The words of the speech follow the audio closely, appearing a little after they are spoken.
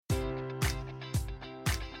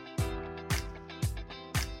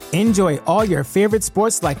Enjoy all your favorite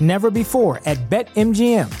sports like never before at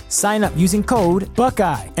BetMGM. Sign up using code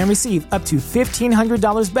Buckeye and receive up to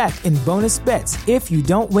 $1,500 back in bonus bets if you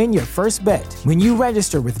don't win your first bet. When you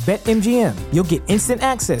register with BetMGM, you'll get instant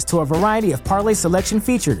access to a variety of parlay selection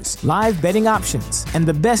features, live betting options, and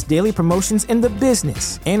the best daily promotions in the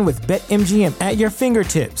business. And with BetMGM at your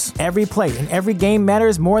fingertips, every play and every game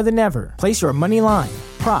matters more than ever. Place your money line,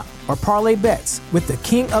 prop, or parlay bets with the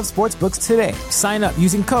king of sportsbooks today. Sign up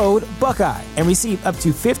using code Buckeye and receive up to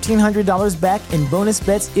 $1,500 back in bonus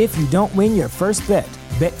bets if you don't win your first bet.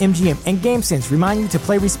 BetMGM and GameSense remind you to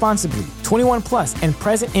play responsibly. 21 plus and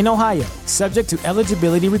present in Ohio, subject to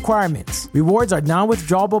eligibility requirements. Rewards are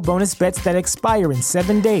non-withdrawable bonus bets that expire in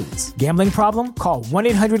 7 days. Gambling problem? Call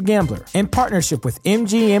 1-800-GAMBLER. In partnership with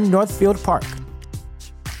MGM Northfield Park.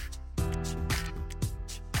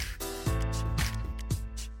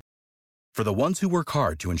 For the ones who work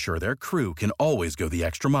hard to ensure their crew can always go the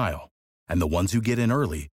extra mile, and the ones who get in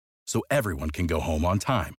early so everyone can go home on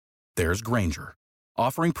time, there's Grainger,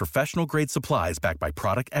 offering professional-grade supplies backed by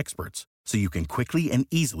product experts so you can quickly and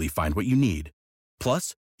easily find what you need.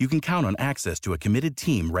 Plus, you can count on access to a committed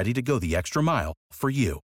team ready to go the extra mile for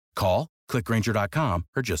you. Call, click Grainger.com,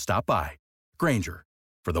 or just stop by. Grainger,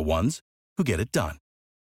 for the ones who get it done.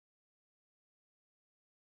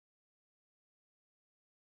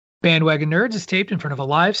 Bandwagon Nerds is taped in front of a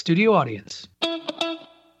live studio audience.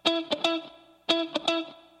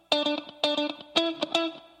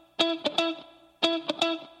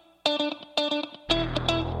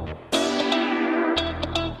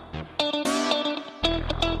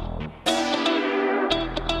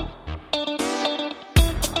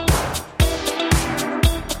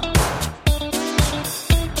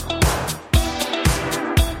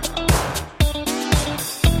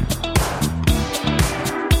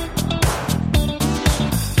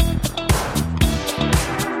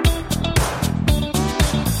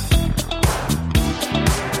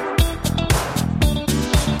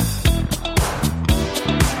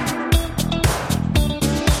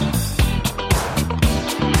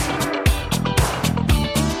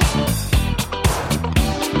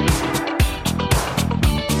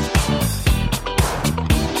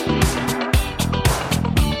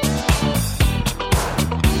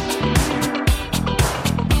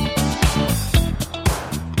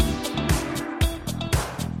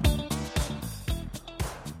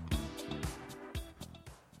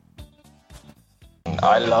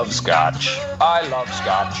 I love scotch. I love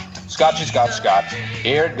scotch. Scotchy, scotch, scotch.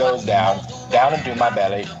 Here it goes down into my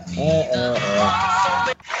belly.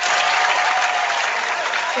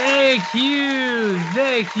 Thank you,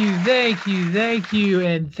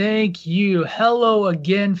 and thank you. Hello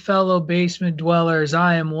again, fellow basement dwellers.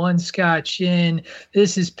 I am one Scotch in.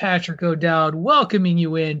 This is Patrick O'Dowd welcoming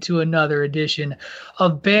you into another edition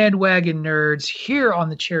of Bandwagon Nerds here on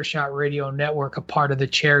the Chairshot Radio Network, a part of the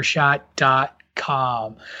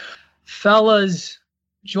Chairshot.com. Fellas,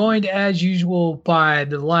 joined as usual by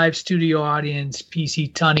the live studio audience,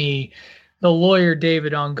 PC Tunney, the lawyer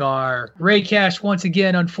David Ungar, Ray Cash once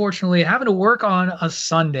again, unfortunately having to work on a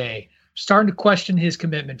Sunday. Starting to question his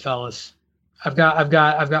commitment, fellas. I've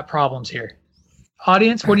got problems here.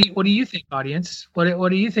 Audience, what do you think, audience? What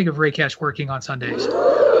do you think of Ray Cash working on Sundays?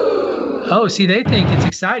 Oh, see, they think it's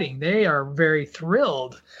exciting. They are very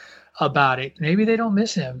thrilled about it. Maybe they don't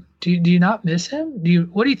miss him. Do you not miss him?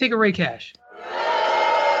 What do you think of Ray Cash?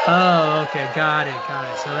 Oh, okay, got it.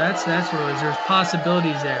 So that's what it is. There's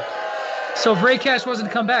possibilities there. So if Ray Cash wasn't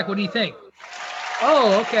to come back, what do you think?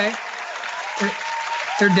 Oh, okay.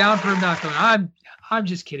 They're down for him not coming. I'm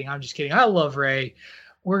just kidding. I love Ray.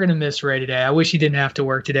 We're gonna miss Ray today. I wish he didn't have to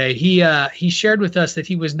work today. He shared with us that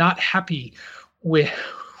he was not happy with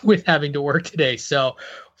having to work today. So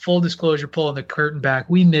full disclosure, pulling the curtain back.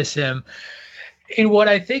 We miss him. In what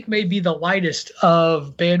I think may be the lightest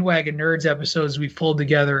of Bandwagon Nerds episodes we've pulled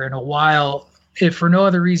together in a while, if for no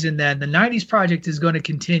other reason than the 90s Project is going to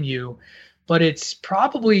continue, but it's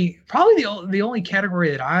probably the only category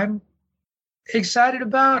that I'm excited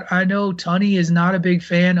about. I know Tunney is not a big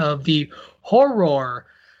fan of the horror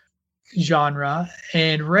genre,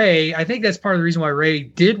 and Ray, I think that's part of the reason why Ray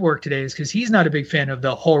did work today is because he's not a big fan of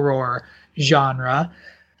the horror genre.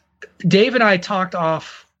 Dave and I talked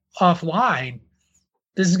offline.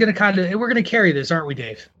 This is going to we're going to carry this, aren't we,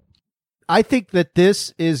 Dave? I think that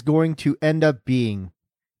this is going to end up being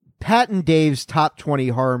Pat and Dave's top 20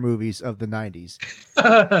 horror movies of the 90s.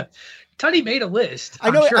 Tunney made a list.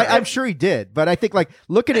 I'm sure he did, but I think like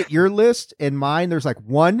looking at your list and mine, there's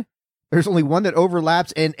only one that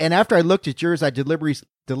overlaps. And after I looked at yours, I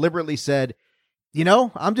deliberately said,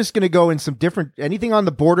 I'm just going to go in some different, anything on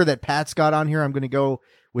the border that Pat's got on here. I'm going to go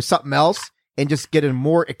with something else and just get a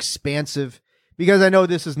more expansive, because I know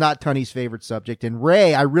this is not Tunney's favorite subject. And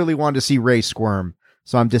Ray, I really wanted to see Ray squirm.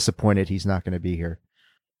 So I'm disappointed he's not going to be here.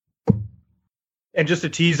 And just to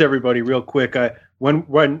tease everybody real quick,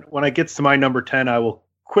 when I get to my number 10, I will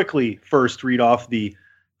quickly first read off the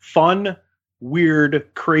fun, weird,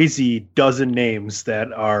 crazy dozen names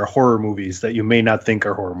that are horror movies that you may not think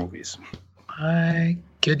are horror movies. My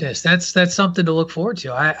goodness, that's something to look forward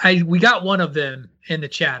to. We got one of them in the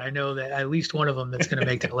chat. I know that at least one of them that's going to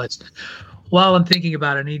make that list. While I'm thinking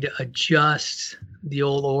about it, I need to adjust the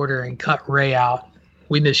old order and cut Ray out.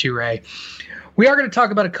 We miss you, Ray. We are going to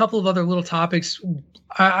talk about a couple of other little topics.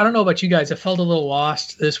 I don't know about you guys. I felt a little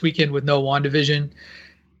lost this weekend with no WandaVision.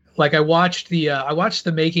 Like I watched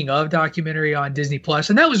the making of documentary on Disney Plus,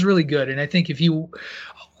 and that was really good. And I think if you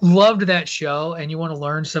loved that show and you want to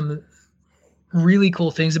learn some really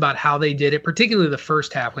cool things about how they did it, particularly the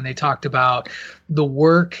first half when they talked about the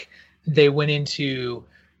work they went into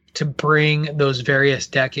to bring those various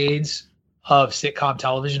decades of sitcom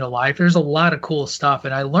television to life, there's a lot of cool stuff.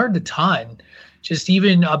 And I learned a ton. Just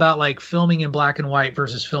even about like filming in black and white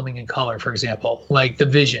versus filming in color, for example, like the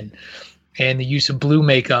vision and the use of blue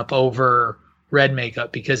makeup over red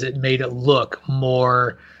makeup because it made it look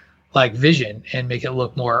more like Vision and make it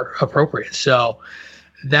look more appropriate. So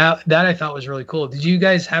that I thought was really cool. Did you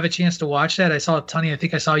guys have a chance to watch that? I saw Tunney. I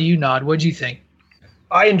think I saw you nod. What'd you think?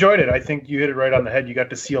 I enjoyed it. I think you hit it right on the head. You got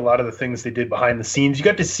to see a lot of the things they did behind the scenes. You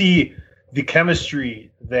got to see the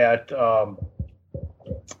chemistry that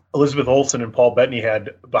Elizabeth Olsen and Paul Bettany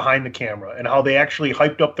had behind the camera and how they actually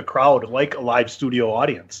hyped up the crowd like a live studio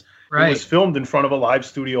audience. Right. It was filmed in front of a live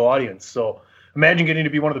studio audience. So imagine getting to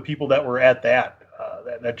be one of the people that were at that.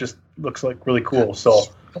 That just looks like really cool. So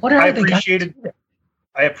I appreciated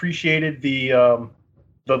the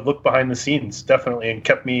look behind the scenes, definitely, and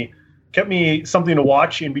kept me something to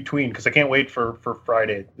watch in between because I can't wait for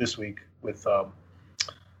Friday this week with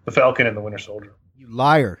the Falcon and the Winter Soldier. You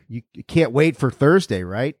liar. You can't wait for Thursday,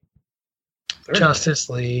 right? Justice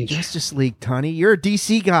League, Tunney. You're a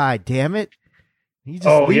DC guy, damn it.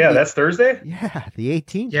 That's Thursday? Yeah, the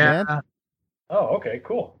 18th, yeah. Man. Oh, okay,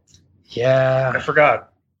 cool. Yeah. I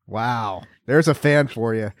forgot. Wow. There's a fan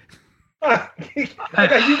for you. I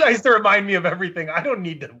got you guys to remind me of everything. I don't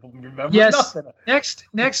need to remember nothing.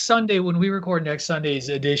 Next Sunday, when we record next Sunday's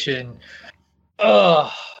edition,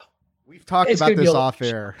 we've talked about this off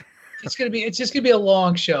air. It's just gonna be a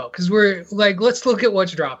long show because we're like, let's look at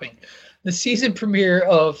what's dropping. The season premiere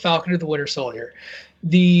of Falcon and the Winter Soldier,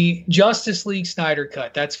 the Justice League Snyder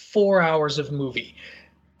Cut. That's 4 hours of movie,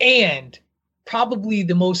 and probably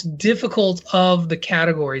the most difficult of the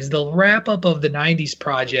categories, the wrap up of the 90s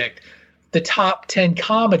project, the top 10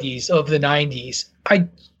 comedies of the 90s.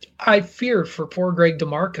 I fear for poor Greg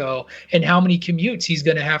DeMarco and how many commutes he's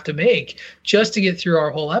going to have to make just to get through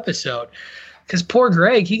our whole episode. Because poor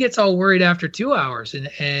Greg, he gets all worried after 2 hours.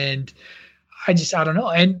 And I don't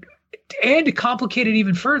know. And to complicate it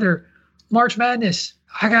even further, March Madness.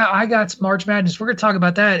 I got March Madness. We're going to talk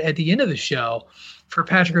about that at the end of the show for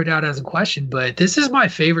Patrick O'Dowd as a question. But this is my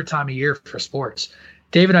favorite time of year for sports.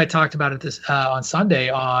 Dave and I talked about it this on Sunday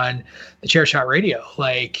on the Chair Shot Radio.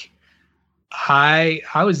 Like, I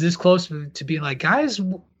was this close to being like, guys,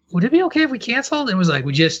 would it be okay if we canceled? And it was like,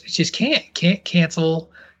 we just can't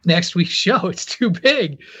cancel next week's show. It's too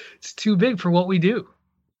big. It's too big for what we do.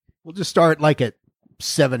 We'll just start like at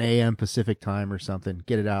 7 a.m. Pacific time or something.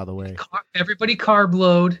 Get it out of the way. Everybody carb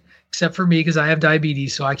load except for me because I have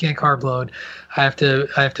diabetes, so I can't carb load. I have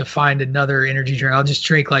to find another energy drink. I'll just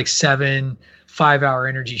drink like 7 5-hour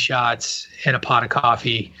energy shots and a pot of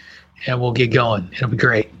coffee, and we'll get going. It'll be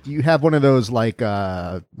great. Do you have one of those like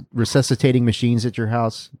resuscitating machines at your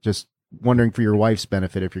house? Just wondering for your wife's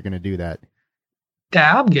benefit if you're going to do that.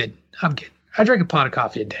 Yeah, I'm good. I drink a pot of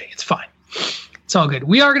coffee a day. It's fine. It's all good.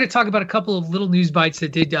 We are going to talk about a couple of little news bites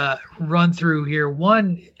that did run through here.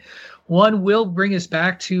 One will bring us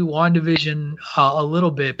back to WandaVision a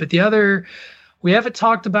little bit, but the other, we haven't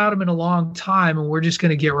talked about them in a long time, and we're just going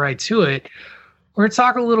to get right to it. We're going to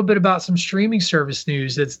talk a little bit about some streaming service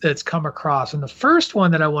news that's come across. And the first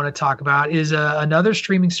one that I want to talk about is another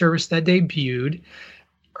streaming service that debuted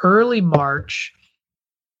early March,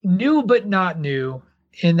 new but not new,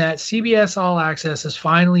 in that CBS All Access has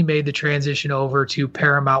finally made the transition over to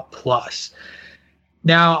Paramount Plus.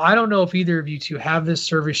 Now, I don't know if either of you two have this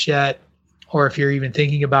service yet, or if you're even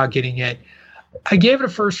thinking about getting it. I gave it a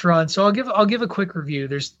first run, so I'll give a quick review.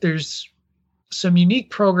 There's some unique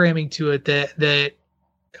programming to it that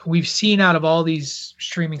we've seen out of all these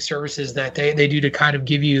streaming services that they do to kind of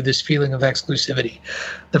give you this feeling of exclusivity.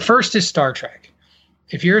 The first is Star Trek.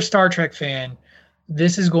 If you're a Star Trek fan,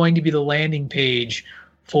 this is going to be the landing page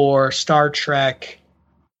for Star Trek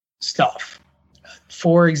stuff.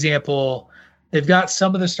 For example, they've got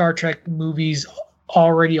some of the Star Trek movies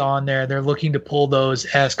already on there. They're looking to pull those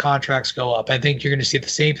as contracts go up. I think you're going to see the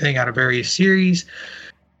same thing out of various series.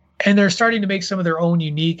 And they're starting to make some of their own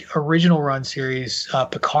unique original run series.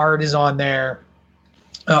 Picard is on there.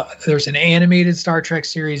 There's an animated Star Trek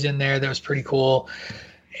series in there that was pretty cool,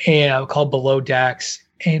 and called Below Decks.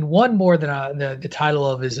 And one more that the title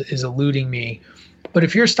of is eluding me. But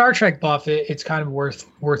if you're a Star Trek buff, it's kind of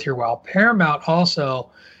worth your while. Paramount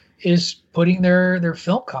also is putting their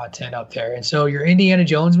film content up there, and so your Indiana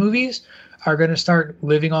Jones movies are going to start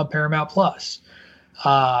living on Paramount Plus.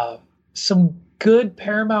 Some good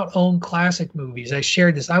Paramount-owned classic movies. I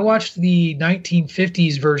shared this. I watched the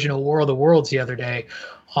 1950s version of War of the Worlds the other day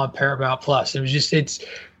on Paramount Plus. It's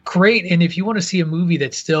great. And if you want to see a movie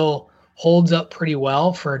that still holds up pretty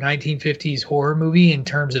well for a 1950s horror movie in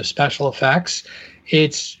terms of special effects,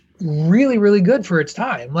 it's really, really good for its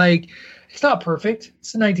time. Like, it's not perfect.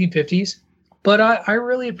 It's the 1950s, but I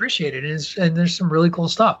really appreciate it. And there's some really cool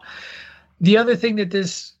stuff. The other thing that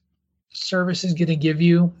this service is going to give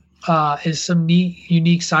you is some neat,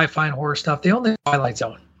 unique sci-fi and horror stuff. They own the Twilight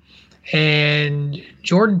Zone, and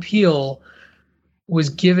Jordan Peele was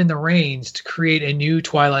given the reins to create a new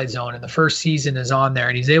Twilight Zone, and the first season is on there,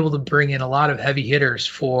 and he's able to bring in a lot of heavy hitters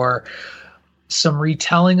for some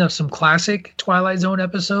retelling of some classic Twilight Zone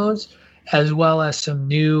episodes, as well as some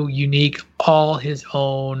new, unique, all his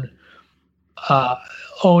own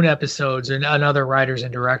episodes and other writers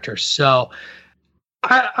and directors. So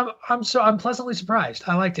I'm pleasantly surprised.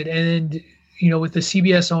 I liked it. And, with the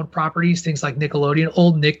CBS owned properties, things like Nickelodeon,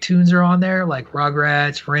 old Nicktoons are on there, like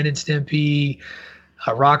Rugrats, Ren and Stimpy,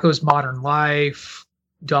 Rocko's Modern Life,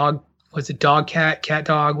 Dog Cat, Cat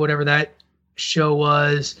Dog, whatever that show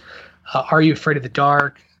was. Are You Afraid of the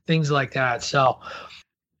Dark? Things like that. So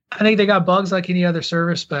I think they got bugs like any other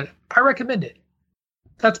service, but I recommend it.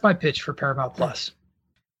 That's my pitch for Paramount Plus.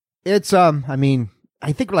 It's,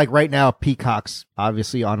 I think like right now, Peacock's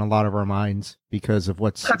obviously on a lot of our minds because of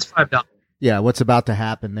that's $5. Yeah, what's about to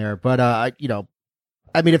happen there. But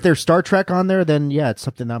if there's Star Trek on there, then yeah, it's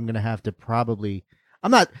something I'm going to have to probably.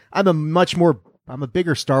 I'm a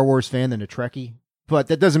bigger Star Wars fan than a Trekkie, but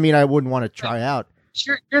that doesn't mean I wouldn't want to try out.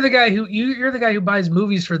 You're the guy who buys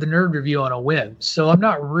movies for the Nerd Review on a whim. So I'm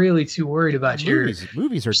not really too worried about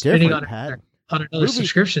movies are different, Pat. On another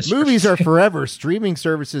subscription service. Movies are forever. Streaming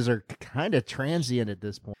services are kind of transient at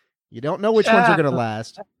this point. You don't know which ones are going to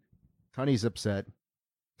last. Tony's upset.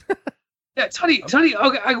 Yeah, Tony.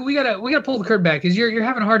 Okay, we gotta pull the curtain back because you're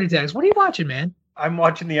having heart attacks. What are you watching, man? I'm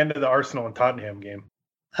watching the end of the Arsenal and Tottenham game.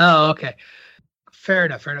 Oh, okay. Fair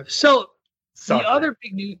enough. So the other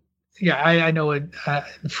big news. Yeah, I know it.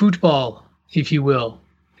 Football, if you will.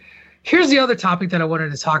 Here's the other topic that I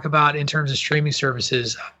wanted to talk about in terms of streaming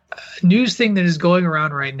services. News thing that is going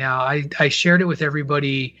around right now. I shared it with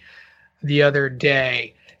everybody the other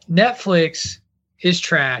day. Netflix is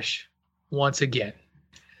trash once again.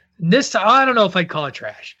 This time, I don't know if I'd call it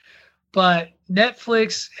trash, but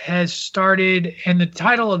Netflix has started, and the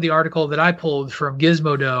title of the article that I pulled from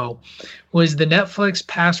Gizmodo was "The Netflix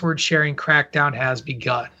Password Sharing Crackdown Has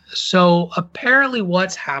Begun." So apparently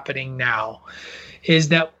what's happening now is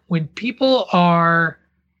that when people are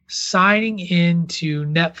signing into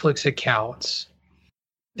Netflix accounts,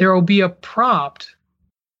 there will be a prompt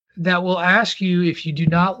that will ask you, if you do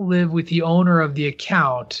not live with the owner of the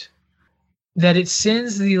account, that it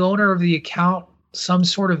sends the owner of the account some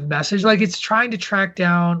sort of message. Like it's trying to track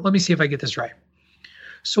down. Let me see if I get this right.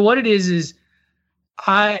 So what it is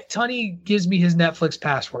Tony gives me his Netflix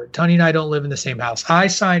password. Tony and I don't live in the same house. I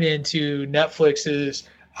signed into Netflix.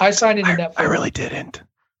 I really didn't.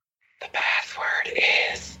 The password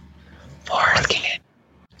is Foreskin.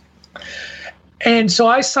 And so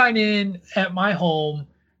I sign in at my home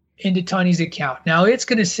into Tony's account. Now it's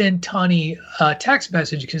going to send Tony a text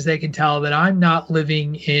message because they can tell that I'm not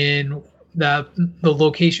living in the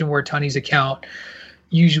location where Tony's account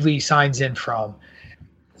usually signs in from,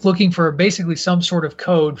 looking for basically some sort of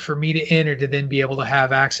code for me to enter to then be able to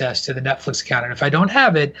have access to the Netflix account. And if I don't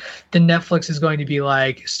have it, then Netflix is going to be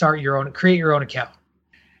like, create your own account.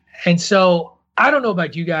 And so I don't know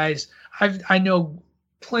about you guys. I know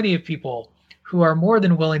plenty of people who are more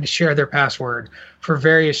than willing to share their password for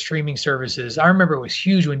various streaming services. I remember it was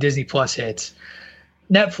huge when Disney Plus hits.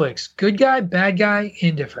 Netflix, good guy, bad guy,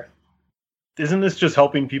 indifferent. Isn't this just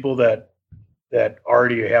helping people that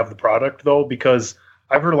already have the product though? Because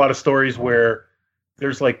I've heard a lot of stories where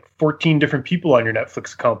there's like 14 different people on your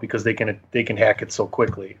Netflix account because they can hack it so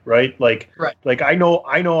quickly, right? Like I know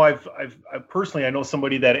I've personally, I know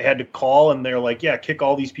somebody that had to call and they're like, yeah, kick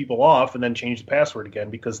all these people off and then change the password again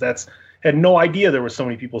because had no idea there were so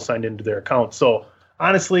many people signed into their account. So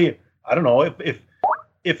honestly, I don't know if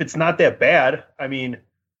it's not that bad. I mean,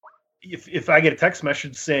 if I get a text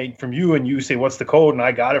message saying from you and you say, what's the code? And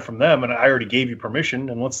I got it from them and I already gave you permission.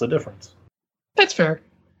 And what's the difference? That's fair.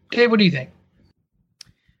 Dave, what do you think?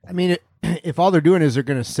 I mean, if all they're doing is they're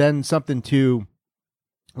going to send something to,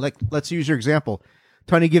 like, let's use your example.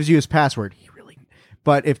 Tony gives you his password.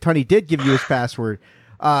 But if Tony did give you his password,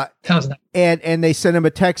 and they send him a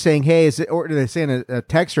text saying, hey, or do they send a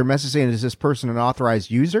text or a message saying, is this person an authorized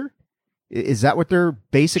user? Is that what they're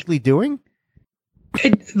basically doing?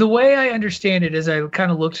 The way I understand it, as I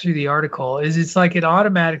kind of looked through the article, is it's like it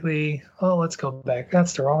automatically. Oh, let's go back.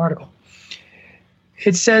 That's the wrong article.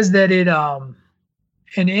 It says that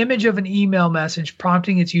an image of an email message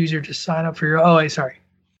prompting its user to sign up for your. Oh, sorry.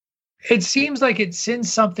 It seems like it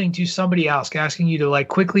sends something to somebody else, asking you to like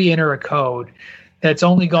quickly enter a code that's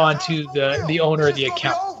only gone to the owner of the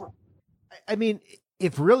account. I mean,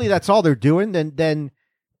 if really that's all they're doing, then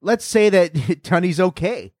let's say that Tony's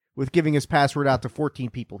okay with giving his password out to 14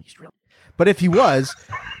 people. But if he was,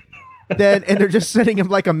 then and they're just sending him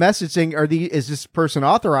like a message saying, is this person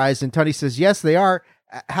authorized? And Tony says, yes, they are.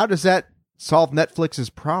 How does that solve Netflix's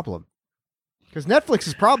problem? Because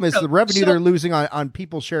Netflix's problem is the revenue they're losing on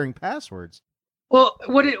people sharing passwords. Well,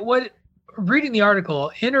 reading the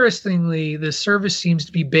article, interestingly, the service seems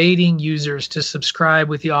to be baiting users to subscribe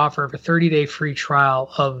with the offer of a 30-day free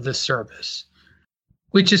trial of the service.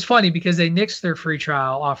 Which is funny because they nixed their free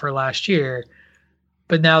trial offer last year,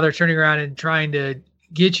 but now they're turning around and trying to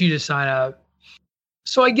get you to sign up.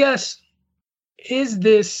 So I guess, is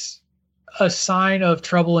this a sign of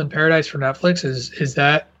trouble in paradise for Netflix? Is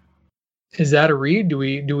that a read?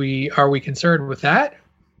 Are we concerned with that?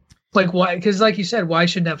 Like why? Because like you said, why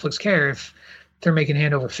should Netflix care if they're making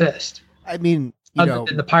hand over fist? I mean, other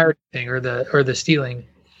than the pirate thing or the stealing.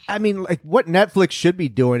 I mean, like what Netflix should be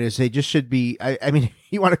doing is they just should be, I mean,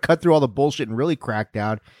 you want to cut through all the bullshit and really crack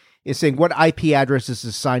down is saying what IP address is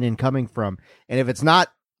this sign in coming from? And if it's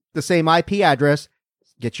not the same IP address,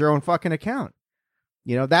 get your own fucking account.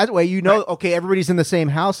 That way, okay, everybody's in the same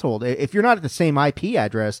household. If you're not at the same IP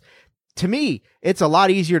address, to me, it's a lot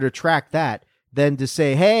easier to track that than to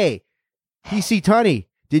say, hey, PC Tunney,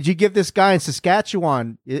 did you give this guy in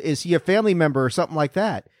Saskatchewan? Is he a family member or something like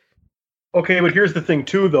that? Okay, but here's the thing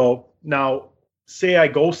too, though. Now, say I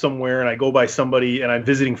go somewhere and I go by somebody and I'm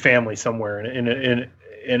visiting family somewhere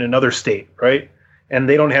in another state, right? And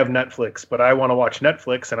they don't have Netflix, but I want to watch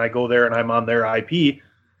Netflix and I go there and I'm on their IP.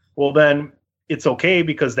 Well, then it's okay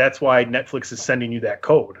because that's why Netflix is sending you that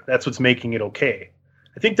code. That's what's making it okay.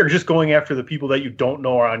 I think they're just going after the people that you don't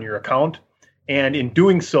know are on your account. And in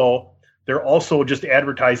doing so, they're also just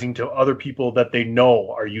advertising to other people that they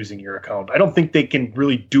know are using your account. I don't think they can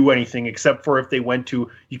really do anything except for if they went to,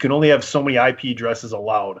 you can only have so many IP addresses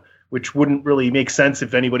allowed, which wouldn't really make sense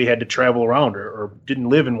if anybody had to travel around or didn't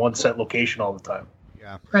live in one set location all the time.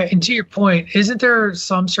 Yeah. Right. And to your point, isn't there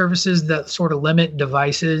some services that sort of limit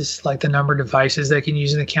devices, like the number of devices they can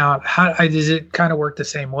use an account? How does it kind of work the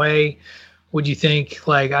same way? Would you think?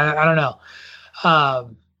 Like, I don't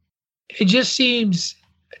know. It just seems,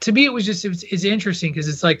 to me, it's interesting because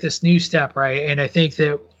it's like this new step, right? And I think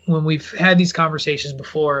that when we've had these conversations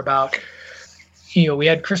before about, we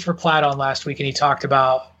had Christopher Platt on last week and he talked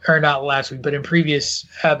about, or not last week, but in previous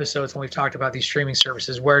episodes when we've talked about these streaming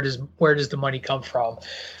services, where does the money come from?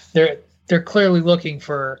 They're clearly looking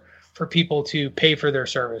for people to pay for their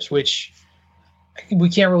service, which we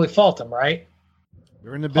can't really fault them, right?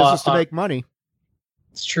 They're in the business to make money.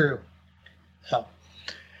 It's true. So,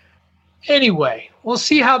 anyway, we'll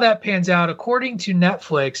see how that pans out. According to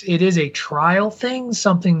Netflix, it is a trial thing,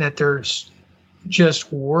 something that they're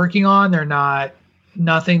just working on. They're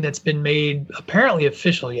nothing that's been made apparently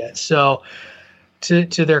official yet. So, to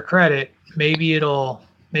their credit, maybe it'll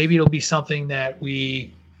be something that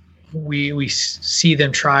we see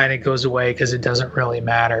them try and it goes away because it doesn't really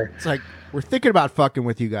matter. It's like, we're thinking about fucking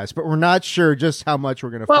with you guys, but we're not sure just how much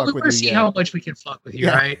we're going to fuck with you. We're see how much we can fuck with you,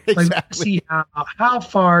 right? Exactly. Like, see how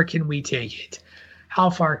far can we take it? How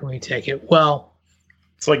far can we take it? Well,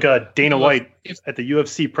 it's like Dana White at the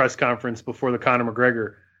UFC press conference before the Conor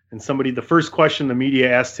McGregor, and the first question the media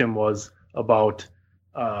asked him was about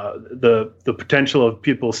the potential of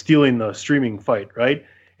people stealing the streaming fight, right?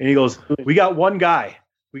 And he goes, "We got one guy.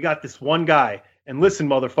 We got this one guy." And listen,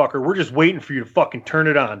 motherfucker, we're just waiting for you to fucking turn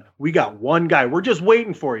it on. We got one guy. We're just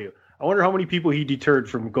waiting for you. I wonder how many people he deterred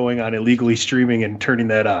from going on illegally streaming and turning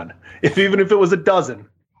that on. Even if it was a dozen.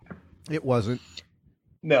 It wasn't.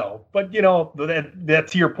 No, but that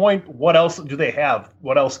to your point, what else do they have?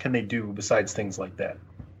 What else can they do besides things like that?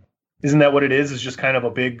 Isn't that what it is? It's just kind of a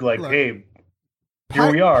big like, look, hey,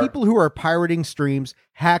 here we are. People who are pirating streams,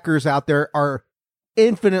 hackers out there are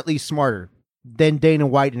infinitely smarter than Dana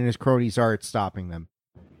White and his cronies are at stopping them.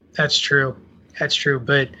 That's true.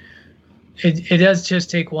 But it does just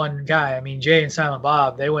take one guy. I mean, Jay and Silent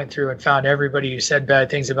Bob, they went through and found everybody who said bad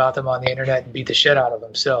things about them on the internet and beat the shit out of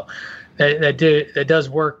them. So that does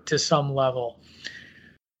work to some level.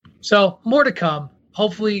 So more to come.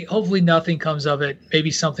 Hopefully nothing comes of it. Maybe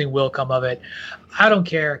something will come of it. I don't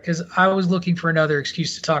care, because I was looking for another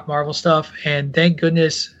excuse to talk Marvel stuff, and thank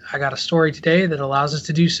goodness I got a story today that allows us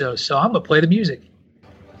to do so. So I'm going to play the music.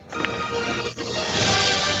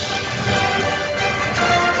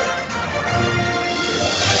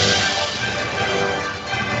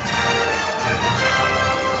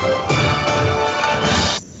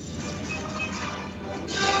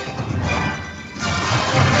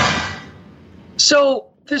 So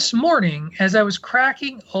this morning, as I was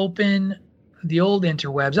cracking open the old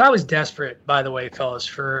interwebs, I was desperate, by the way, fellas,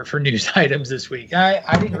 for news items this week. I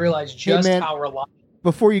didn't realize just how reliable.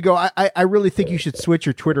 Before you go, I really think you should switch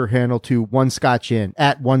your Twitter handle to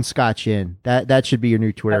 @OneScotchIn. That should be your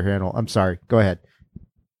new Twitter handle. I'm sorry. Go ahead.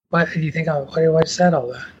 What do you think? Why said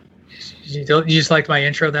all that? You just liked my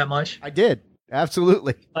intro that much? I did.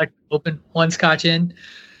 Absolutely. Like open OneScotchIn.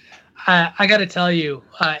 I got to tell you,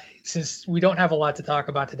 since we don't have a lot to talk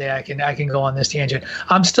about today, I can go on this tangent.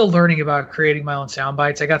 I'm still learning about creating my own sound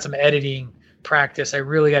bites. I got some editing practice I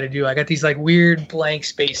really got to do. I got these like weird blank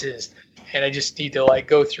spaces, and I just need to like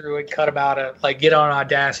go through and cut them out, like get on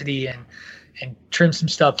Audacity and trim some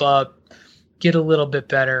stuff up, get a little bit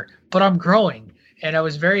better. But I'm growing, and I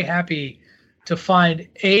was very happy to find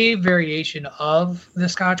a variation of the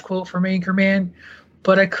Scotch quote from Anchorman,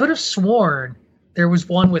 but I could have sworn there was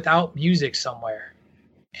one without music somewhere.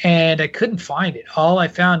 And I couldn't find it. All I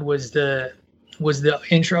found was the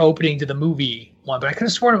intro opening to the movie one, but I could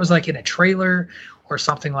have sworn it was like in a trailer or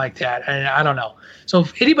something like that. And I don't know. So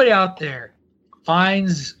if anybody out there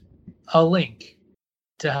finds a link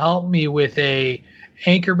to help me with a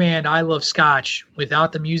Anchorman I Love Scotch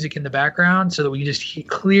without the music in the background so that we can just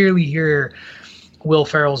clearly hear Will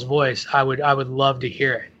Ferrell's voice, I would love to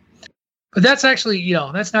hear it. But that's actually,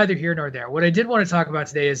 that's neither here nor there. What I did want to talk about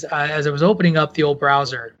today is as I was opening up the old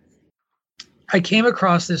browser, I came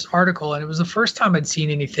across this article, and it was the first time I'd seen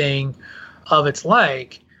anything of its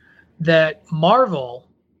like, that Marvel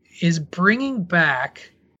is bringing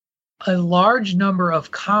back a large number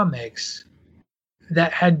of comics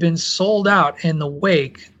that had been sold out in the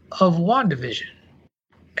wake of WandaVision.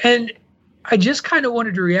 And I just kind of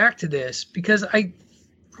wanted to react to this because I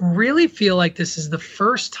really feel like this is the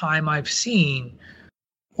first time I've seen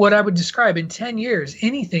what I would describe in 10 years,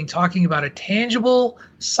 anything talking about a tangible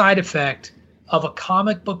side effect of a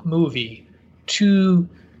comic book movie to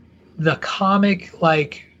the comic,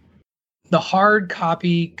 like the hard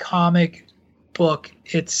copy comic book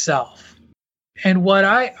itself. And what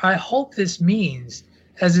I hope this means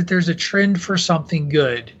is that there's a trend for something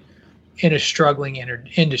good in a struggling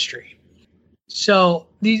industry. So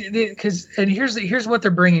here's what they're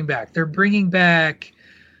bringing back. They're bringing back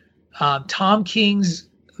Tom King's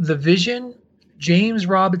The Vision, James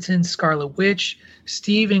Robinson's Scarlet Witch,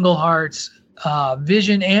 Steve Englehart's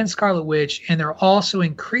Vision and Scarlet Witch, and they're also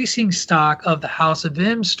increasing stock of the House of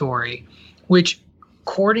M story, which,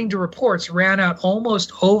 according to reports, ran out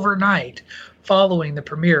almost overnight following the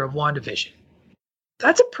premiere of WandaVision.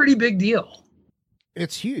 That's a pretty big deal.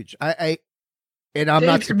 It's huge. I'm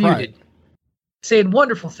not surprised. Saying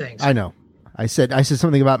wonderful things. I know. I said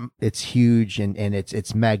something about it's huge and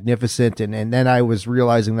it's magnificent, and then I was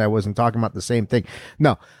realizing that I wasn't talking about the same thing.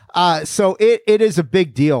 No. So it is a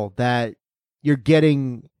big deal that you're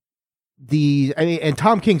getting and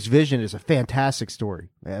Tom King's Vision is a fantastic story.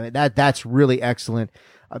 I mean, that's really excellent.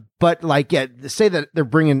 But say that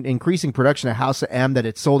they're increasing production of House of M, that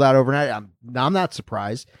it's sold out overnight. I'm not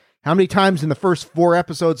surprised. How many times in the first 4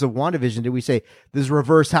 episodes of WandaVision did we say, this is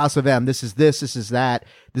reverse House of M, this is this is that,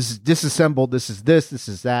 this is disassembled, this is this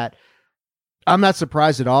is that? I'm not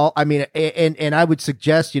surprised at all. I mean, and I would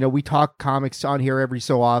suggest, we talk comics on here every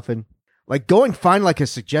so often. Like, go and find a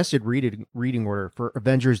suggested reading order for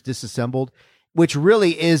Avengers Disassembled, which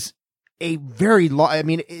really is a very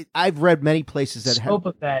long, I've read many places that the scope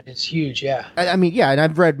of that is huge, yeah. And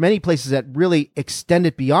I've read many places that really extend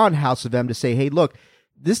it beyond House of M to say, hey, look,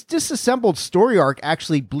 this disassembled story arc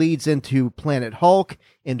actually bleeds into Planet Hulk,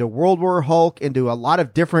 into World War Hulk, into a lot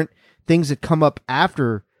of different things that come up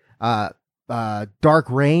after Dark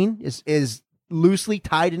Reign is loosely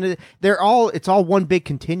tied into. It's all one big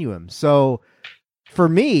continuum. So for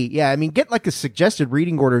me, yeah, I mean, get like a suggested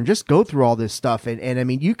reading order and just go through all this stuff, and I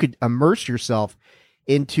mean, you could immerse yourself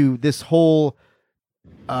into this whole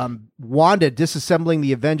Wanda disassembling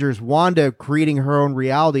the Avengers, Wanda creating her own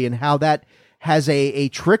reality, and how that has a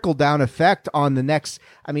trickle down effect on the next,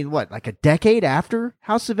 I mean, what, like a decade after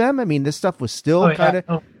House of M? I mean, this stuff was still kind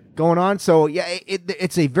of going on. So yeah,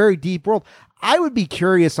 it's a very deep world. I would be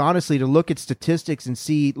curious, honestly, to look at statistics and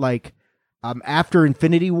see, like, after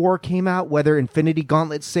Infinity War came out, whether Infinity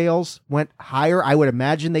Gauntlet sales went higher. I would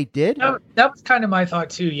imagine they did. That was kind of my thought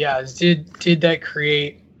too. Yeah, did that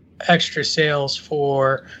create extra sales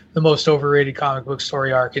for the most overrated comic book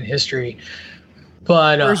story arc in history?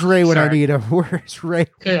 But where's Ray when I need him? Where's Ray?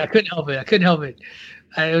 I couldn't help it.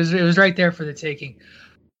 It was right there for the taking.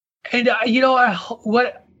 And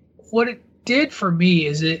what it did for me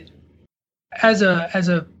is it, as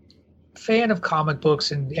a fan of comic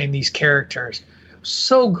books and these characters,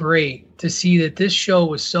 so great to see that this show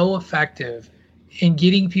was so effective in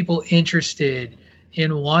getting people interested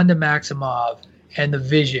in Wanda Maximoff and the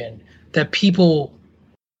Vision that people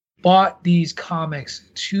bought these comics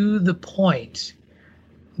to the point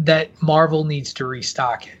that Marvel needs to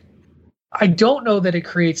restock it. I don't know that it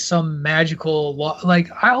creates some magical, like,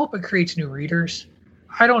 I hope it creates new readers.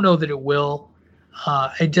 I don't know that it will.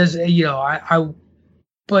 It does,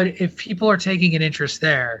 but if people are taking an interest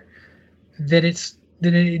there, then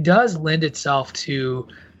it does lend itself to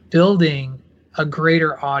building a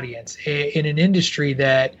greater audience in an industry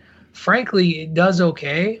that, frankly, it does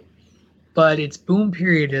okay, but its boom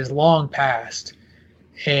period is long past,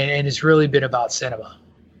 and it's really been about cinema.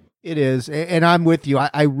 It is, and I'm with you.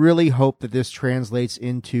 I really hope that this translates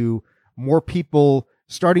into more people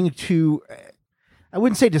starting to, I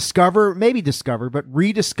wouldn't say discover, but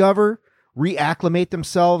rediscover, reacclimate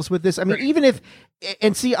themselves with this. I mean, even if,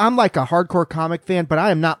 and see, I'm like a hardcore comic fan, but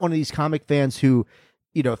I am not one of these comic fans who,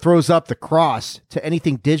 throws up the cross to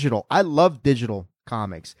anything digital. I love digital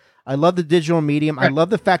comics. I love the digital medium. I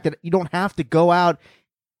love the fact that you don't have to go out.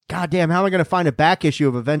 God damn, how am I going to find a back issue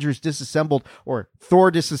of Avengers Disassembled or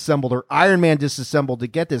Thor Disassembled or Iron Man Disassembled to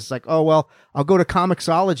get this? It's like, oh, well, I'll go to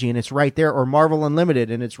Comixology and it's right there, or Marvel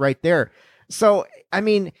Unlimited and it's right there. So, I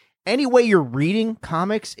mean, any way you're reading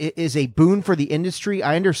comics is a boon for the industry.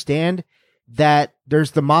 I understand that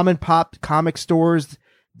there's the mom and pop comic stores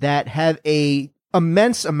that have a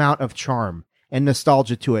immense amount of charm and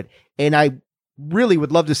nostalgia to it. And I really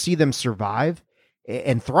would love to see them survive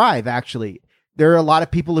and thrive, actually. There are a lot of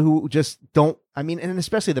people who just don't, I mean, and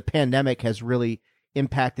especially the pandemic has really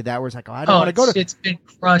impacted that, where it's like, oh, I don't want to go to. It's been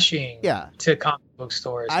crushing to comic book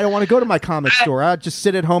stores. I don't want to go to my comic store. I'll just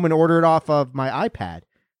sit at home and order it off of my iPad.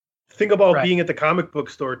 Think about being at the comic book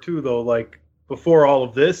store too, though. Like, before all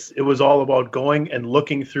of this, it was all about going and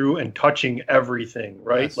looking through and touching everything,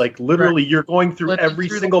 right? Yes. Like, literally, you're going through every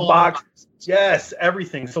single box. Yes,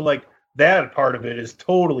 everything. So, like, that part of it is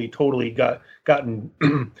totally gotten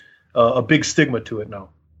a big stigma to it now.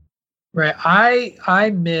 Right. I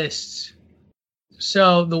missed.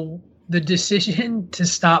 So the decision to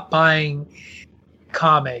stop buying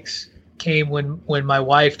comics came when my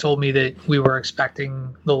wife told me that we were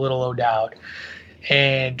expecting the little O'Dowd,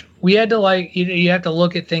 and we had to, like, you have to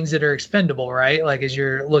look at things that are expendable, right? Like, as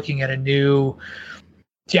you're looking at a new,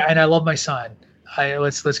 and I love my son.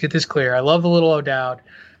 Let's get this clear. I love the little O'Dowd.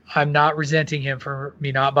 I'm not resenting him for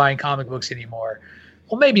me not buying comic books anymore.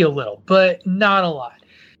 Well, maybe a little, but not a lot.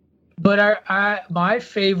 But my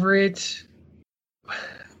favorite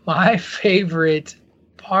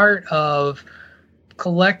part of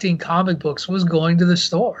collecting comic books was going to the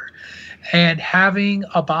store and having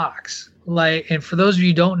a box. Like, and for those of you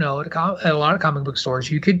who don't know, at a lot of comic book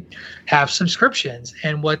stores, you could have subscriptions,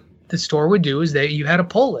 and what the store would do is you had a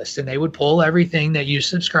pull list, and they would pull everything that you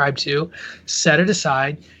subscribe to, set it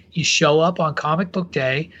aside. You show up on comic book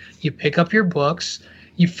day, you pick up your books.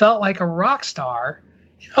 You felt like a rock star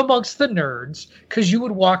amongst the nerds, because you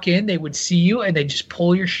would walk in, they would see you, and they just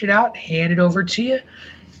pull your shit out and hand it over to you,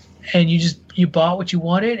 and you bought what you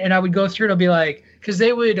wanted. And I would go through it and be like, because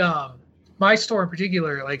they would, my store in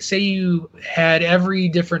particular, like, say you had every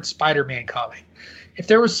different Spider-Man comic. If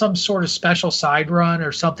there was some sort of special side run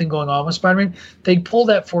or something going on with Spider-Man, they'd pull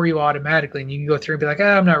that for you automatically, and you can go through and be like,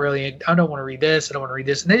 I don't want to read this,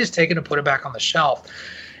 and they just take it and put it back on the shelf.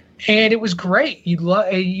 And it was great.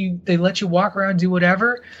 They let you walk around, do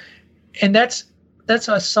whatever, and that's a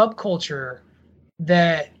subculture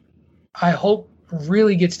that I hope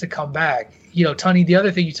really gets to come back. Tony, the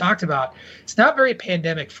other thing you talked about, it's not very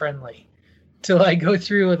pandemic friendly. to like go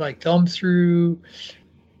through and like thumb through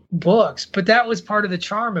books. But that was part of the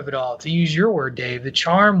charm of it all. To use your word, Dave, the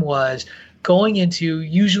charm was going into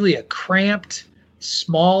usually a cramped,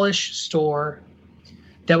 smallish store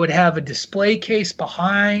that would have a display case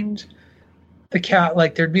behind the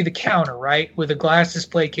like there'd be the counter, right, with a glass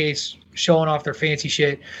display case showing off their fancy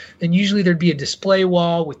shit. Then usually there'd be a display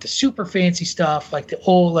wall with the super fancy stuff, like the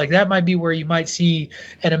old, like that might be where you might see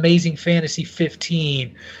an Amazing Fantasy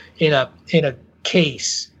 15 in a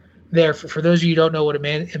case. There, for those of you who don't know what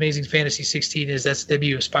Amazing Fantasy 16 is, that's the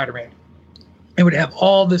debut of Spider-Man. It would have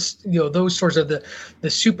all this, those sorts of the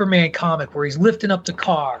Superman comic where he's lifting up the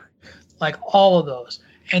car, like all of those.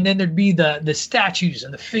 And then there'd be the statues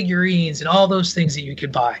and the figurines and all those things that you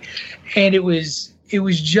could buy. And it was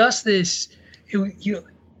just this. It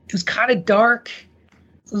was kind of dark.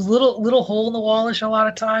 It was little hole in the wallish a lot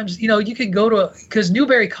of times. You could go because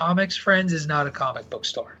Newberry Comics, friends, is not a comic book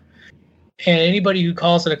store. And anybody who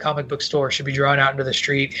calls it a comic book store should be drawn out into the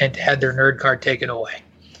street and had their nerd card taken away.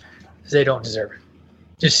 They don't deserve it.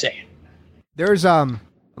 Just saying. I'm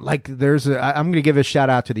going to give a shout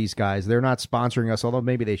out to these guys. They're not sponsoring us, although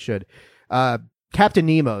maybe they should. Captain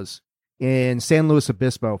Nemo's in San Luis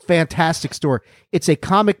Obispo. Fantastic store. It's a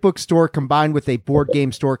comic book store combined with a board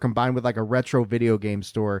game store combined with like a retro video game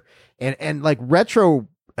store and like retro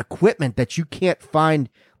equipment that you can't find,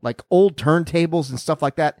 like old turntables and stuff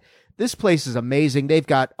like that. This place is amazing. They've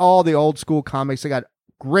got all the old school comics. They got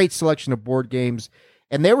great selection of board games.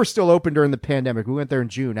 And they were still open during the pandemic. We went there in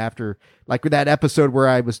June after like that episode where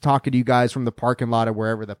I was talking to you guys from the parking lot of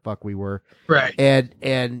wherever the fuck we were. Right.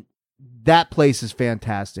 And that place is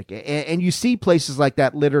fantastic. And you see places like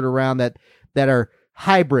that littered around that are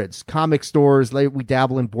hybrids, comic stores. Like we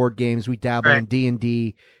dabble in board games. We dabble in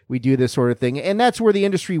D&D. We do this sort of thing. And that's where the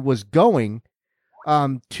industry was going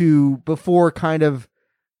to before COVID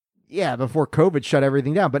shut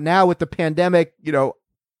everything down. But now with the pandemic,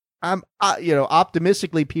 I'm,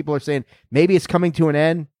 optimistically, people are saying maybe it's coming to an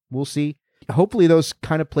end. We'll see. Hopefully those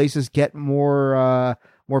kind of places get more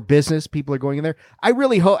business. People are going in there. I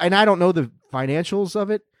really hope, and I don't know the financials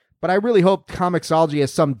of it, but I really hope Comixology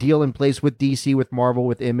has some deal in place with DC, with Marvel,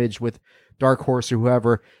 with Image, with Dark Horse or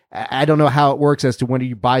whoever. I don't know how it works as to when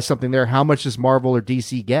you buy something there. How much does Marvel or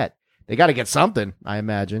DC get? They got to get something, I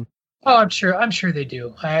imagine. Oh, I'm sure they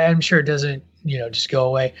do. I'm sure it doesn't, just go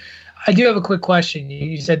away. I do have a quick question.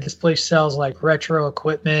 You said this place sells like retro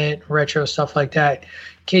equipment, retro stuff like that.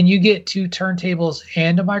 Can you get 2 turntables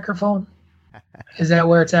and a microphone? Is that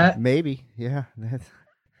where it's at? Maybe. Yeah.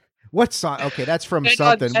 What song? Okay, that's from and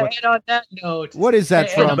something. On that note, what is that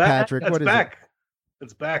from, Patrick? That's what is back. It?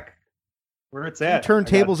 It's back. Where it's at.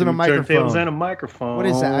 Turntables and a microphone. Turntables and a microphone. What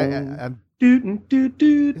is that? Isn't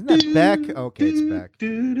that back? Okay, it's back. There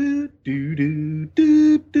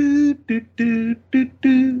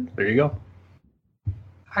you go.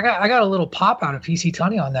 I got a little pop out of PC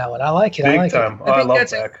Tunney on that one. I like it. Big I like time. it. I love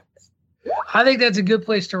back. I think that's a good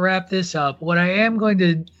place to wrap this up. What I am going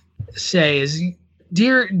to say is,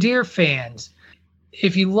 dear fans,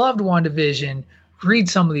 if you loved WandaVision, read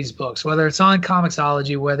some of these books, whether it's on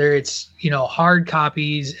Comixology, whether it's, hard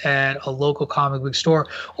copies at a local comic book store,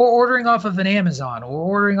 or ordering off of an Amazon, or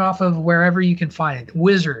ordering off of wherever you can find it.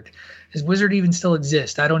 Wizard. Does Wizard even still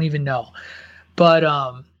exist? I don't even know. But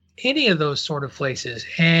any of those sort of places.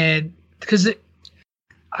 And because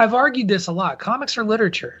I've argued this a lot. Comics are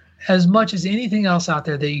literature as much as anything else out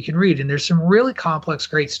there that you can read. And there's some really complex,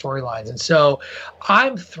 great storylines. And so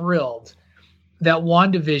I'm thrilled that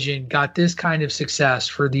WandaVision got this kind of success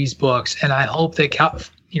for these books, and I hope that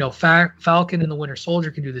Falcon and the Winter Soldier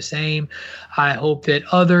can do the same. I hope that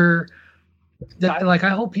I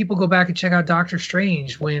hope people go back and check out Doctor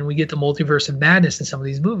Strange when we get the Multiverse of Madness in some of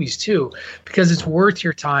these movies too, because it's worth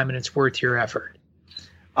your time and it's worth your effort.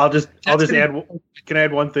 I'll just add. Can I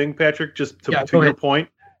add one thing, Patrick? Just to your point,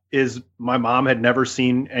 is my mom had never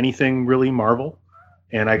seen anything really Marvel.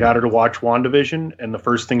 And I got her to watch WandaVision, and the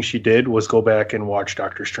first thing she did was go back and watch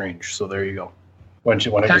Doctor Strange. So there you go. When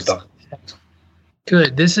it was done.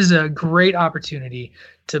 Good. This is a great opportunity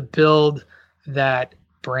to build that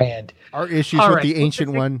brand. Our issues with the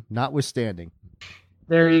Ancient One notwithstanding.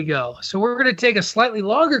 There you go. So we're going to take a slightly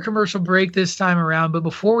longer commercial break this time around. But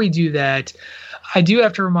before we do that, I do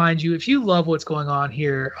have to remind you, if you love what's going on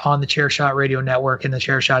here on the Chairshot Radio Network and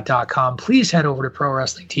thechairshot.com, please head over to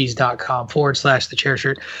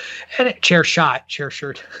prowrestlingtees.com/thechairshot and chairshot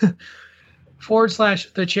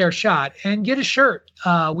 /thechairshot and get a shirt.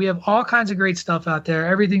 We have all kinds of great stuff out there.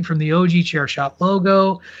 Everything from the OG Chairshot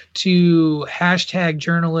logo to hashtag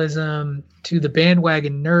journalism to the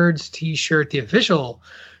Bandwagon Nerds t-shirt, the official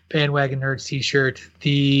Bandwagon Nerds t-shirt,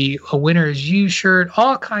 the A Winner Is You shirt,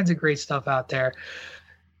 all kinds of great stuff out there.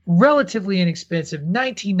 Relatively inexpensive,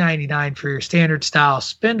 $19.99 for your standard style.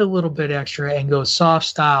 Spend a little bit extra and go soft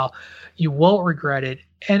style. You won't regret it,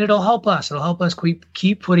 and it'll help us. It'll help us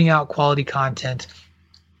keep putting out quality content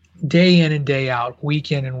day in and day out,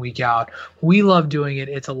 week in and week out. We love doing it.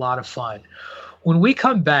 It's a lot of fun. When we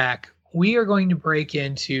come back, we are going to break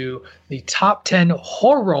into the top 10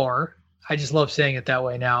 horror, I just love saying it that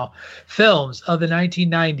way now, films of the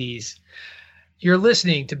 1990s. You're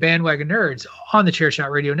listening to Bandwagon Nerds on the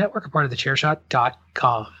Chairshot Radio Network, a part of the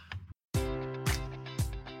Chairshot.com.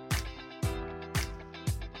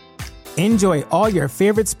 Enjoy all your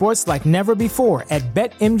favorite sports like never before at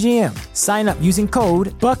BetMGM. Sign up using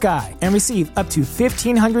code Buckeye and receive up to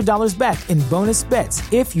 $1,500 back in bonus bets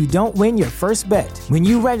if you don't win your first bet. When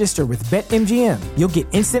you register with BetMGM, you'll get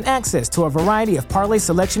instant access to a variety of parlay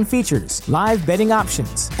selection features, live betting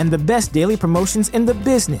options, and the best daily promotions in the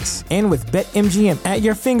business. And with BetMGM at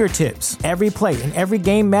your fingertips, every play and every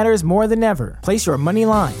game matters more than ever. Place your money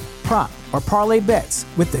line, prop, or parlay bets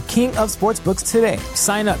with the king of sportsbooks today.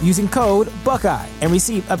 Sign up using code Buckeye and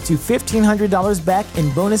receive up to $1,500 back in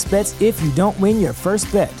bonus bets if you don't win your first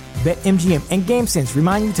bet. BetMGM and GameSense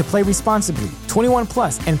remind you to play responsibly. 21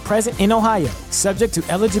 plus and present in Ohio, subject to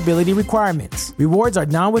eligibility requirements. Rewards are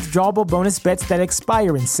non-withdrawable bonus bets that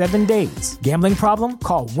expire in 7 days. Gambling problem?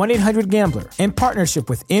 Call 1-800-GAMBLER in partnership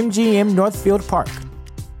with MGM Northfield Park.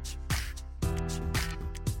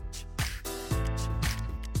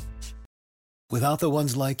 Without the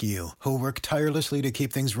ones like you, who work tirelessly to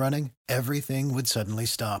keep things running, everything would suddenly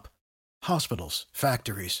stop. Hospitals,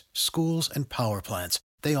 factories, schools, and power plants,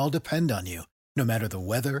 they all depend on you. No matter the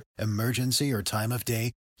weather, emergency, or time of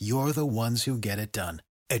day, you're the ones who get it done.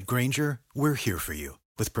 At Grainger, we're here for you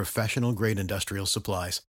with professional-grade industrial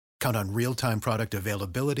supplies. Count on real-time product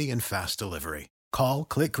availability and fast delivery. Call,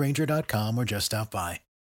 click Grainger.com, or just stop by.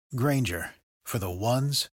 Grainger, for the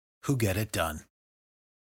ones who get it done.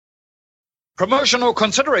 Promotional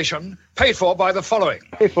consideration paid for by the following.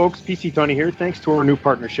 Hey folks, PC Tony here. Thanks to our new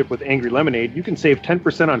partnership with Angry Lemonade, you can save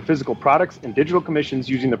 10% on physical products and digital commissions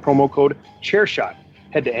using the promo code ChairShot.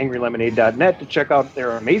 Head to angrylemonade.net to check out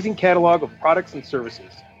their amazing catalog of products and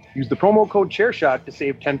services. Use the promo code ChairShot to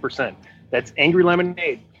save 10%. That's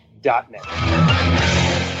angrylemonade.net.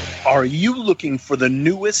 Are you looking for the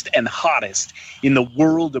newest and hottest in the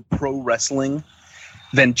world of pro wrestling?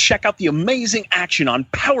 Then check out the amazing action on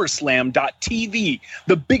Powerslam.tv,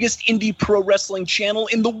 the biggest indie pro wrestling channel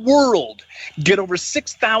in the world. Get over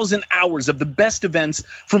 6,000 hours of the best events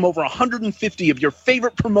from over 150 of your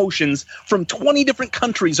favorite promotions from 20 different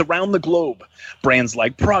countries around the globe. Brands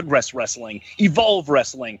like Progress Wrestling, Evolve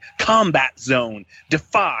Wrestling, Combat Zone,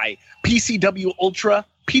 Defy, PCW Ultra,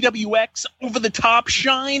 PWX, Over the Top,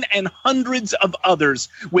 Shine, and hundreds of others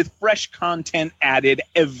with fresh content added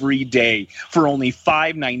every day for only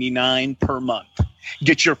 $5.99 per month.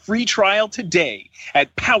 Get your free trial today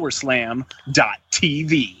at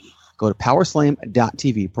Powerslam.tv. Go to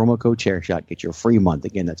Powerslam.tv, promo code ChairShot. Get your free month.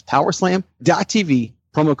 Again, that's Powerslam.tv,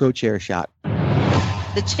 promo code ChairShot.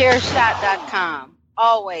 TheChairShot.com.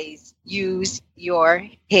 Always use your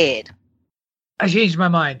head. I changed my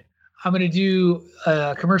mind. I'm going to do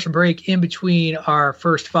a commercial break in between our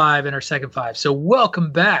first five and our second five. So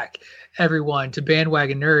welcome back, everyone, to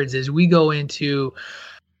Bandwagon Nerds as we go into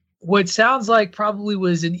what sounds like probably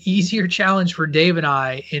was an easier challenge for Dave and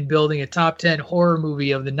I in building a top 10 horror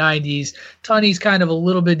movie of the 90s. Tony's kind of a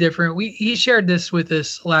little bit different. He shared this with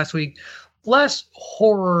us last week. Less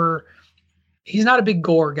horror. He's not a big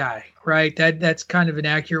gore guy, right? That's kind of an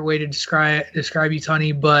accurate way to describe you,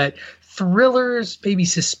 Tony, but thrillers, maybe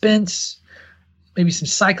suspense, maybe some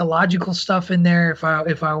psychological stuff in there. If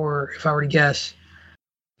I were to guess,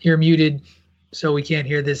 you're muted, so we can't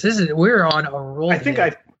hear this. We're on a roll. I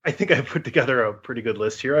think I put together a pretty good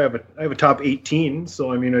list here. I have a top 18.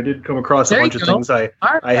 So I mean, I did come across a bunch of things I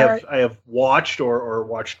have watched or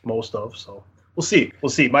watched most of. So we'll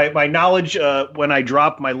see. My knowledge when I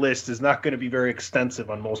drop my list is not going to be very extensive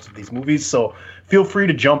on most of these movies. So feel free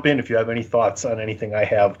to jump in if you have any thoughts on anything I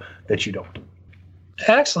have that you don't.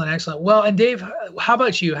 Excellent. Well, and Dave, how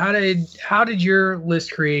about you? How did your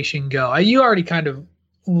list creation go? You already kind of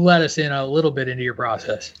let us in a little bit into your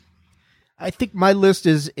process. I think my list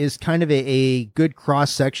is kind of a good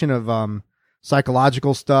cross section of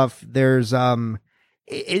psychological stuff. There's there's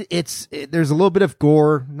a little bit of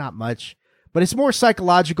gore, not much, but it's more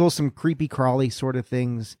psychological, some creepy crawly sort of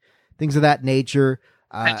things of that nature.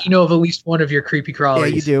 You know of at least one of your creepy crawlies. Yeah,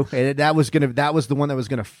 you do. And that was the one that was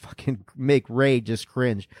gonna fucking make Ray just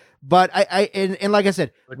cringe. But I like I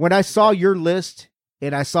said, when I saw your list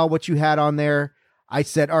and I saw what you had on there, I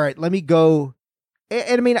said, all right, let me go.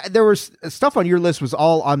 And I mean, there was stuff on your list was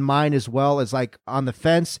all on mine as well, as like on the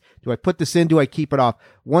fence. Do I put this in? Do I keep it off?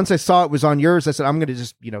 Once I saw it was on yours, I said, I'm going to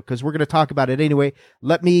just, because we're going to talk about it anyway.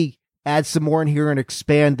 Let me add some more in here and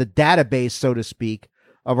expand the database, so to speak,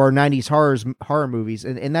 of our 90s horror movies.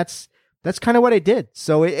 And that's kind of what I did.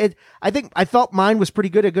 So I felt mine was pretty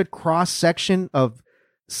good. A good cross section of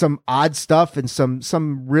some odd stuff and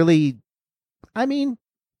some really, I mean,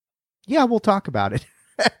 yeah, we'll talk about it.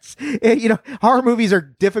 Horror movies are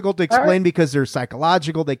difficult to explain because they're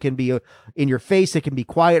psychological. They can be in your face. They can be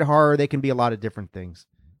quiet horror. They can be a lot of different things.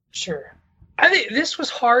 Sure. I think this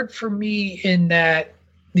was hard for me in that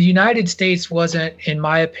the United States wasn't, in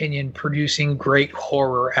my opinion, producing great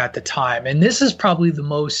horror at the time. And this is probably the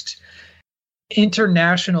most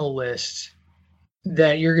international list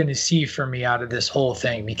that you're going to see from me out of this whole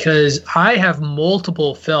thing, because I have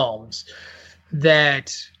multiple films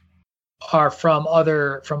that are from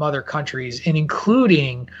other countries, and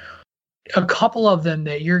including a couple of them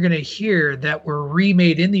that you're going to hear that were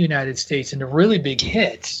remade in the United States into really big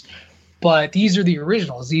hits. But these are the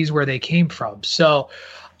originals. These are where they came from. So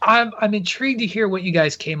I'm intrigued to hear what you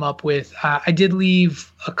guys came up with. I did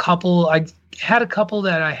leave a couple. I had a couple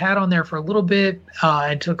that I had on there for a little bit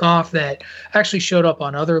and took off that actually showed up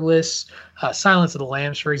on other lists. Silence of the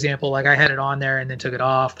Lambs, for example. Like I had it on there and then took it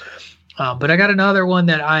off. But I got another one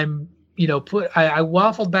that I'm, I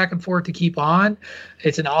waffled back and forth to keep on.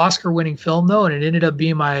 It's an Oscar-winning film though, and it ended up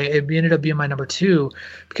being my number 2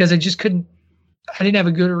 because I didn't have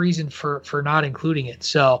a good reason for not including it.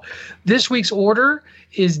 So this week's order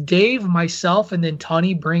is Dave, myself, and then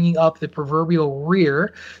Tunney bringing up the proverbial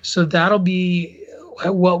rear. So that'll be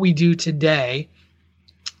what we do today.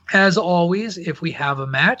 As always, if we have a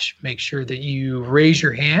match, make sure that you raise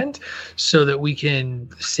your hand so that we can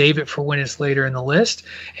save it for when it's later in the list.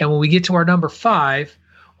 And when we get to our number 5,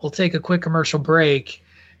 we'll take a quick commercial break,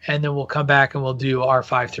 and then we'll come back and we'll do our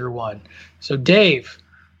 5 through 1. So Dave,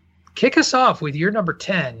 kick us off with your number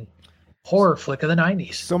 10 horror flick of the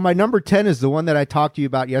 90s. So my number 10 is the one that I talked to you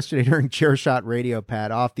about yesterday during Chairshot Radio,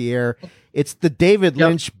 Pat, off the air. It's the David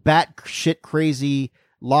Lynch batshit crazy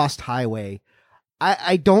Lost Highway.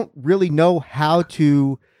 I don't really know how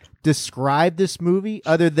to describe this movie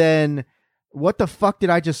other than what the fuck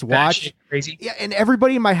did I just watch? Crazy. Yeah, and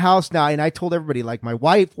everybody in my house now, and I told everybody, like my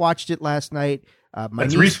wife watched it last night.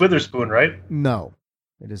 It's Reese Witherspoon, right? No,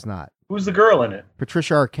 it is not. Who's the girl in it?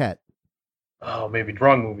 Patricia Arquette. Oh, maybe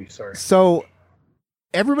wrong movie. Sorry. So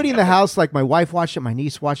everybody in the house, like my wife watched it, my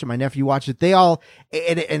niece watched it, my nephew watched it. They all,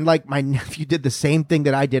 and like my nephew did the same thing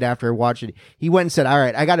that I did after I watched it. He went and said, all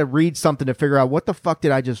right, I got to read something to figure out what the fuck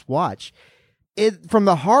did I just watch? From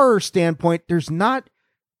the horror standpoint, there's not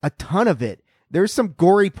a ton of it. There's some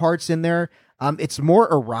gory parts in there. It's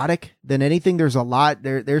more erotic than anything. There's a lot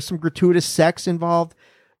there's some gratuitous sex involved,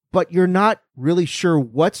 but you're not really sure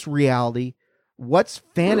what's reality, what's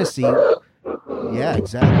fantasy. Yeah,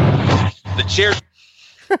 exactly. The chair.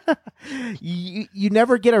 You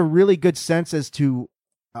never get a really good sense as to,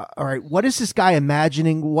 all right, what is this guy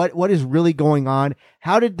imagining? What is really going on?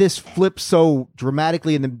 How did this flip so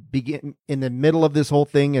dramatically in the middle of this whole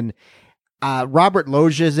thing? And Robert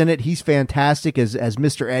Loggia's in it. He's fantastic as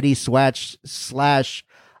Mr. Eddie slash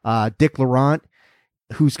Dick Laurent,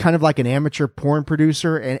 who's kind of like an amateur porn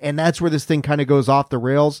producer, and that's where this thing kind of goes off the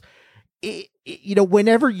rails.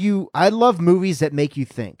 I love movies that make you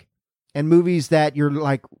think. And movies that you're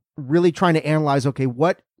like really trying to analyze, okay,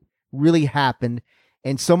 what really happened?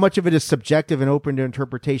 And so much of it is subjective and open to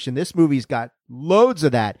interpretation. This movie's got loads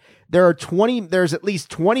of that. There's at least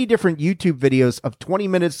 20 different YouTube videos of 20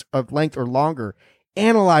 minutes of length or longer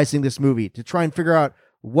analyzing this movie to try and figure out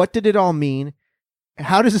what did it all mean?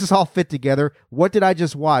 How does this all fit together? What did I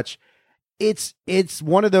just watch? It's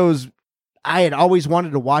one of those, I had always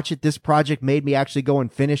wanted to watch it. This project made me actually go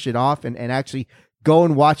and finish it off and actually go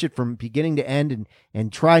and watch it from beginning to end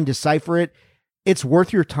and try and decipher it. It's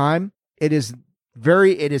worth your time. It is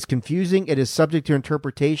confusing. It is subject to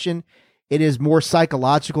interpretation. It is more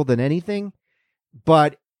psychological than anything,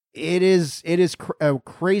 but it is a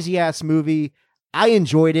crazy ass movie. I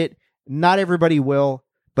enjoyed it. Not everybody will,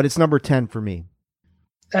 but it's number 10 for me.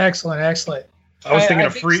 Excellent. I was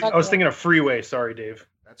thinking of Freeway. Sorry, Dave.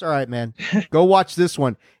 That's all right, man. Go watch this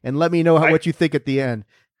one and let me know what you think at the end.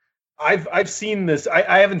 I've seen this.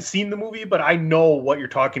 I haven't seen the movie, but I know what you're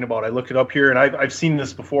talking about. I looked it up here, and I've seen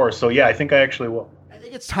this before. So yeah, I think I actually will. I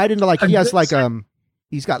think it's tied into like he has like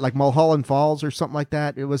he's got like Mulholland Falls or something like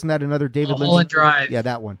that. Wasn't that another David Lynch? Mulholland Drive. Yeah,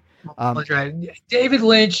 that one. Mulholland Drive. David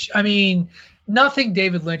Lynch. I mean, nothing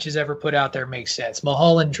David Lynch has ever put out there makes sense.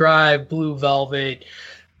 Mulholland Drive, Blue Velvet,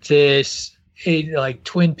 like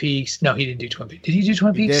Twin Peaks. No, he didn't do Twin Peaks. Did he do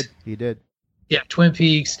Twin Peaks? He did. Yeah, Twin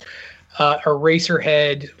Peaks,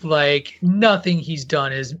 Eraserhead. Like nothing he's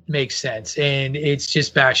done makes sense, and it's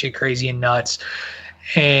just batshit crazy and nuts.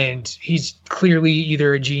 And he's clearly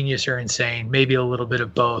either a genius or insane, maybe a little bit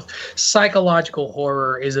of both. Psychological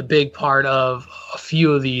horror is a big part of a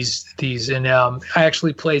few of these, and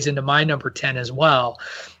actually plays into my number 10 as well.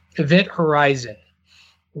 Event Horizon,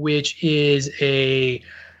 which is a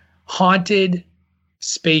haunted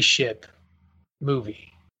spaceship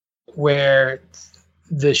movie where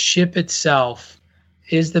the ship itself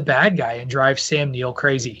is the bad guy and drives Sam Neill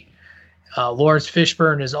crazy. Lawrence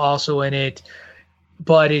Fishburne is also in it.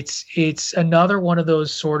 But it's another one of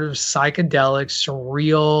those sort of psychedelic,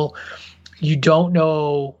 surreal, you don't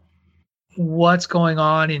know what's going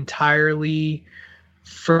on entirely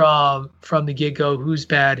from the get-go, who's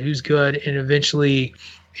bad, who's good, and eventually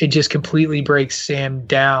it just completely breaks Sam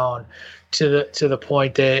down to the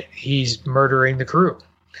point that he's murdering the crew.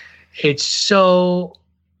 It's so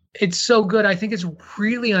good. I think it's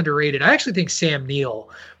really underrated. I actually think Sam Neill,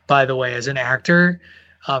 by the way, as an actor,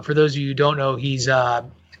 for those of you who don't know, he's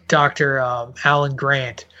Dr. Alan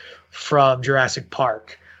Grant from Jurassic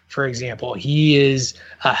Park, for example. He is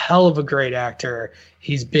a hell of a great actor.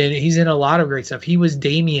 He's in a lot of great stuff. He was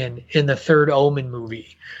Damien in the third Omen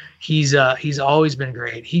movie. He's always been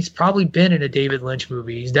great. He's probably been in a David Lynch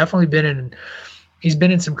movie. He's definitely been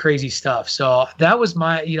in some crazy stuff. So that was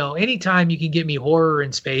my, anytime you can get me horror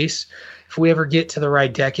in space, if we ever get to the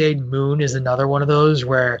right decade, Moon is another one of those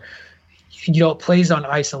where it plays on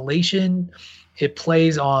isolation, it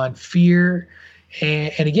plays on fear,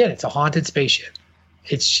 and again, it's a haunted spaceship.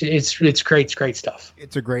 It's great stuff.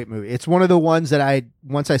 It's a great movie. It's one of the ones that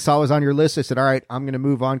once I saw was on your list, I said, all right, I'm going to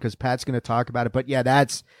move on because Pat's going to talk about it. But yeah,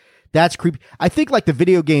 that's creepy. I think like the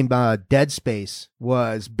video game Dead Space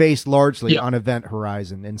was based largely on Event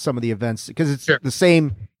Horizon and some of the events, because it's the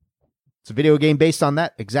same. It's a video game based on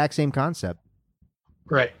that exact same concept.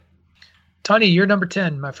 Right. Tony, you're number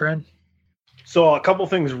 10, my friend. So a couple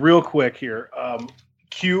things real quick here.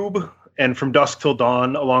 Cube and From Dusk Till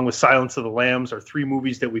Dawn, along with Silence of the Lambs, are three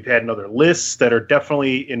movies that we've had in other lists that are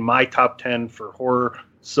definitely in my top 10 for horror.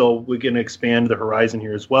 So we're going to expand the horizon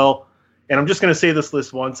here as well. And I'm just going to say this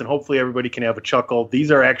list once, and hopefully everybody can have a chuckle.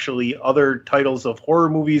 These are actually other titles of horror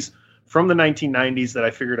movies from the 1990s that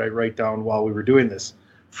I figured I'd write down while we were doing this.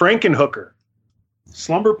 Frankenhooker,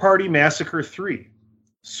 Slumber Party Massacre 3,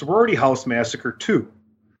 Sorority House Massacre 2,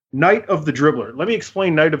 Night of the Dribbler. Let me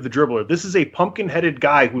explain Night of the Dribbler. This is a pumpkin-headed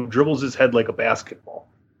guy who dribbles his head like a basketball.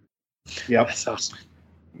 Yep. That's awesome.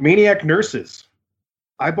 Maniac Nurses,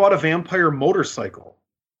 I Bought a Vampire Motorcycle,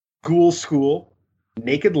 Ghoul School,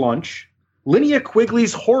 Naked Lunch, Linnea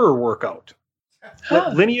Quigley's Horror Workout.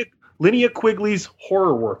 Linnea Quigley's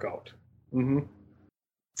Horror Workout. Mm-hmm.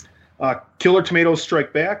 Killer Tomatoes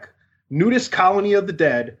Strike Back, Nudist Colony of the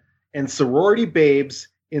Dead, and Sorority Babes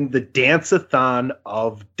in the Dance-a-thon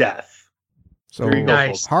of Death. So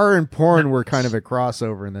nice. Horror and porn were kind of a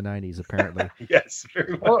crossover in the 90s, apparently. Yes,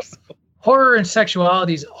 very much so. Horror and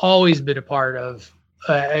sexuality has always been a part of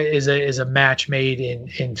is a match made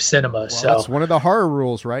in cinema. Well, so that's one of the horror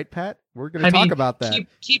rules, right, Pat? We're going to talk about that.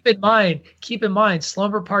 Keep in mind,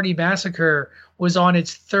 Slumber Party Massacre was on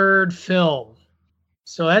its third film.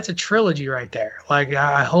 So that's a trilogy right there. Like,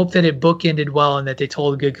 I hope that it bookended well and that they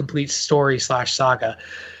told a good, complete story / saga.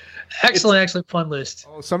 Excellent fun list.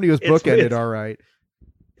 Oh, somebody was bookended, all right.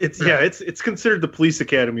 It's considered the Police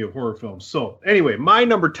Academy of horror films. So anyway, my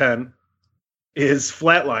number 10 is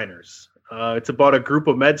Flatliners. It's about a group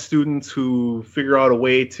of med students who figure out a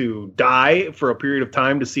way to die for a period of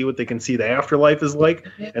time to see what they can see the afterlife is like,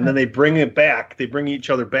 and then they bring it back. They bring each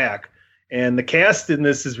other back. And the cast in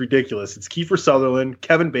this is ridiculous. It's Kiefer Sutherland,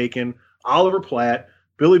 Kevin Bacon, Oliver Platt,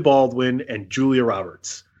 Billy Baldwin, and Julia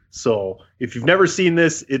Roberts. So if you've never seen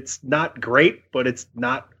this, it's not great, but it's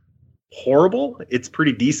not horrible. It's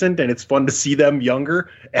pretty decent, and it's fun to see them younger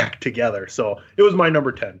act together. So it was my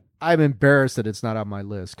number 10. I'm embarrassed that it's not on my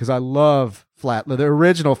list because I love the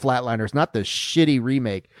original Flatliners, not the shitty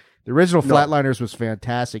remake. The original Flatliners was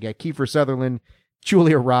fantastic. At Kiefer Sutherland,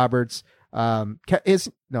 Julia Roberts. Is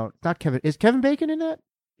Kevin Bacon in that?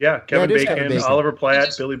 Yeah, Kevin Bacon, Oliver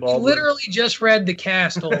Platt, Billy Baldwin. He literally just read the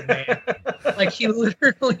cast, old man. Like he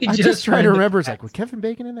literally I just trying to remember. It's like, was Kevin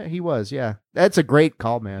Bacon in that? He was, yeah. That's a great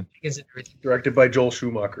call, man. Directed by Joel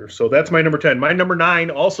Schumacher. So that's my number 10. My number 9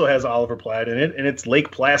 also has Oliver Platt in it, and it's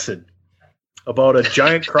Lake Placid, about a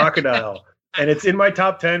giant crocodile And it's in my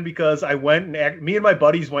top 10 because I went and me and my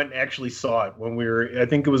buddies went and actually saw it when I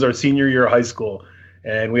think it was our senior year of high school,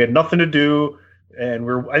 and we had nothing to do, and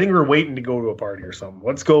I think we were waiting to go to a party or something.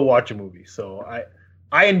 Let's go watch a movie. So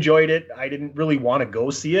I enjoyed it. I didn't really want to go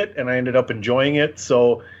see it, and I ended up enjoying it.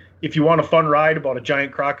 So if you want a fun ride about a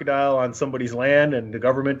giant crocodile on somebody's land, and the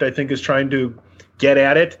government, I think, is trying to get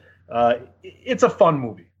at it, it's a fun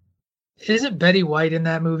movie. Isn't Betty White in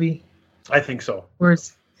that movie? I think so. Where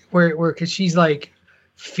because she's like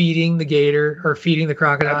feeding the gator or feeding the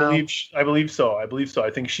crocodile. I believe so.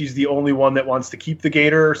 I think she's the only one that wants to keep the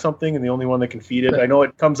gator or something, and the only one that can feed it. I know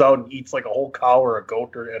it comes out and eats like a whole cow or a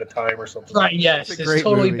goat at a time or something. Right? Yes, it's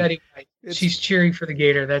totally movie. Betty White. She's cheering for the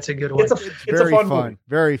gator. That's a good one. It's very fun. Movie.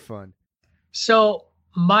 Very fun. So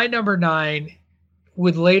my number 9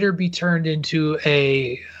 would later be turned into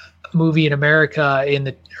a movie in America in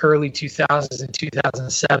the early 2000s and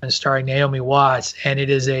 2007 starring Naomi Watts, and it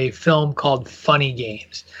is a film called Funny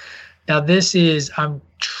Games. Now I'm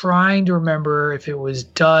trying to remember if it was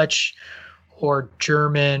Dutch or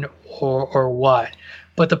German or what,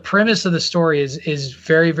 but the premise of the story is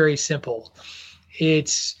very, very simple.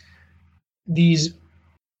 It's these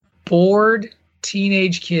bored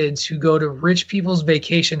teenage kids who go to rich people's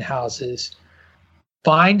vacation houses,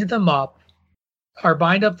 bind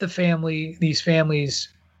up these families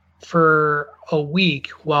for a week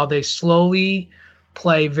while they slowly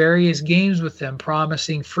play various games with them,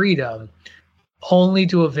 promising freedom, only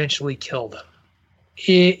to eventually kill them.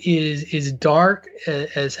 It is dark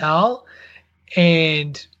as hell,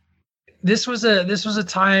 and this was a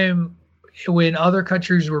time when other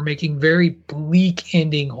countries were making very bleak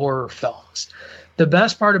ending horror films. The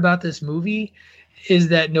best part about this movie is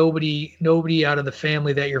that nobody out of the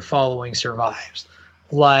family that you're following survives.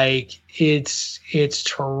 Like it's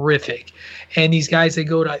terrific. And these guys,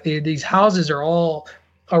 these houses are all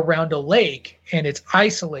around a lake and it's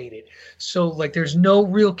isolated. So like there's no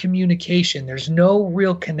real communication. There's no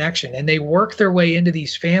real connection. And they work their way into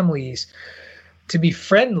these families to be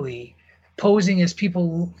friendly, posing as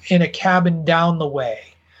people in a cabin down the way.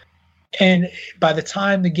 And by the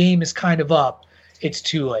time the game is kind of up, it's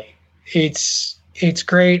too late. It's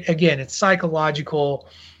great. Again, it's psychological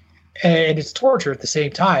and it's torture at the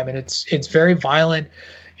same time. And it's very violent.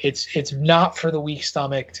 It's not for the weak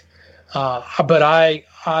stomached. But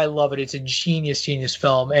I love it. It's a genius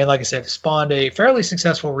film. And like I said, it spawned a fairly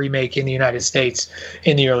successful remake in the United States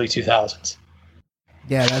in the early 2000s.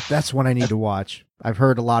 Yeah, that's one I need to watch. I've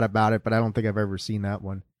heard a lot about it, but I don't think I've ever seen that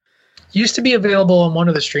one. Used to be available on one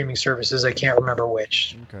of the streaming services. I can't remember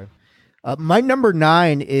which. Okay. My number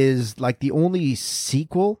 9 is like the only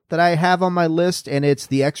sequel that I have on my list, and it's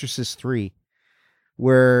The Exorcist 3,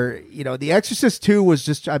 where, The Exorcist 2 was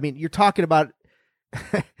just, you're talking about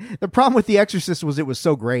the problem with The Exorcist was it was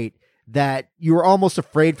so great that you were almost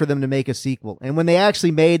afraid for them to make a sequel. And when they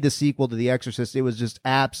actually made the sequel to The Exorcist, it was just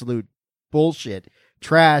absolute bullshit,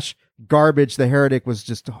 trash, garbage. The Heretic was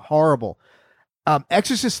just horrible.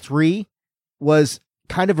 Exorcist 3 was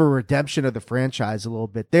kind of a redemption of the franchise a little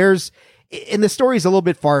bit. And the story is a little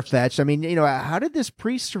bit far-fetched. How did this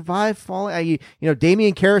priest survive falling?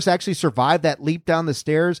 Damien Karras actually survived that leap down the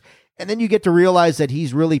stairs. And then you get to realize that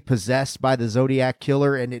he's really possessed by the Zodiac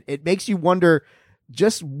killer. And it makes you wonder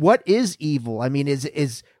just what is evil?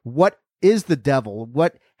 What is the devil?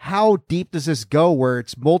 How deep does this go where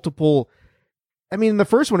it's multiple? In the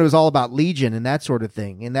first one, it was all about Legion and that sort of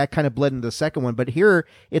thing. And that kind of bled into the second one. But here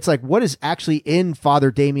it's like, what is actually in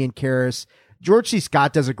Father Damien Karras? George C.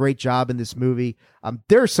 Scott does a great job in this movie.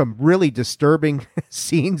 There's some really disturbing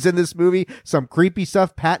scenes in this movie, some creepy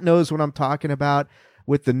stuff. Pat knows what I'm talking about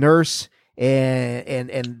with the nurse and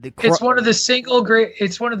the. It's one of the single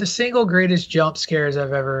greatest jump scares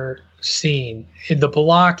I've ever seen. The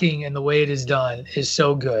blocking and the way it is done is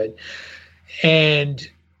so good, and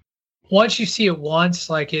once you see it once,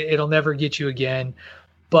 like it'll never get you again.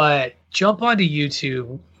 But jump onto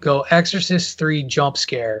YouTube, go Exorcist 3 jump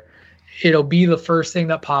scare. It'll be the first thing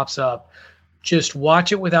that pops up. Just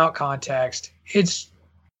watch it without context. It's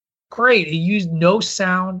great. It used no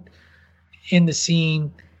sound in the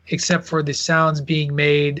scene except for the sounds being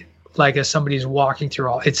made like as somebody's walking through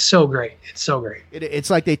all. It's so great. It's so great. It's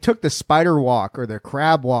like they took the spider walk or the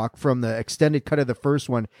crab walk from the extended cut of the first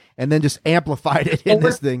one and then just amplified it in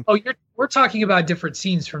this thing. We're talking about different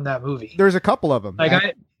scenes from that movie. There's a couple of them.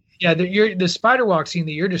 The spider walk scene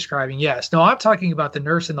that you're describing. Yes. No, I'm talking about the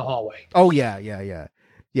nurse in the hallway. Oh yeah,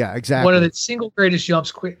 exactly. One of the single greatest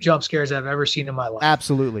jump scares I've ever seen in my life.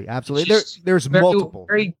 Absolutely. There's multiple.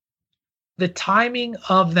 The timing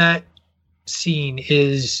of that scene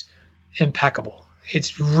is impeccable.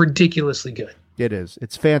 It's ridiculously good. It is.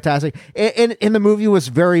 It's fantastic. And the movie was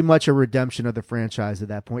very much a redemption of the franchise at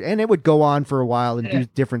that point. And it would go on for a while and do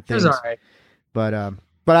different things. It was all right. But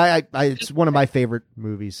I it's one of my favorite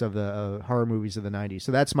movies of the horror movies of the 90s.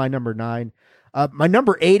 So that's my number 9. My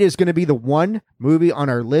number 8 is going to be the one movie on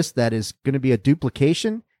our list that is going to be a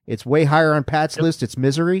duplication. It's way higher on Pat's list. It's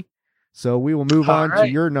Misery. So we will move on to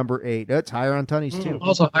your number 8. That's higher on Tunney's too.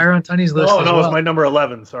 Also higher on Tunney's list. Oh, no, it's my number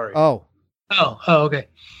 11. Sorry. Oh, okay.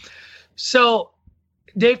 So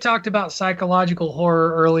Dave talked about psychological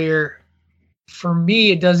horror earlier. For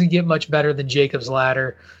me, it doesn't get much better than Jacob's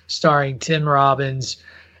Ladder, starring Tim Robbins.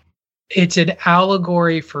 It's an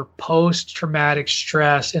allegory for post-traumatic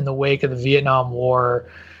stress in the wake of the Vietnam War.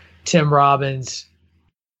 Tim Robbins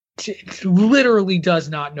literally does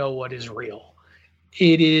not know what is real.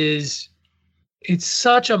 It's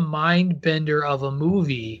such a mind bender of a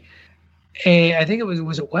movie. And I think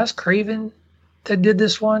was it Wes Craven that did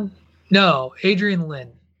this one? No, Adrian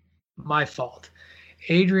Lyne. My fault.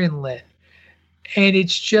 Adrian Lyne. And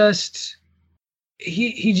it's just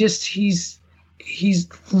he's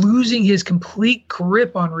losing his complete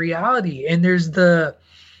grip on reality. And there's the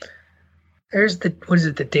what is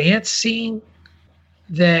it, the dance scene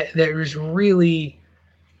that is really,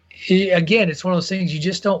 again, it's one of those things you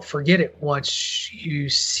just don't forget it once you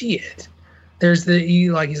see it. There's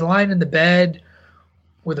he's lying in the bed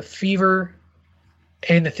with a fever,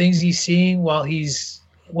 and the things he's seeing while he's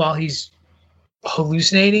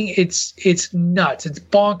hallucinating, it's nuts. It's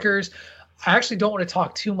bonkers. I actually don't want to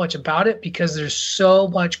talk too much about it because there's so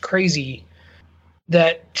much crazy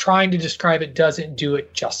that trying to describe it doesn't do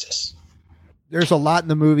it justice. There's a lot in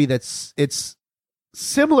the movie it's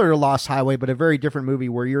similar to Lost Highway, but a very different movie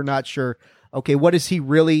where you're not sure, okay, what is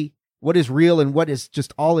real and what is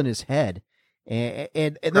just all in his head.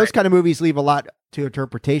 And those kind of movies leave a lot to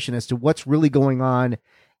interpretation as to what's really going on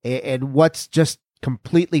and what's just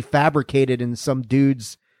completely fabricated in some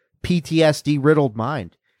dude's PTSD riddled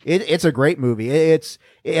mind. It's a great movie. It's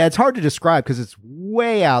hard to describe because it's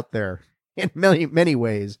way out there in many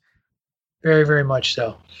ways. Very, very much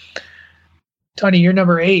so. Tony, you're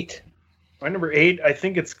number 8. My number 8, I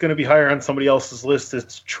think it's going to be higher on somebody else's list.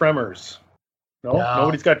 It's Tremors. No?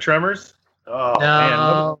 Nobody's got Tremors? Oh,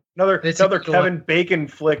 no. Man. Another Kevin Bacon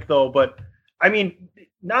flick, though. But, I mean,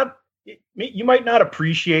 you might not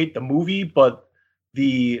appreciate the movie, but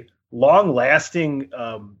the long-lasting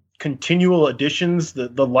continual additions, the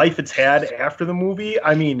life it's had after the movie,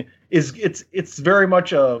 I mean, it's very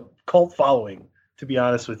much a cult following, to be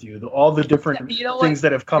honest with you. All the different things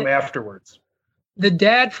that have come afterwards. The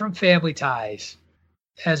dad from Family Ties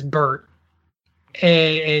as Bert,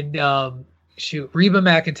 and Reba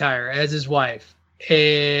McEntire as his wife,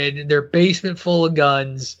 and their basement full of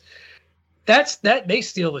guns. That they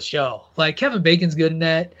steal the show. Like, Kevin Bacon's good in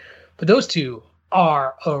that, but those two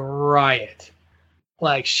are a riot.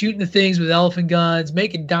 Like, shooting the things with elephant guns,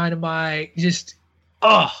 making dynamite, just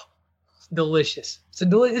delicious.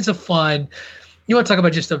 It's a fun. You want to talk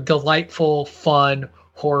about just a delightful, fun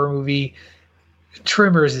horror movie?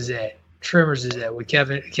 Tremors is it with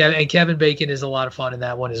Kevin Bacon is a lot of fun in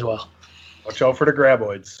that one as well. Watch out for the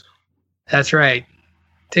graboids. That's right.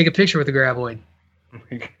 Take a picture with the graboid.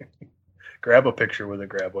 Grab a picture with a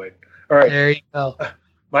graboid. All right. There you go.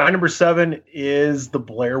 My number 7 is The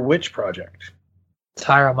Blair Witch Project. It's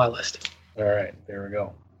higher on my list. All right. There we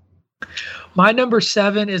go. My number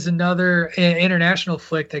 7 is another international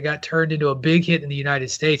flick that got turned into a big hit in the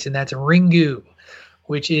United States, and that's Ringu,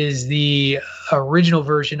 which is the original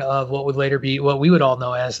version of what would later be what we would all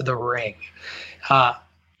know as The Ring.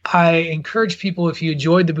 I encourage people, if you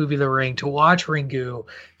enjoyed the movie The Ring, to watch Ringu,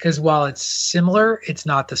 because while it's similar, it's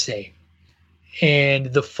not the same. And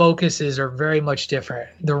the focuses are very much different.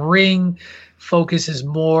 The Ring focuses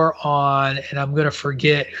more on, and I'm going to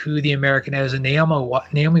forget who the American is,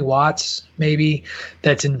 Naomi Watts, maybe,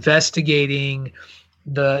 that's investigating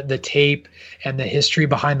the tape and the history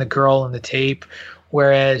behind the girl in the tape,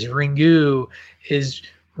 whereas Ringu is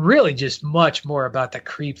really just much more about the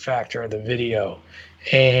creep factor of the video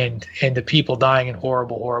and the people dying in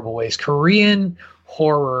horrible, horrible ways. Korean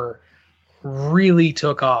horror really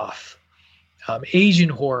took off. Asian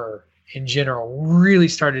horror in general really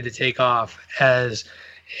started to take off as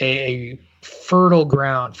a fertile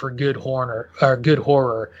ground for good horror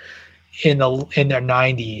in their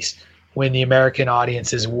 90s, when the American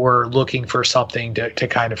audiences were looking for something to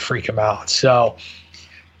kind of freak them out. So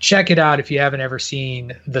check it out if you haven't ever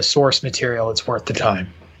seen the source material. It's worth the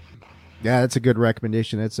time. Yeah, that's a good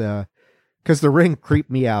recommendation. It's because The Ring creeped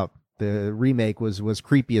me out. The remake was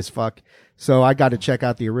creepy as fuck. So I got to check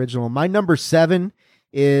out the original. My number 7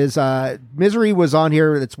 is Misery was on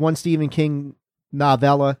here. It's one Stephen King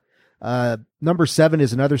novella. Number 7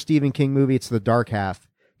 is another Stephen King movie. It's The Dark Half.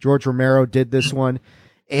 George Romero did this one.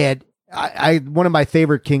 And I one of my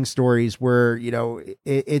favorite King stories where, you know,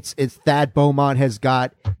 it's Thad Beaumont has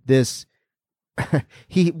got this,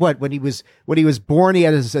 when he was born, he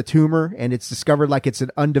had a tumor, and it's discovered like it's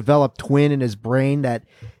an undeveloped twin in his brain that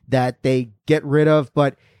they get rid of.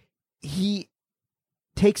 But he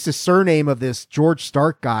takes the surname of this George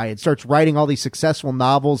Stark guy and starts writing all these successful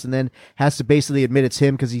novels, and then has to basically admit it's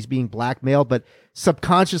him because he's being blackmailed. But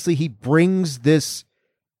subconsciously, he brings this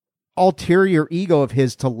ulterior ego of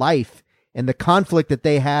his to life, and the conflict that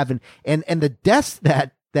they have, and the deaths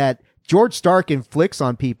that George Stark inflicts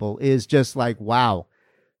on people is just like, wow,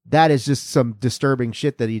 that is just some disturbing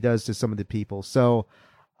shit that he does to some of the people. So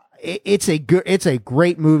it's a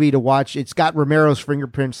great movie to watch. It's got Romero's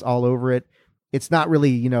fingerprints all over it. It's not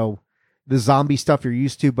really, you know, the zombie stuff you're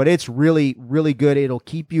used to, but it's really, really good. It'll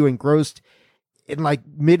keep you engrossed. And like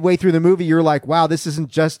midway through the movie, you're like, wow, this isn't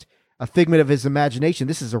just a figment of his imagination.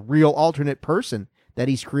 This is a real alternate person that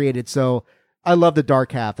he's created. So I love The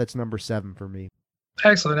Dark Half. That's number 7 for me.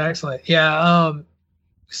 Excellent. Yeah.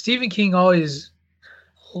 Stephen King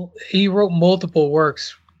he wrote multiple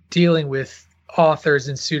works dealing with authors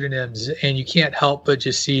and pseudonyms, and you can't help but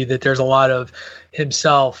just see that there's a lot of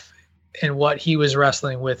himself and what he was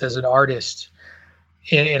wrestling with as an artist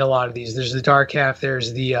in a lot of these. There's The Dark Half.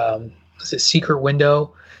 There's the, is it Secret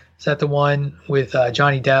Window? Is that the one with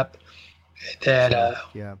Johnny Depp? That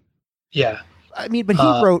yeah. I mean, but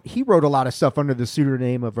he wrote a lot of stuff under the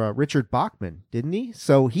pseudonym of Richard Bachman, didn't he?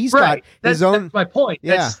 So he's right. got his own. That's my point.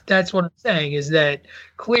 Yeah. That's what I'm saying, is that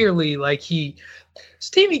clearly, like,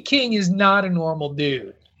 Stephen King is not a normal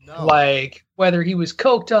dude. No. Like, whether he was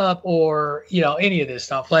coked up or, you know, any of this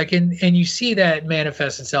stuff, like, and you see that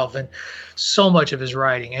manifest itself in so much of his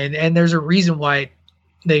writing, and there's a reason why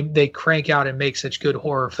they crank out and make such good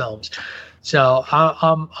horror films. So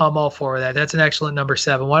I'm all for that. That's an excellent number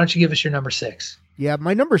 7. Why don't you give us your number 6? Yeah,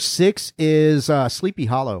 my number 6 is Sleepy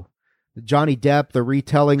Hollow. Johnny Depp, the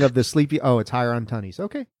retelling of the Sleepy. Oh, it's higher on Tunney's.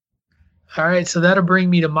 Okay. All right, so that'll bring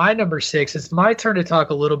me to my number 6. It's my turn to talk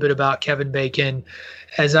a little bit about Kevin Bacon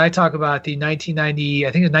as I talk about the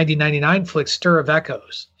 1999 flick Stir of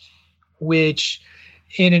Echoes, which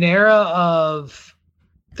in an era of,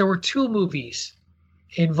 there were 2 movies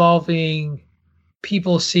involving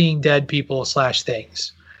people seeing dead people /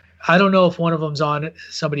 things. I don't know if one of them's on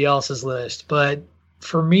somebody else's list, but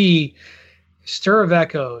for me, Stir of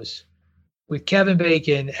Echoes, with Kevin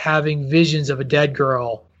Bacon having visions of a dead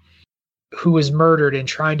girl who was murdered and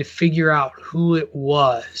trying to figure out who it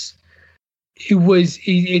was.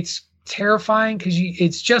 It's terrifying because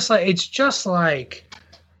it's just like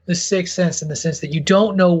The Sixth Sense, in the sense that you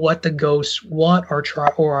don't know what the ghosts want or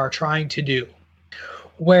are trying to do.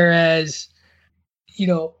 Whereas, you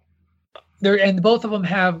know, both of them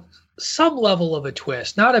have some level of a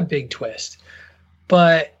twist, not a big twist,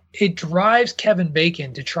 but it drives Kevin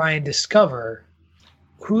Bacon to try and discover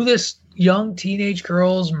who this young teenage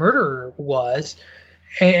girl's murderer was,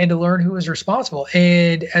 and to learn who was responsible.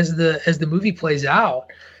 And as the movie plays out,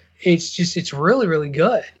 it's really, really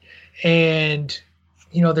good. And,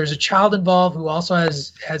 you know, there's a child involved who also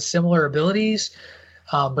has similar abilities,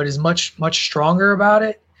 but is much, much stronger about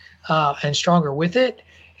it, and stronger with it.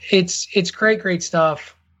 It's great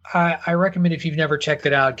stuff. I recommend, if you've never checked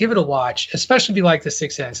it out, give it a watch, especially if you like The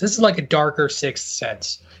Sixth Sense. This is like a darker Sixth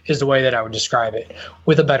Sense, is the way that I would describe it,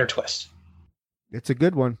 with a better twist. It's a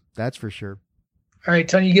good one, that's for sure. All right,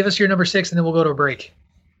 Tony, give us your number 6, and then we'll go to a break.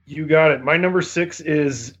 You got it. My number 6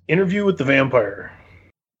 is Interview with the Vampire.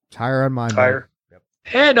 It's higher on mine. Higher. Yep.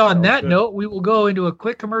 And on that note, we will go into a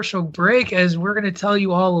quick commercial break, as we're going to tell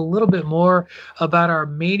you all a little bit more about our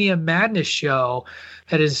Mania Madness show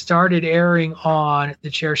that has started airing on the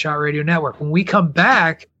Chairshot Radio Network. When we come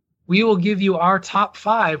back, we will give you our top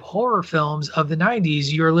 5 horror films of the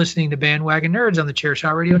 90s. You're listening to Bandwagon Nerds on the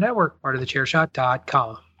Chairshot Radio Network, part of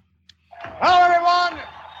thechairshot.com. Hello, everyone.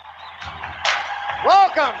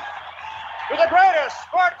 Welcome to the greatest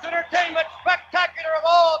sports entertainment spectacular of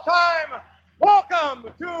all time. Welcome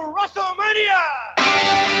to WrestleMania.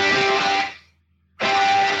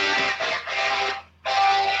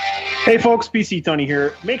 Hey folks, PC Tony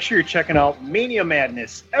here. Make sure you're checking out Mania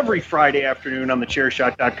Madness every Friday afternoon on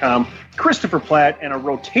thechairshot.com. Christopher Platt and a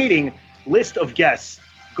rotating list of guests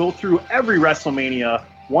go through every WrestleMania,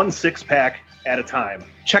 1 6-pack at a time.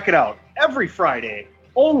 Check it out every Friday,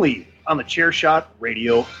 only on the Chairshot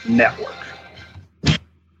Radio Network.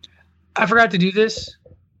 I forgot to do this.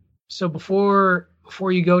 So before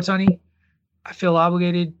you go, Tony, I feel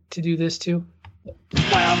obligated to do this too.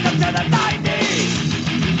 Welcome to the 90s.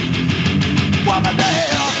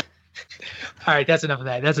 All right, that's enough of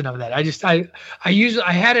that.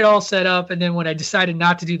 I had it all set up, and then when I decided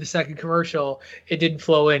not to do the second commercial, it didn't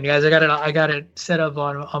flow in, guys. I got it set up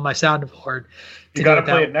on my soundboard. You got to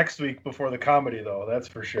play it next week before the comedy, though. That's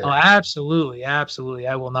for sure. Oh, absolutely.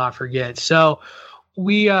 I will not forget. So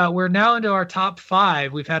we're now into our top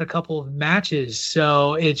 5. We've had a couple of matches,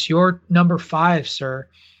 so it's your number 5, sir.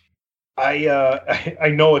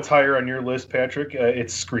 I know it's higher on your list, Patrick.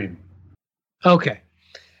 It's Scream. Okay,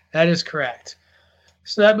 that is correct.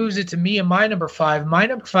 So that moves it to me and my number 5. My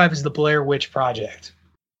number 5 is the Blair Witch Project.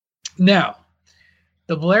 Now,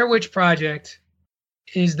 the Blair Witch Project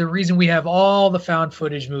is the reason we have all the found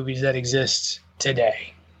footage movies that exist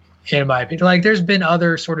today, in my opinion. Like, there's been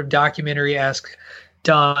other sort of documentary-esque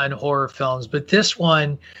done horror films, but this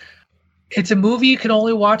one, it's a movie you can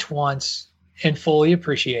only watch once and fully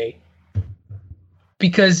appreciate.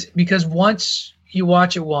 Because once you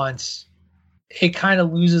watch it once, it kind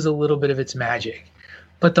of loses a little bit of its magic.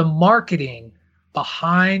 But the marketing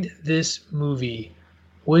behind this movie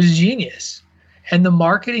was genius. And the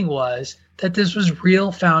marketing was that this was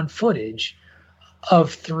real found footage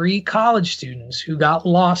of 3 college students who got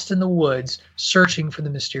lost in the woods searching for the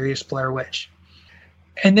mysterious Blair Witch.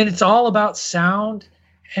 And then it's all about sound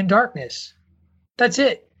and darkness. That's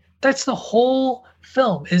it. That's the whole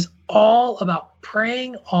film, is all about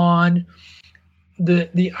preying on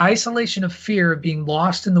the isolation of fear of being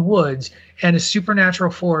lost in the woods and a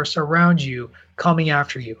supernatural force around you coming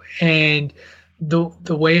after you, and the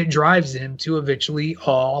way it drives them to eventually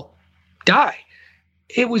all die.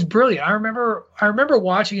 It was brilliant. I remember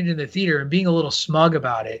watching it in the theater and being a little smug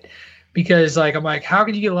about it, because I'm like, how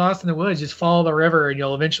can you get lost in the woods? Just follow the river and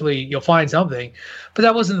you'll find something. But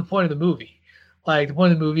that wasn't the point of the movie. Like, the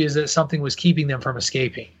point of the movie is that something was keeping them from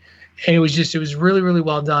escaping. And it was really, really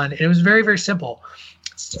well done. And it was very, very simple.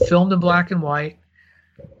 It's filmed in black and white.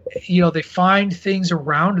 They find things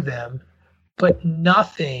around them, but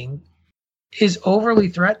nothing is overly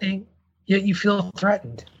threatening, yet you feel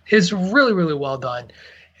threatened. It's really, really well done.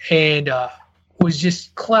 And was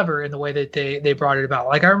just clever in the way that they brought it about.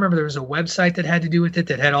 Like, I remember there was a website that had to do with it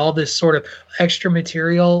that had all this sort of extra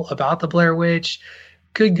material about the Blair Witch.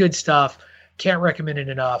 Good stuff. Can't recommend it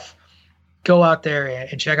enough. Go out there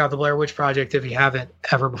and check out the Blair Witch Project if you haven't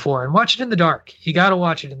ever before, and watch it in the dark. You got to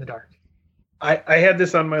watch it in the dark. I had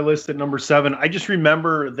this on my list at number 7. I just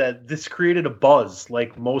remember that this created a buzz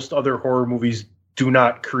like most other horror movies do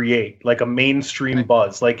not create, like a mainstream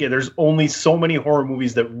buzz. Like, there's only so many horror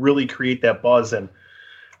movies that really create that buzz. And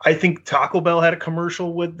I think Taco Bell had a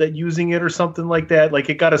commercial with that using it or something like that. Like,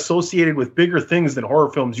 it got associated with bigger things than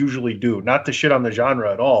horror films usually do. Not to shit on the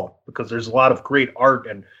genre at all, because there's a lot of great art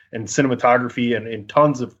and cinematography and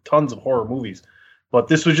tons of horror movies. But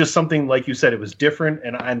this was just something, like you said, it was different.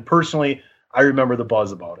 And personally, I remember the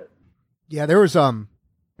buzz about it. Yeah, there was a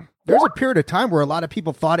period of time where a lot of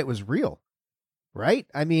people thought it was real, right?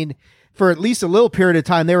 I mean, for at least a little period of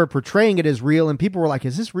time, they were portraying it as real, and people were like,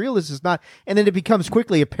 is this real? Is this not? And then it becomes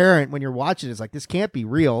quickly apparent when you're watching it. It's like, this can't be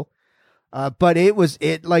real. But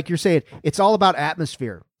it like you're saying, it's all about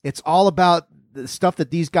atmosphere. It's all about the stuff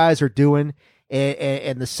that these guys are doing,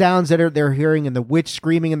 and the sounds that they're hearing, and the witch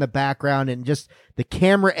screaming in the background, and just the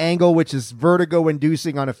camera angle, which is vertigo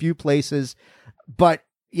inducing on a few places. But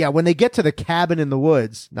yeah, when they get to the cabin in the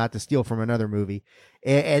woods, not to steal from another movie,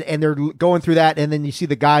 and they're going through that, and then you see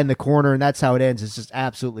the guy in the corner, and that's how it ends. It's just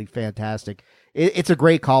absolutely fantastic. It's a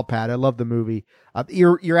great call, Pat. I love the movie.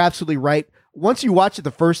 You're absolutely right. Once you watch it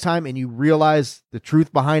the first time and you realize the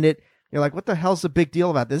truth behind it, you're like, what the hell's the big deal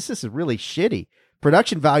about this? This is really shitty.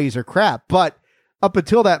 Production values are crap, but up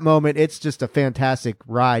until that moment, it's just a fantastic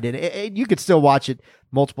ride, and you could still watch it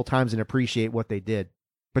multiple times and appreciate what they did.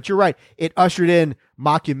 But you're right. It ushered in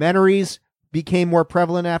mockumentaries, became more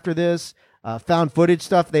prevalent after this. Found footage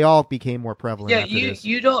stuff, they all became more prevalent. Yeah,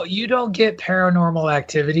 you don't get Paranormal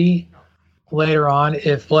Activity later on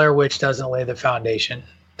if Blair Witch doesn't lay the foundation.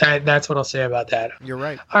 That's what I'll say about that. You're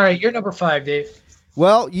right. All right, you're number 5, Dave.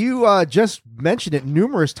 Well, you just mentioned it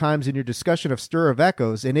numerous times in your discussion of Stir of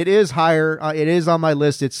Echoes, and it is higher. It is on my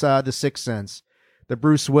list. It's The Sixth Sense. The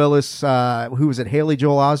Bruce Willis, who was it? Haley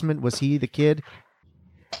Joel Osment? Was he the kid?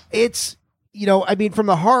 It's, I mean, from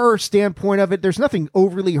the horror standpoint of it, there's nothing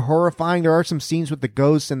overly horrifying. There are some scenes with the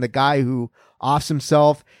ghosts and the guy who offs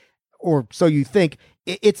himself, or so you think.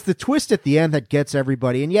 It's the twist at the end that gets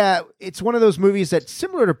everybody. And yeah, it's one of those movies that,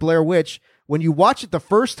 similar to Blair Witch, when you watch it the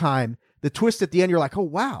first time, the twist at the end, you're like, oh,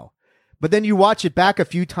 wow. But then you watch it back a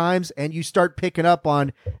few times and you start picking up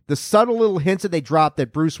on the subtle little hints that they drop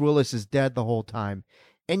that Bruce Willis is dead the whole time.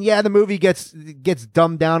 And yeah, the movie gets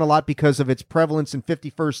dumbed down a lot because of its prevalence in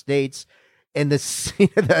 51st States. and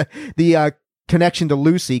the connection to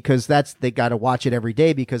Lucy, because they got to watch it every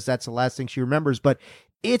day because that's the last thing she remembers. But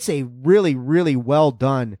it's a really, really well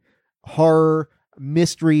done horror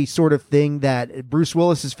mystery sort of thing that Bruce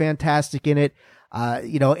Willis is fantastic in it.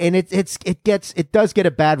 And it does get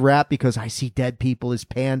a bad rap because I See Dead People is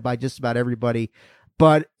panned by just about everybody.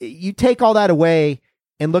 But you take all that away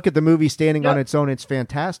and look at the movie standing on its own, it's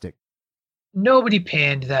fantastic. Nobody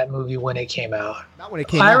panned that movie when it came out. Not when it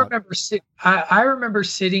came out. I remember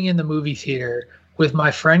sitting in the movie theater with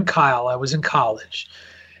my friend Kyle. I was in college.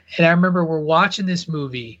 And I remember we're watching this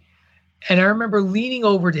movie. And I remember leaning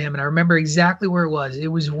over to him, and I remember exactly where it was. It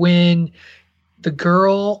was when the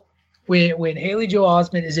girl, when Haley Joel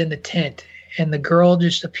Osment is in the tent, and the girl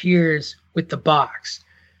just appears with the box.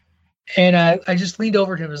 And I just leaned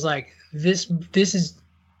over to him and was like, this is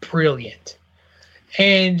brilliant.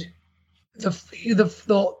 And the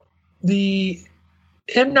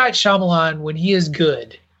M. Night Shyamalan, when he is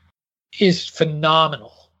good, is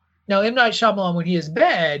phenomenal. Now, M. Night Shyamalan, when he is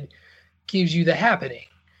bad, gives you The Happening.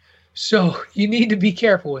 So you need to be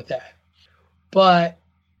careful with that. But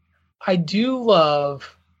I do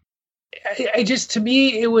love. To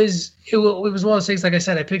me, it was one of those things. Like I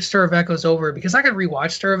said, I picked Stir of Echoes over it because I could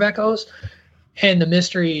rewatch Stir of Echoes, and the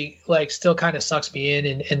mystery still kind of sucks me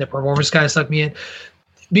in, and the performance kind of sucked me in.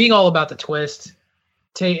 Being all about the twist,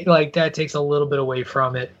 that takes a little bit away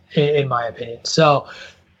from it, in my opinion. So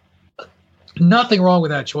nothing wrong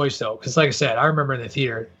with that choice though, because like I said, I remember in the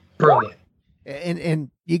theater, brilliant.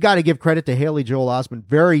 And you got to give credit to Haley Joel Osment,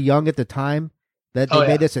 very young at the time that they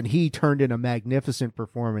made this, and he turned in a magnificent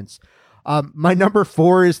performance. My number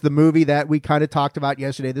 4 is the movie that we kind of talked about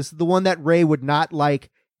yesterday. This is the one that Ray would not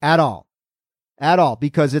like at all,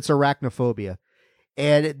 because it's Arachnophobia.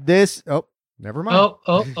 And this, never mind.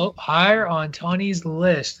 Higher on Tony's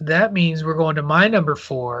list. That means we're going to my number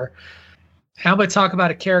 4. I'm going to talk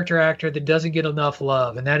about a character actor that doesn't get enough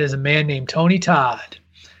love, and that is a man named Tony Todd.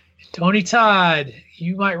 Tony Todd,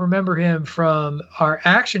 you might remember him from our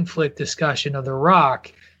action flick discussion of The Rock.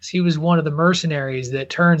 He was one of the mercenaries that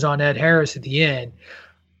turns on Ed Harris at the end.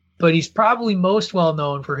 But he's probably most well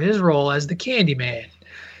known for his role as the Candyman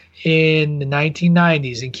in the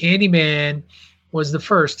 1990s. And Candyman was the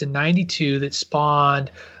first in 92 that spawned,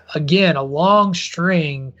 again, a long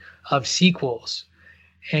string of sequels.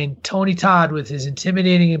 And Tony Todd, with his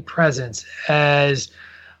intimidating presence as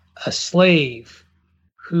a slave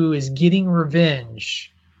who is getting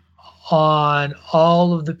revenge on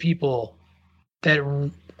all of the people that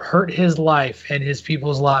hurt his life and his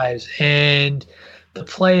people's lives, and the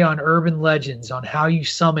play on urban legends on how you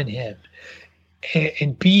summon him,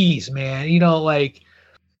 and bees, man,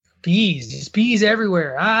 bees, just bees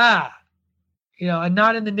everywhere. And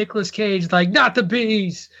not in the Nicolas Cage, not the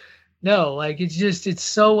bees. No, it's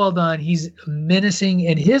so well done. He's menacing,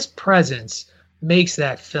 and his presence makes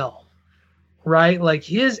that film. Right?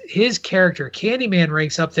 His character, Candyman,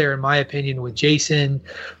 ranks up there, in my opinion, with Jason,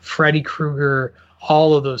 Freddy Krueger,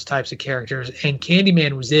 all of those types of characters. And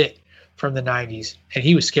Candyman was it from the 90s, and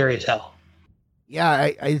he was scary as hell.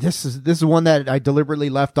 Yeah, this is one that I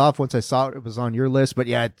deliberately left off once I saw it was on your list. But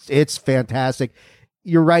yeah, it's fantastic.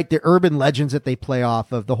 You're right. The urban legends that they play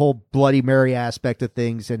off of, the whole Bloody Mary aspect of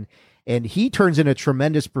things, and he turns in a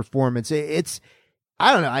tremendous performance. I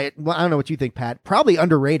don't know. I don't know what you think, Pat. Probably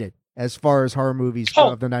underrated as far as horror movies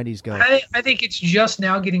of the 90s go. I think it's just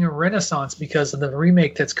now getting a renaissance because of the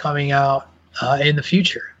remake that's coming out in the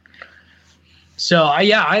future. So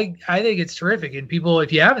I think it's terrific, and people,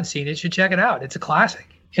 if you haven't seen it, should check it out. It's a classic,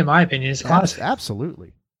 in my opinion. It's a classic.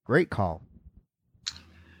 Absolutely, great call.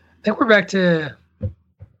 Then we're back to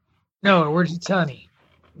where's Tony?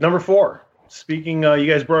 Number 4. Speaking, you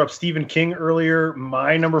guys brought up Stephen King earlier.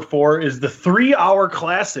 My number 4 is the 3-hour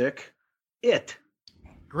classic, It.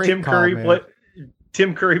 Great Tim call, Curry man.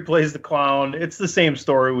 Tim Curry plays the clown. It's the same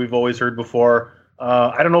story we've always heard before.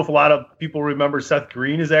 I don't know if a lot of people remember Seth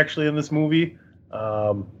Green is actually in this movie.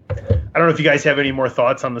 I don't know if you guys have any more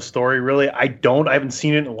thoughts on the story, really. I don't. I haven't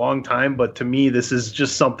seen it in a long time, but to me, this is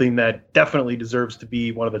just something that definitely deserves to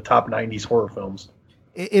be one of the top 90s horror films.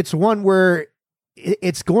 It's one where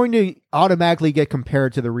it's going to automatically get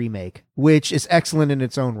compared to the remake, which is excellent in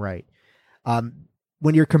its own right.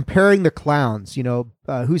 When you're comparing the clowns,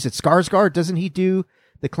 who's it? Skarsgård, doesn't he do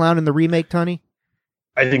the clown in the remake, Tony?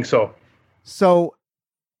 I think so. So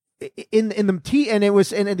in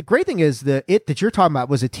the great thing is It that you're talking about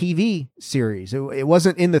was a TV series. It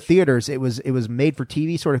wasn't in the theaters. It was made for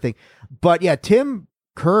TV sort of thing. But yeah, Tim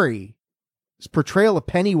Curry's portrayal of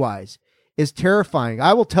Pennywise is terrifying.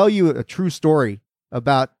 I will tell you a true story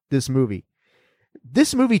about this movie.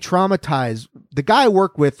 this movie traumatized the guy I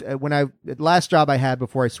worked with last job I had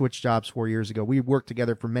before I switched jobs 4 years ago. We worked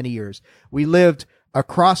together for many years. We lived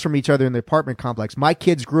across from each other in the apartment complex. My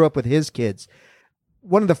kids grew up with his kids.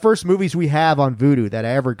 One of the first movies we have on Vudu that I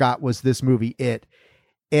ever got was this movie, It.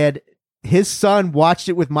 And his son watched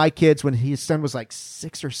it with my kids when his son was like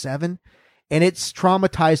 6 or 7. And it's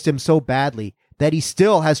traumatized him so badly that he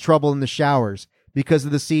still has trouble in the showers because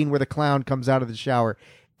of the scene where the clown comes out of the shower.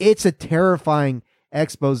 It's a terrifying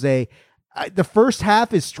expose. The first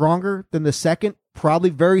half is stronger than the second, probably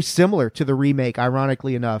very similar to the remake,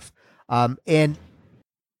 ironically enough. And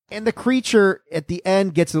the creature at the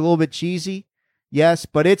end gets a little bit cheesy. Yes,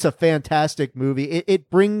 but it's a fantastic movie. It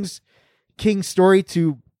brings King's story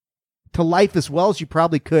to life as well as you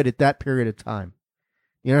probably could at that period of time.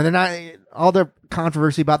 You know, they're not all the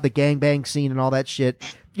controversy about the gangbang scene and all that shit.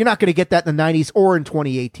 You're not going to get that in the 90s or in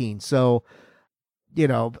 2018. So, you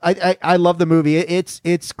know, I love the movie.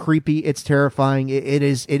 It's creepy. It's terrifying. It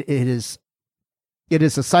is a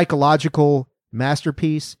psychological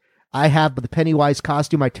masterpiece. I have the Pennywise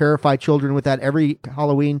costume. I terrify children with that every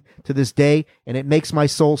Halloween to this day, and it makes my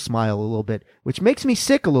soul smile a little bit, which makes me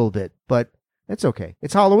sick a little bit, but it's okay.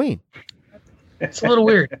 It's Halloween. It's a little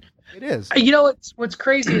weird. It is. You know, what's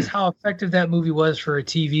crazy is how effective that movie was for a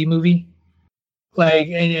TV movie. Like,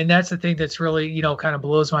 and that's the thing that's really, you know, kind of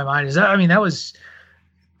blows my mind is that, I mean, that was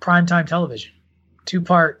primetime television,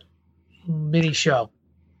 2-part mini show.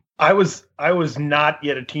 I was not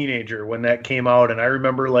yet a teenager when that came out, and I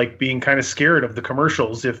remember like being kind of scared of the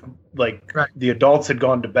commercials. If like the adults had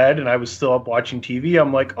gone to bed and I was still up watching TV,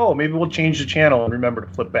 I'm like, oh, maybe we'll change the channel and remember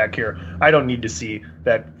to flip back here. I don't need to see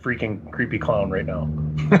that freaking creepy clown right now.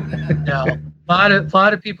 No, a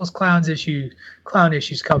lot of people's clown issues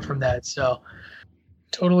come from that. So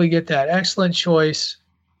totally get that. Excellent choice.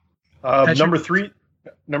 Number three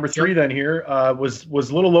then here was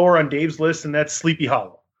a little lower on Dave's list, and that's Sleepy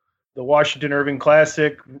Hollow. The Washington Irving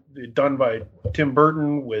classic, done by Tim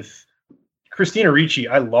Burton with Christina Ricci.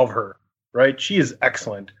 I love her, right? She is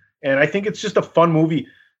excellent. And I think it's just a fun movie.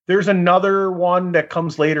 There's another one that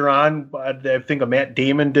comes later on. I think Matt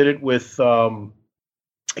Damon did it with, I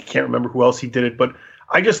can't remember who else he did it, but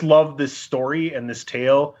I just love this story and this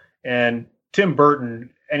tale. And Tim Burton,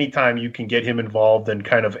 anytime you can get him involved and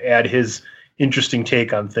kind of add his interesting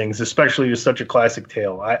take on things, especially to such a classic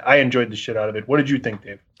tale, I enjoyed the shit out of it. What did you think,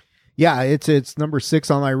 Dave? Yeah, it's number 6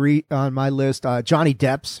 on my list. Johnny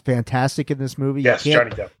Depp's fantastic in this movie. Yes, Johnny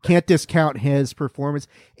Depp. Can't discount his performance.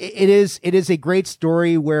 It is a great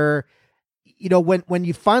story where, you know, when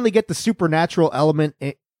you finally get the supernatural element,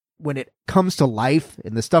 when it comes to life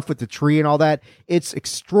and the stuff with the tree and all that, it's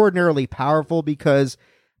extraordinarily powerful because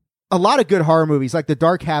a lot of good horror movies, like The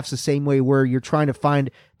Dark Half's the same way, where you're trying to find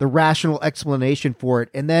the rational explanation for it.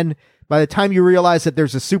 And then by the time you realize that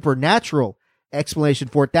there's a supernatural explanation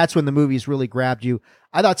for it, that's when the movies really grabbed you.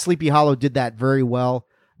 I thought Sleepy Hollow did that very well.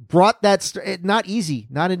 Brought that not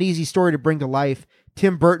an easy story to bring to life.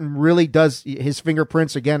 Tim Burton really does his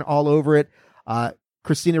fingerprints again all over it.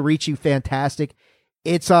 Christina Ricci, fantastic.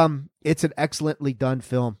 It's an excellently done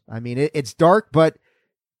film. I mean, it's dark, but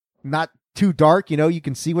not too dark. You know, you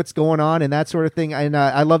can see what's going on and that sort of thing. And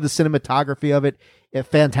I love the cinematography of it. A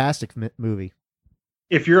fantastic movie.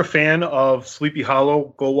 If you're a fan of Sleepy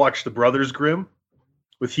Hollow, go watch The Brothers Grimm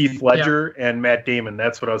with Heath Ledger and Matt Damon.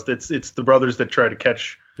 That's what it's the brothers that try to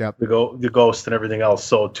catch the ghost and everything else.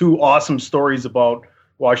 So 2 awesome stories about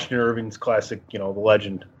Washington Irving's classic, you know, the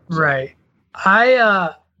legend. Right.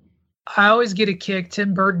 I always get a kick.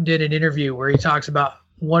 Tim Burton did an interview where he talks about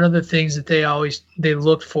one of the things that they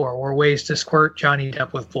looked for were ways to squirt Johnny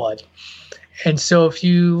Depp with blood. And so if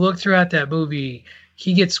you look throughout that movie,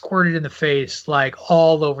 he gets squirted in the face like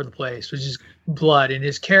all over the place, which is blood. And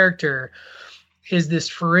his character is this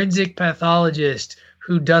forensic pathologist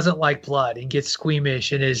who doesn't like blood and gets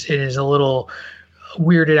squeamish and is a little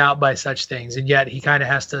weirded out by such things. And yet he kind of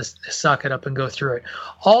has to suck it up and go through it.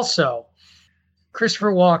 Also,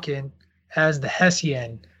 Christopher Walken as the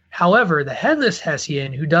Hessian. However, the headless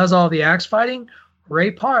Hessian who does all the axe fighting, Ray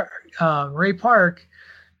Park,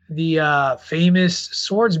 the famous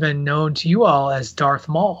swordsman known to you all as Darth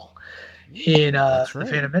Maul in The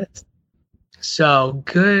Phantom Menace. So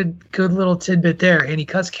good little tidbit there. And he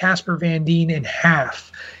cuts Casper Van Dien in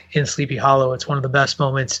half in Sleepy Hollow. It's one of the best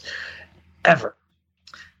moments ever.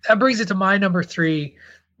 That brings it to my number 3.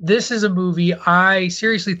 This is a movie I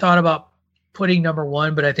seriously thought about putting number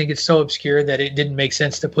 1, but I think it's so obscure that it didn't make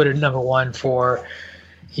sense to put it number 1 for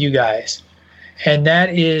you guys. And that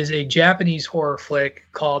is a Japanese horror flick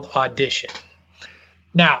called Audition.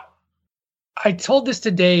 Now, I told this to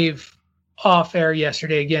Dave off air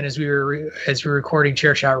yesterday again as we were recording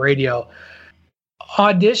Chairshot Radio.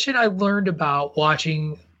 Audition I learned about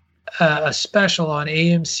watching a special on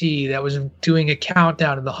AMC that was doing a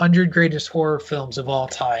countdown of the 100 greatest horror films of all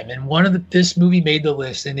time, and this movie made the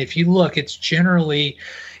list. And if you look, it's generally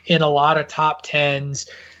in a lot of top 10s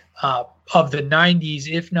of the 90s,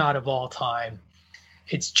 if not of all time.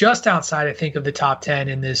 It's just outside, I think, of the top 10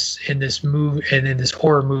 in this movie and in this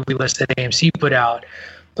horror movie list that AMC put out.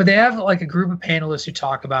 But they have like a group of panelists who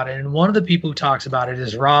talk about it, and one of the people who talks about it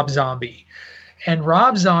is Rob Zombie. And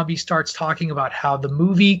Rob Zombie starts talking about how the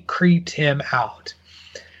movie creeped him out.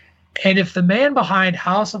 And if the man behind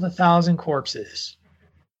House of a Thousand Corpses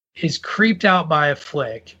is creeped out by a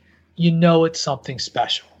flick, you know it's something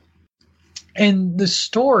special. And the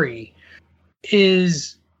story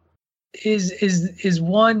is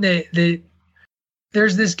one that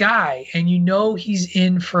there's this guy, and you know he's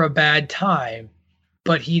in for a bad time,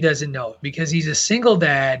 but he doesn't know it because he's a single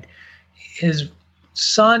dad. His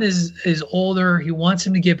son is older. He wants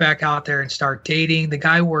him to get back out there and start dating. The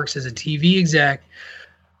guy works as a TV exec.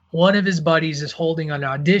 One of his buddies is holding an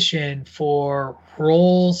audition for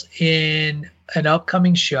roles in an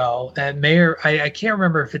upcoming show that I can't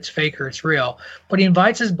remember if it's fake or it's real, but he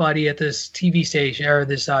invites his buddy at this TV station or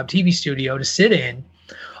this TV studio to sit in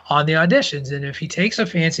on the auditions. And if he takes a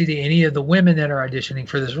fancy to any of the women that are auditioning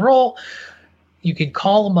for this role, you can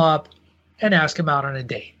call him up and ask him out on a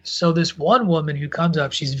date. So this one woman who comes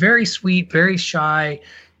up, she's very sweet, very shy,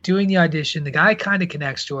 doing the audition. The guy kind of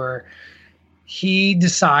connects to her. He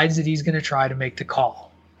decides that he's going to try to make the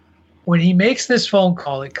call. When he makes this phone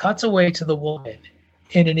call, it cuts away to the woman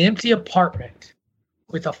in an empty apartment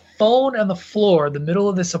with a phone on the floor in the middle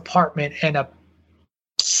of this apartment and a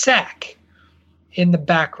sack in the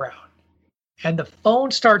background. And the phone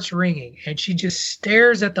starts ringing, and she just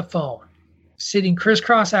stares at the phone, sitting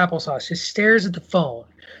crisscross applesauce, just stares at the phone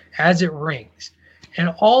as it rings. And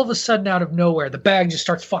all of a sudden, out of nowhere, the bag just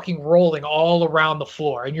starts fucking rolling all around the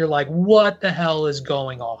floor. And you're like, what the hell is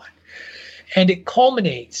going on? And it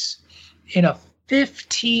culminates in a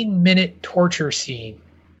 15-minute torture scene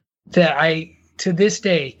that I, to this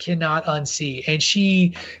day, cannot unsee. And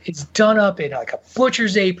she is done up in like a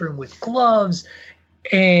butcher's apron with gloves.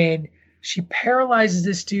 And she paralyzes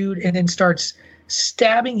this dude and then starts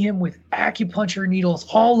stabbing him with acupuncture needles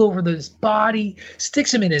all over his body,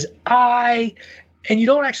 sticks him in his eye, and you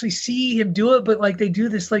don't actually see him do it, but like they do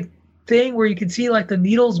this like thing where you can see like the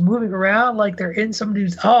needles moving around like they're in some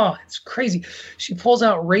dude's, it's crazy. She pulls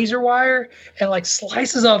out razor wire and like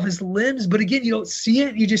slices off his limbs, but again, you don't see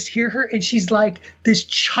it, you just hear her, and she's like this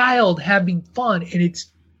child having fun, and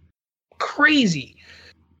it's crazy.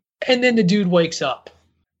 And then the dude wakes up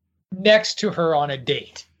next to her on a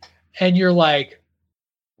date, and you're like,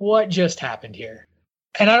 what just happened here?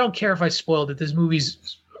 And I don't care if I spoiled it. This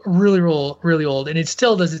movie's really old, and it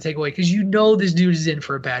still doesn't take away, because you know this dude is in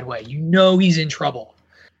for a bad way. You know he's in trouble.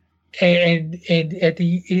 And at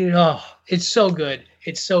the, it's so good.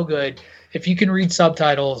 It's so good. If you can read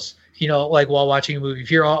subtitles, like while watching a movie, if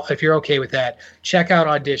you're okay with that, check out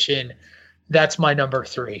Audition. That's my number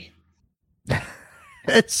 3.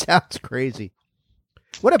 It sounds crazy.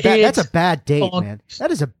 That's a bad date, man.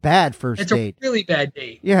 That is a bad first date. It's a really bad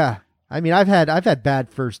date. Yeah. I mean, I've had bad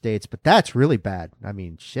first dates, but that's really bad. I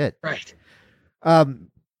mean, shit. Right.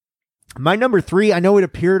 My number 3, I know it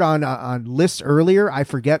appeared on lists earlier. I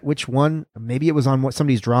forget which one. Maybe it was on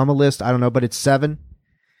somebody's drama list. I don't know, but it's 7.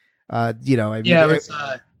 I think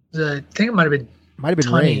it might have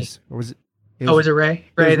been Ray's. Or was it? Was it Ray?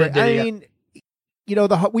 Ray. I mean,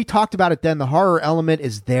 we talked about it then. The horror element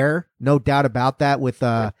is there, no doubt about that. With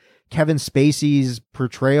Kevin Spacey's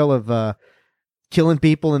portrayal of killing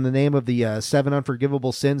people in the name of the 7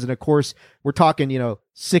 unforgivable sins. And of course, we're talking,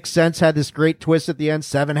 Sixth Sense had this great twist at the end.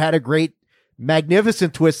 7 had a great,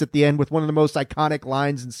 magnificent twist at the end with one of the most iconic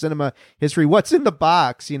lines in cinema history. What's in the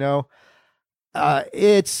box?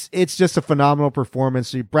 It's just a phenomenal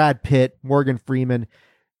performance. Brad Pitt, Morgan Freeman,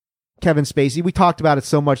 Kevin Spacey. We talked about it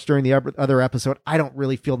so much during the other episode. I don't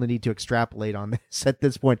really feel the need to extrapolate on this at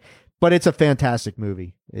this point, but it's a fantastic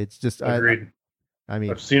movie. It's just, agreed. I mean,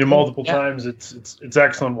 I've seen it multiple times. It's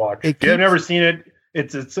excellent watch. If you've never seen it,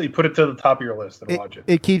 it's you put it to the top of your list and watch it.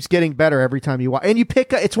 It keeps getting better every time you watch, and you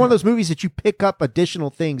pick up. It's one of those movies that you pick up additional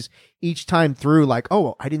things each time through. Like,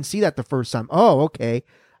 oh, I didn't see that the first time. Oh, okay,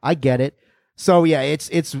 I get it. So yeah,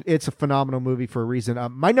 it's a phenomenal movie for a reason.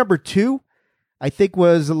 My number 2, I think,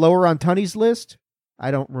 was lower on Tunney's list.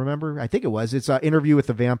 I don't remember. I think it was. It's Interview with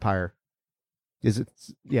the Vampire. Is it?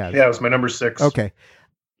 Yeah. Yeah, it was my number 6. Okay.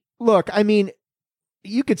 Look, I mean,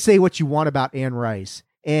 you could say what you want about Anne Rice.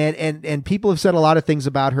 And people have said a lot of things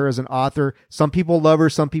about her as an author. Some people love her,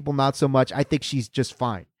 some people not so much. I think she's just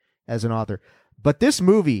fine as an author. But this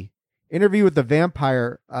movie, Interview with the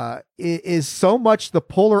Vampire, is so much the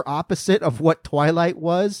polar opposite of what Twilight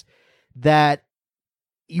was, that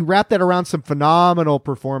you wrap that around some phenomenal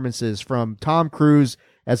performances from Tom Cruise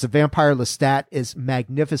as the vampire Lestat is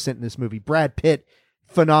magnificent in this movie. Brad Pitt,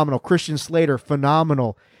 phenomenal. Christian Slater,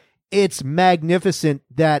 phenomenal. It's magnificent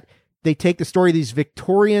that they take the story of these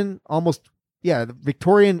Victorian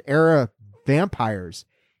era vampires,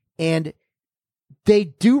 and they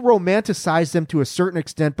do romanticize them to a certain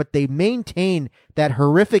extent, but they maintain that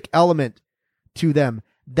horrific element to them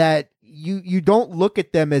that you don't look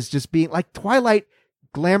at them as just being like Twilight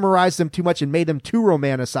glamorized them too much and made them too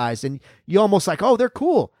romanticized. And you almost like, oh, they're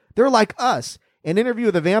cool. They're like us. An Interview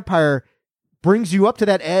with a Vampire brings you up to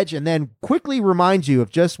that edge and then quickly reminds you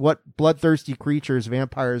of just what bloodthirsty creatures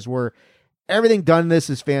vampires were. Everything done in this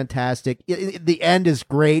is fantastic. The end is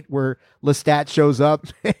great where Lestat shows up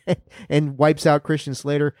and wipes out Christian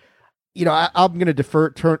Slater. You know, I'm going to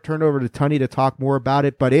turn over to Tunney to talk more about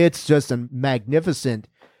it, but it's just a magnificent,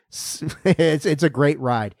 it's a great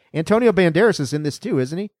ride. Antonio Banderas is in this too,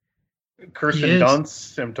 isn't he? Kirsten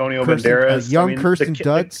Dunst, Antonio Banderas. Young Kirsten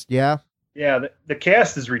Dunst, yeah. Yeah, the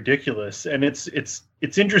cast is ridiculous, and it's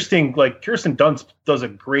interesting. Like Kirsten Dunst does a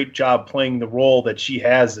great job playing the role that she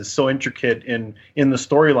has, is so intricate in the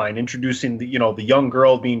storyline, introducing the young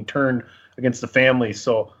girl being turned against the family.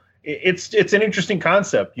 So it's an interesting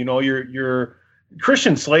concept. You know, your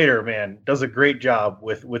Christian Slater, man, does a great job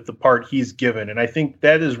with the part he's given, and I think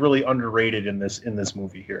that is really underrated in this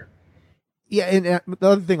movie here. Yeah, and the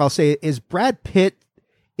other thing I'll say is Brad Pitt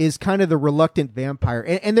is kind of the reluctant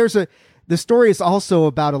vampire, and the story is also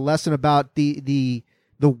about a lesson about the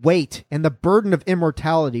weight and the burden of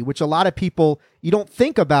immortality, which a lot of people, you don't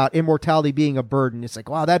think about immortality being a burden. It's like,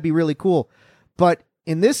 wow, that'd be really cool. But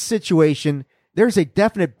in this situation, there's a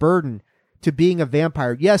definite burden to being a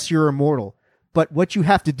vampire. Yes, you're immortal, but what you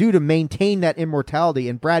have to do to maintain that immortality,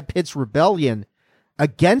 and Brad Pitt's rebellion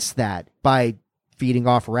against that by feeding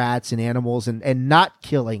off rats and animals and not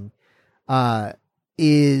killing,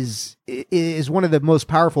 is one of the most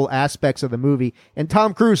powerful aspects of the movie, and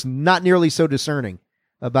Tom Cruise not nearly so discerning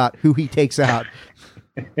about who he takes out.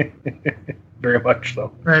 Very much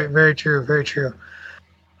so. Right, very true, very true.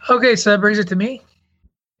 Okay, so that brings it to me.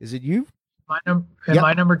 Is it you?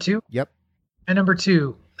 My number two? Yep. My number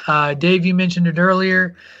two. Dave, you mentioned it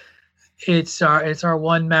earlier. It's our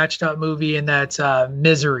one matched up movie, and that's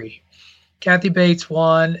Misery. Kathy Bates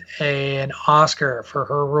won an Oscar for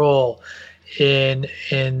her role in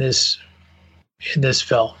this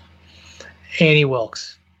film. Annie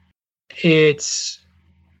Wilkes. It's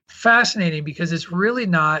fascinating because it's really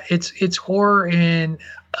not, it's horror in,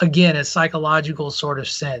 again, a psychological sort of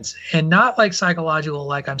sense, and not like psychological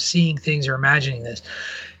like I'm seeing things or imagining this.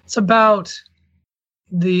 It's about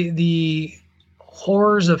the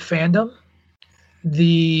horrors of fandom,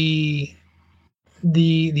 the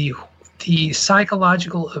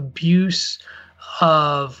psychological abuse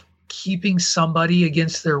of keeping somebody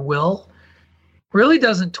against their will. Really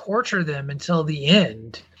doesn't torture them until the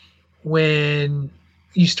end, when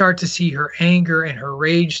you start to see her anger and her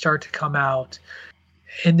rage start to come out.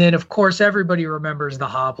 And then, of course, everybody remembers the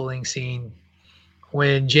hobbling scene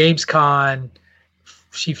when James Caan,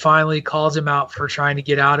 she finally calls him out for trying to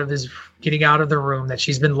getting out of the room that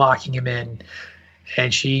she's been locking him in,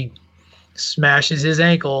 and she smashes his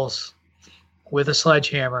ankles with a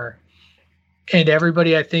sledgehammer. And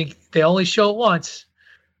everybody, I think they only show it once,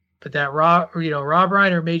 but that Rob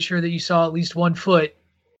Reiner made sure that you saw at least one foot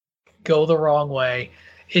go the wrong way.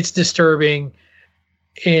 It's disturbing,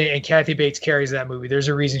 and Kathy Bates carries that movie. There's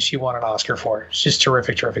a reason she won an Oscar for it. It's just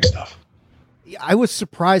terrific, terrific stuff. I was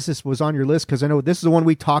surprised this was on your list, because I know this is the one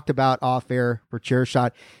we talked about off air for Chair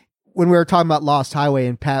Shot when we were talking about Lost Highway,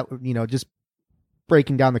 and Pat, just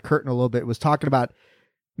breaking down the curtain a little bit, was talking about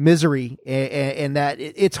Misery, and that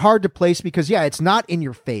it's hard to place because, yeah, it's not in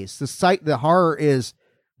your face. The horror is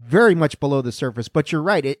very much below the surface, but you're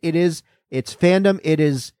right. It's fandom. It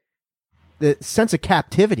is the sense of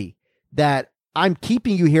captivity that I'm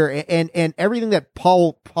keeping you here, and everything that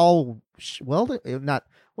Paul Weldon, not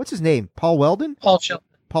what's his name, Paul Weldon,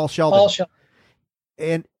 Paul Sheldon,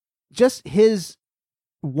 and just his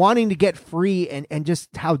wanting to get free, and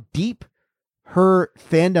just how deep her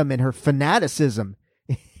fandom and her fanaticism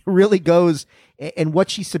really goes, and what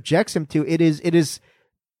she subjects him to. It is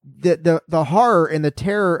the horror and the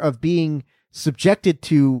terror of being subjected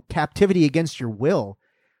to captivity against your will,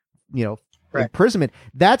 right. Imprisonment.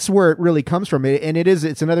 That's where it really comes from.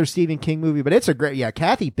 It's another Stephen King movie, but it's a great,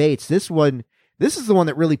 Kathy Bates. This This is the one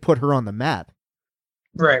that really put her on the map.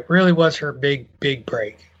 Right. Really was her big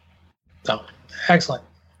break. So, excellent.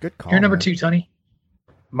 Good call. Your number man. 2, Tony.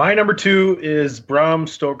 My number 2 is Bram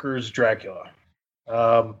Stoker's Dracula.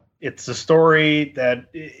 It's a story that,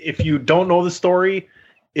 if you don't know the story,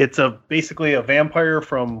 it's basically a vampire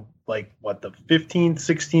from the 15th,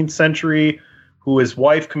 16th century, who his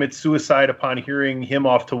wife commits suicide upon hearing him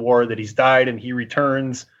off to war that he's died, and he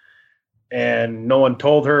returns and no one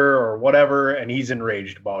told her or whatever, and he's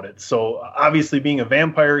enraged about it. So obviously, being a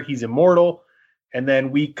vampire, he's immortal. And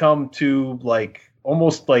then we come to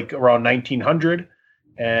almost around 1900,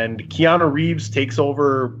 and Keanu Reeves takes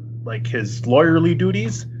over his lawyerly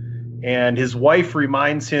duties, and his wife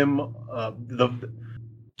reminds him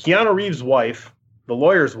Keanu Reeves' wife, the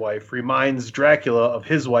lawyer's wife, reminds Dracula of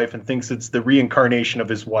his wife and thinks it's the reincarnation of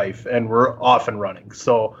his wife, and we're off and running.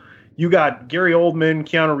 So you got Gary Oldman,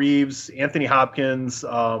 Keanu Reeves, Anthony Hopkins,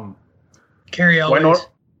 Carrie Elways.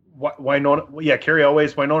 Carrie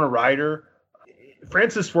Elways, Winona Ryder,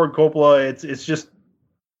 Francis Ford Coppola. It's just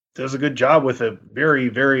does a good job with a very,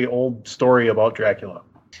 very old story about Dracula.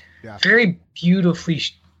 Yeah. Very beautifully,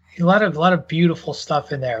 a lot of beautiful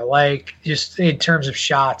stuff in there, just in terms of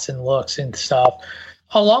shots and looks and stuff,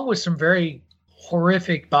 along with some very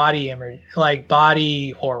horrific body image,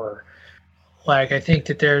 body horror. I think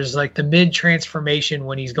that there's the mid transformation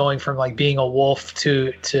when he's going from being a wolf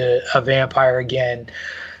to a vampire again.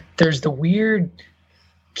 There's the weird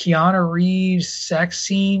Keanu Reeves sex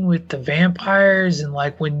scene with the vampires, and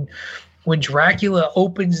when Dracula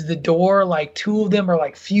opens the door, two of them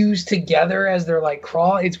are fused together as they're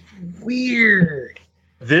crawling. It's weird.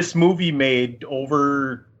 This movie made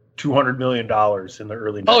over $200 million in the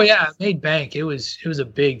early 90s. Oh yeah, it made bank. It was a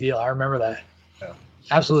big deal. I remember that. Yeah.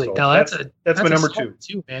 Absolutely. So No, that's my number 2.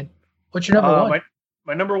 Too, man. What's your number 1?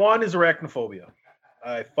 My number 1 is Arachnophobia.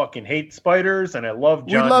 I fucking hate spiders, and I love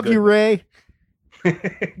John. We love Goodman. you, Ray.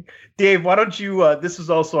 Dave, why don't you, this is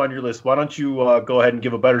also on your list, why don't you go ahead and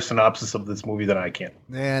give a better synopsis of this movie than I can?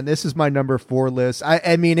 Man, this is my number 4 list.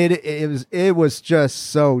 I mean, it was just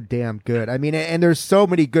so damn good. I mean, and there's so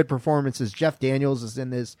many good performances. Jeff Daniels is in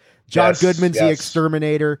this. John Goodman's the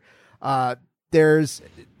exterminator. There's,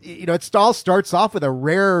 it all starts off with a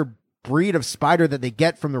rare breed of spider that they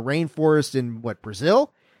get from the rainforest in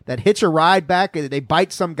Brazil, that hitch a ride back. They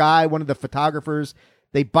bite some guy, one of the photographers.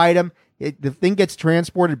 They bite him. The thing gets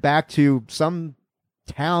transported back to some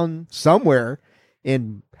town somewhere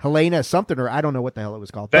in Helena something, or I don't know what the hell it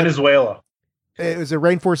was called. Venezuela. It was the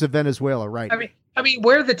rainforest of Venezuela, right? I mean,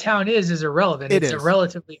 where the town is irrelevant. It's a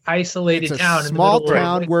relatively isolated town. It's a small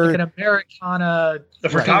town where an Americana. The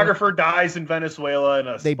photographer dies in Venezuela,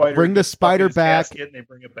 and they bring the spider back, and they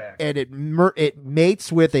bring it back, and it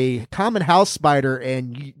mates with a common house spider,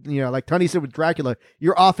 and like Tony said with Dracula,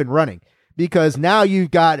 you're off and running, because now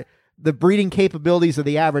you've got the breeding capabilities of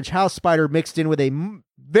the average house spider mixed in with a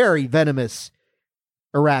very venomous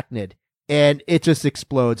arachnid, and it just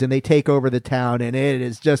explodes, and they take over the town, and it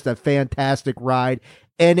is just a fantastic ride.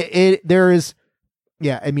 And if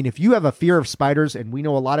you have a fear of spiders, and we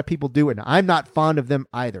know a lot of people do, and I'm not fond of them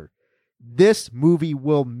either, this movie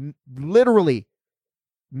will literally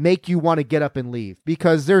make you want to get up and leave,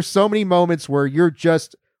 because there's so many moments where you're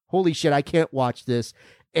just, holy shit, I can't watch this.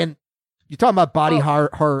 And you're talking about body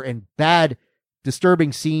horror and bad,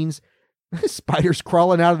 disturbing scenes. Spiders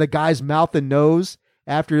crawling out of the guy's mouth and nose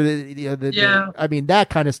after that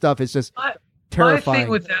kind of stuff is just terrifying. My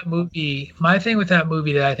thing with that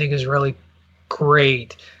movie that I think is really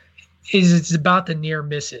great is it's about the near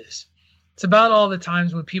misses. It's about all the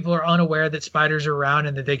times when people are unaware that spiders are around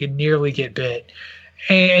and that they could nearly get bit.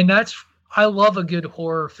 And I love a good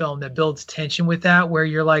horror film that builds tension with that, where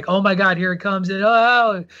you're like, oh my God, here it comes. And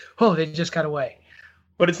they just got away.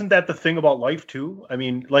 But isn't that the thing about life too? I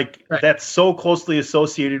mean, that's so closely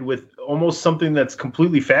associated with almost something that's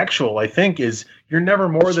completely factual, I think, is you're never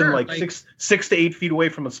more than 6 to 8 feet away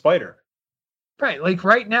from a spider. Right.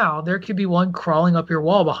 Right now, there could be one crawling up your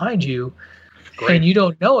wall behind you, and you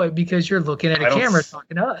don't know it because you're looking at a camera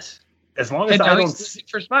talking to us. As long as I don't see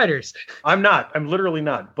for spiders. I'm literally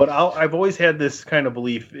not. But I've always had this kind of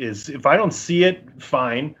belief is if I don't see it,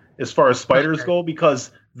 fine, as far as spiders go,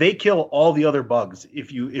 because they kill all the other bugs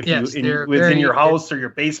within your house or your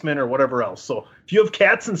basement or whatever else. So if you have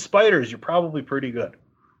cats and spiders, you're probably pretty good.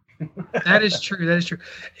 That is true.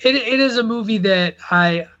 It is a movie that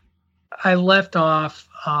I left off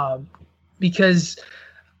because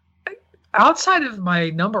outside of my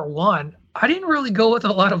number 1, I didn't really go with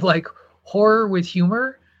a lot of horror with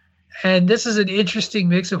humor. And this is an interesting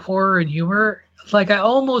mix of horror and humor. I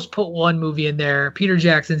almost put one movie in there, Peter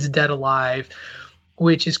Jackson's Dead Alive,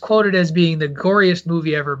 which is quoted as being the goriest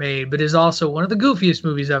movie ever made, but is also one of the goofiest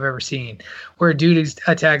movies I've ever seen, where a dude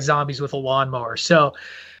attacks zombies with a lawnmower. So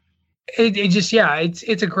it's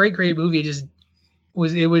a great movie.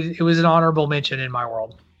 It was an honorable mention in my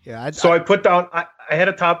world. Yeah. I put down, I had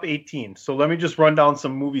a top 18. So let me just run down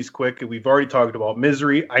some movies quick. We've already talked about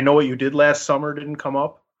Misery. I Know What You Did Last Summer didn't come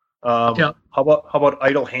up. How about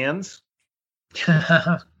Idle Hands?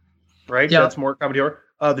 Right. Yep. That's more comedy horror.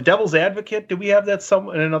 The Devil's Advocate. Did we have that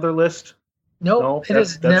in another list? Nope, no, it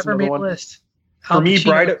has never made a list. For me,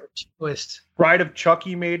 Bride of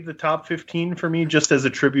Chucky made the top 15 for me, just as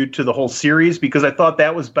a tribute to the whole series, because I thought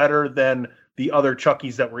that was better than the other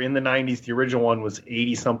Chuckies that were in the 90s. The original one was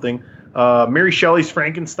 80-something. Mary Shelley's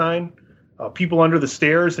Frankenstein, People Under the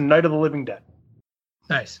Stairs, and Night of the Living Dead.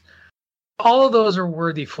 Nice. All of those are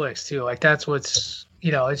worthy flicks, too. Like, that's what's,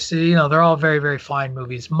 they're all very, very fine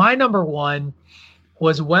movies. My number one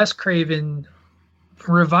was Wes Craven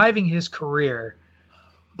reviving his career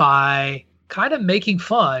by kind of making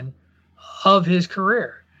fun of his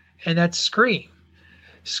career, and that's Scream.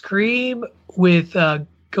 Scream with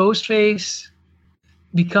Ghostface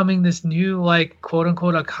becoming this new, like, quote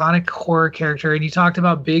unquote iconic horror character, and he talked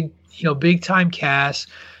about big time cast,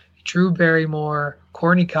 Drew Barrymore,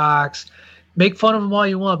 Courtney Cox. Make fun of them all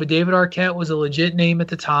you want, but David Arquette was a legit name at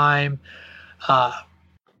the time.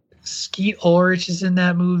 Skeet Ulrich is in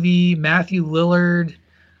that movie. Matthew Lillard,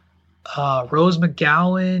 Rose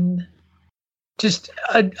McGowan, just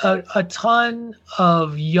a ton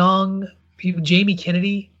of young people. Jamie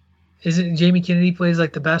Kennedy plays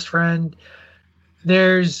like the best friend.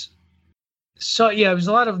 It was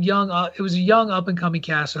a lot of young. It was a young up and coming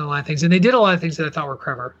cast and a lot of things, and they did a lot of things that I thought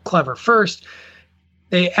were clever. First,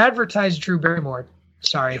 they advertised Drew Barrymore.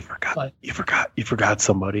 Sorry, you forgot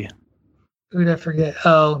somebody. Who did I forget?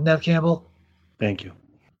 Oh, Neve Campbell. Thank you.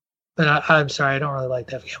 But I'm sorry, I don't really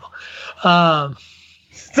like Neve Campbell.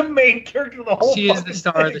 It's the main character of the whole. She is the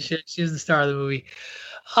star of the shit. She is the star of the movie.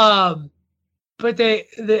 But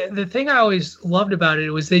the thing I always loved about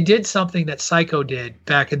it was they did something that Psycho did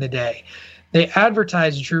back in the day. They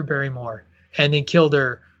advertised Drew Barrymore and then killed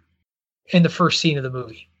her in the first scene of the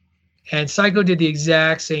movie. And Psycho did the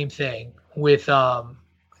exact same thing with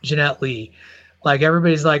Jeanette Lee. Like,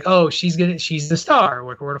 everybody's like, oh, she's the star.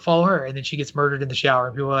 We're going to follow her. And then she gets murdered in the shower.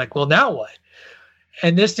 And people are like, well, now what?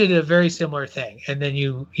 And this did a very similar thing. And then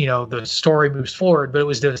the story moves forward, but it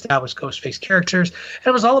was to establish Ghostface characters. And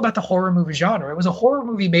it was all about the horror movie genre. It was a horror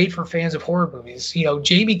movie made for fans of horror movies.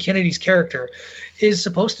 Jamie Kennedy's character is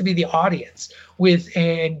supposed to be the audience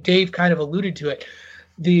and Dave kind of alluded to it,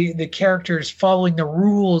 the characters following the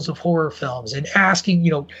rules of horror films and asking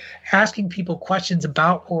people questions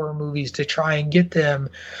about horror movies to try and get them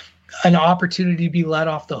an opportunity to be let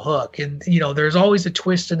off the hook. And, there's always a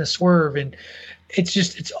twist and a swerve, and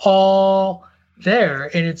it's all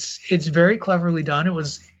there, and it's very cleverly done.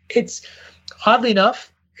 It's oddly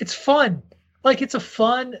enough, it's fun. Like, it's a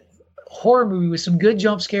fun horror movie with some good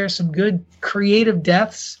jump scares, some good creative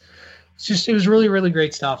deaths. It was really, really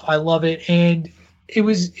great stuff. I love it. And it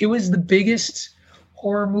was the biggest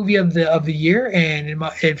horror movie of the year,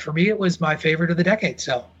 and for me, it was my favorite of the decade.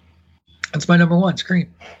 So that's my number one,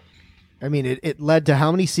 Scream. I mean, it led to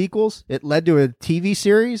how many sequels? It led to a TV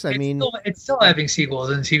series. It's still having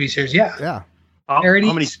sequels and TV series. Yeah. Yeah. How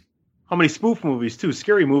many spoof movies too?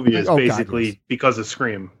 Scary Movie is basically because of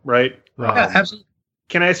Scream, right? Yeah, absolutely.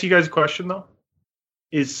 Can I ask you guys a question though?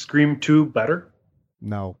 Is Scream 2 better?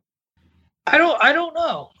 No. I don't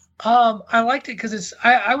know. I liked it because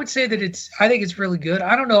I would say that I think it's really good.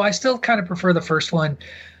 I don't know. I still kind of prefer the first one,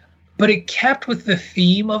 but it kept with the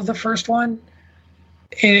theme of the first one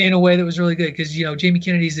in a way that was really good. Because, Jamie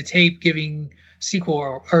Kennedy's the tape giving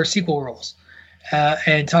sequel roles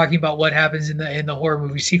and talking about what happens in the horror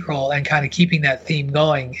movie sequel and kind of keeping that theme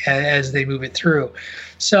going as they move it through.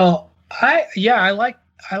 So I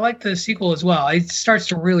like the sequel as well. It starts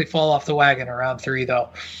to really fall off the wagon around 3 though.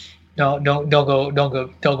 No, don't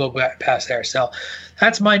go back past there. So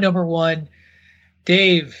that's my number one.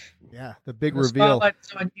 Dave. Yeah, the big reveal.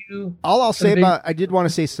 Spotlight's on you. I'll say I did want to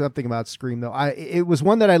say something about Scream though. It was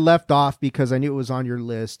one that I left off because I knew it was on your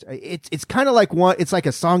list. It's kind of like it's like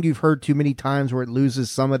a song you've heard too many times where it loses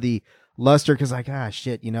some of the luster because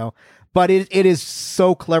shit, But it is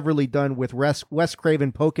so cleverly done with Wes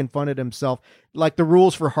Craven poking fun at himself, like the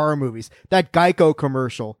rules for horror movies. That Geico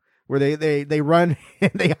commercial where they run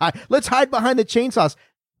and they hide. Let's hide behind the chainsaws.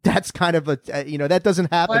 That's kind of that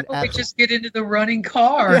doesn't happen. Why don't we just get into the running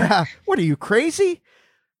car? Yeah. What are you, crazy?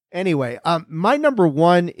 Anyway, my number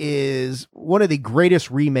one is one of the greatest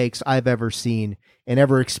remakes I've ever seen and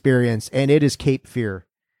ever experienced, and it is Cape Fear.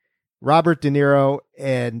 Robert De Niro,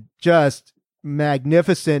 and just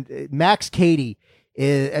magnificent. Max Cady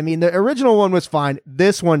is, I mean, the original one was fine.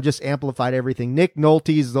 This one just amplified everything. Nick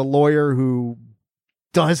Nolte's the lawyer who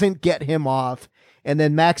doesn't get him off. And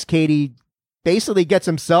then Max Cady basically gets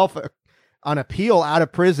himself on appeal out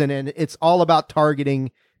of prison. And it's all about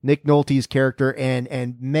targeting Nick Nolte's character.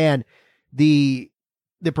 And man, the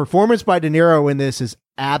performance by De Niro in this is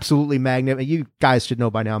absolutely magnificent. You guys should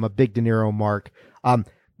know by now, I'm a big De Niro mark.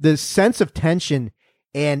 The sense of tension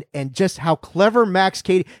and just how clever Max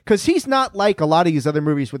Cady, because he's not like a lot of these other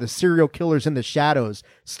movies with the serial killers in the shadows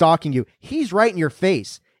stalking you. He's right in your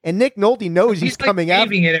face. And Nick Nolte knows he's coming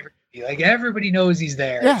after you. Like everybody knows he's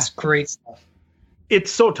there. Yeah. It's great stuff.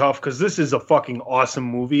 It's so tough because this is a fucking awesome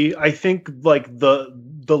movie. I think like the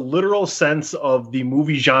literal sense of the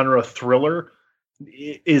movie genre thriller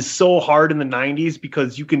is so hard in the 90s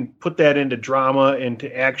because you can put that into drama,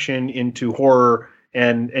 into action, into horror.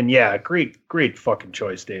 And yeah, great fucking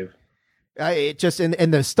choice, Dave. It just,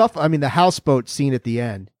 and the stuff, I mean, the houseboat scene at the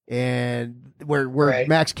end and where Right.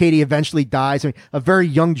 Max Cady eventually dies. I mean, a very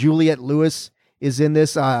young Juliette Lewis is in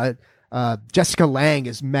this. Jessica Lange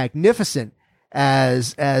is magnificent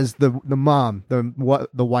as the mom,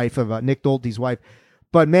 the wife of Nick Nolte's wife.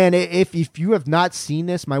 But man, if you have not seen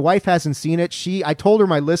this, my wife hasn't seen it. I told her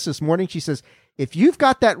my list this morning. She says, if you've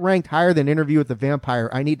got that ranked higher than Interview with the Vampire,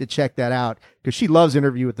 I need to check that out because she loves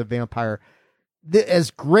Interview with the Vampire. As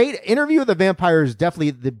great, Interview with the Vampire is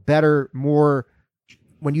definitely the better, more,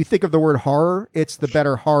 when you think of the word horror, it's the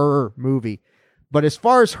better horror movie. But as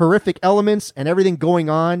far as horrific elements and everything going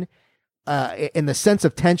on, in the sense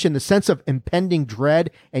of tension, the sense of impending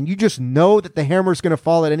dread, and you just know that the hammer's going to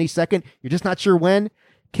fall at any second, you're just not sure when,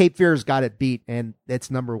 Cape Fear's got it beat, and it's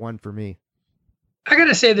number one for me. I got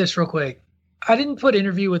to say this real quick. I didn't put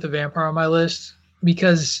Interview with the Vampire on my list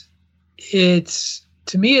because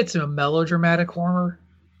to me, it's a melodramatic horror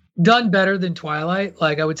done better than Twilight.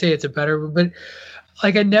 Like I would say it's a better, but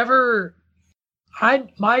like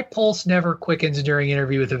my pulse never quickens during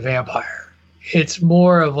Interview with the Vampire. It's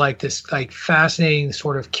more of like this like fascinating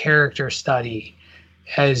sort of character study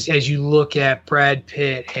as you look at Brad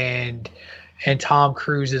Pitt and Tom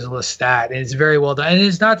Cruise's Lestat, and it's very well done. And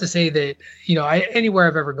it's not to say that, anywhere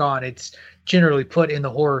I've ever gone, it's generally put in the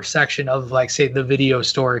horror section of like, say, the video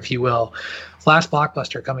store, if you will. Last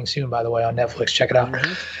Blockbuster coming soon, by the way, on Netflix. Check it out.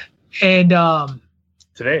 Mm-hmm. And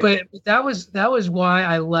today, but that was why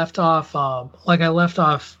I left off. I left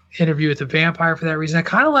off Interview with the Vampire for that reason. I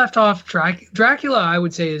kind of left off Dracula. I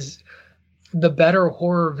would say is the better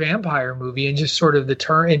horror vampire movie, and just sort of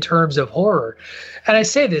in terms of horror. And I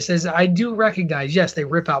say this as I do recognize, yes, they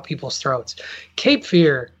rip out people's throats. Cape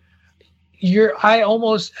Fear.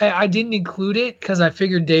 I didn't include it because I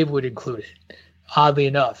figured Dave would include it. Oddly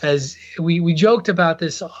enough, as we joked about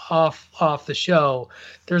this off the show,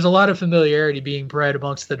 there's a lot of familiarity being bred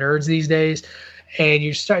amongst the nerds these days, and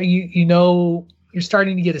you're starting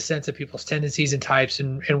to get a sense of people's tendencies and types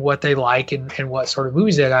and what they like and what sort of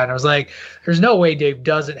movies they like. And I was like, there's no way Dave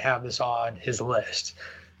doesn't have this on his list.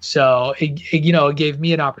 So it gave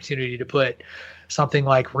me an opportunity to put something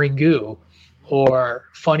like Ringu or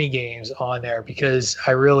Funny Games on there because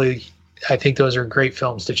I think those are great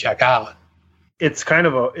films to check out. It's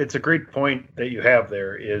a great point that you have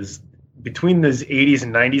there is between this 80s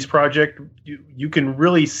and 90s project, you can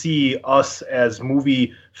really see us as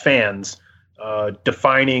movie fans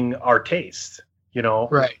defining our taste.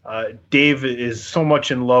 Right. Dave is so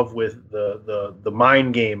much in love with the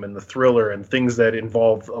mind game and the thriller and things that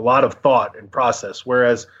involve a lot of thought and process,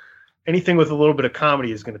 whereas anything with a little bit of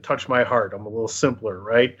comedy is going to touch my heart. I'm a little simpler,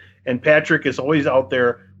 right? And Patrick is always out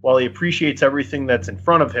there, while he appreciates everything that's in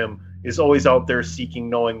front of him, is always out there seeking,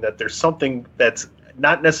 knowing that there's something that's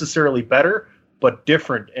not necessarily better, but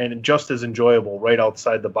different and just as enjoyable right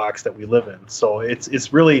outside the box that we live in. So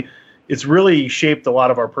it's really shaped a lot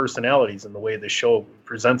of our personalities in the way the show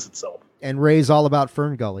presents itself. And Ray's all about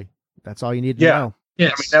Fern Gully. That's all you need to know.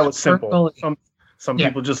 Yes. I mean, that was simple. Some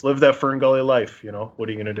people just live that Fern Gully life. What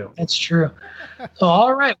are you going to do? That's true.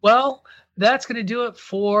 All right. Well, that's going to do it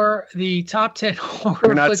for the top 10 horror.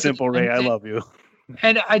 You're not simple, Ray. I love you.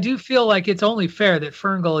 And I do feel like it's only fair that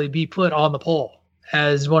Fern Gully be put on the poll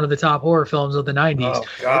as one of the top horror films of the 90s. Oh,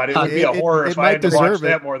 God. It would be a horror if I had to watch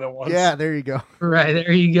that more than once. Yeah, there you go. Right.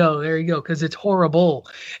 There you go. Because it's horrible.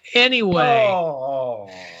 Anyway. Oh.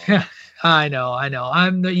 I know.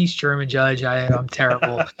 I'm the East German judge. I'm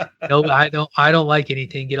terrible. No, I don't like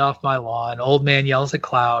anything. Get off my lawn. Old man yells at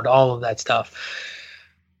cloud. All of that stuff.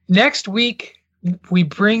 Next week, we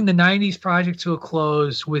bring the 90s project to a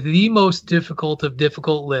close with the most difficult of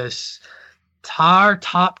difficult lists. Our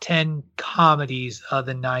top 10 comedies of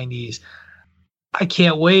the 90s. I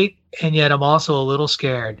can't wait, and yet I'm also a little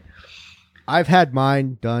scared. I've had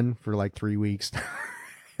mine done for like 3 weeks.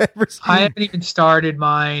 I haven't even started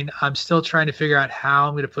mine. I'm still trying to figure out how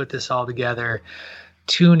I'm going to put this all together.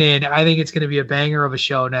 Tune in. I think it's going to be a banger of a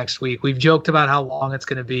show next week. We've joked about how long it's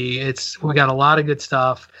going to be. We got a lot of good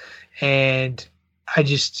stuff, and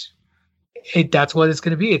that's what it's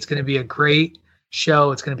going to be. It's going to be a great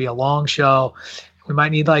show. It's going to be a long show. We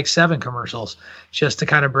might need like 7 commercials just to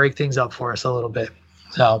kind of break things up for us a little bit.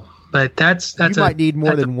 So, but that's you might need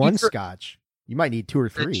more than one scotch. You might need 2 or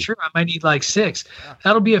 3. That's true. I might need like 6. Yeah.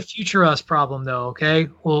 That'll be a future us problem, though. Okay,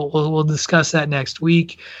 we'll discuss that next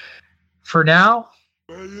week. For now,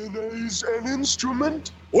 mayonnaise an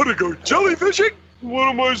instrument? Want to go jellyfishing? What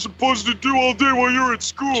am I supposed to do all day while you're at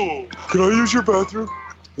school? Can I use your bathroom?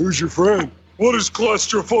 Who's your friend? What does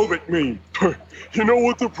claustrophobic mean? You know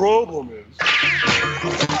what the problem is.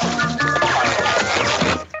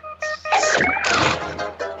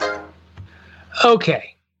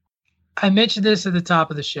 Okay. I mentioned this at the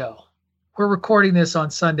top of the show. We're recording this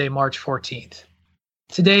on Sunday, March 14th.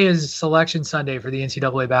 Today is Selection Sunday for the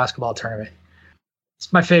NCAA basketball tournament.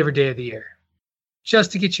 It's my favorite day of the year.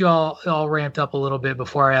 Just to get you all ramped up a little bit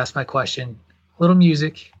before I ask my question, a little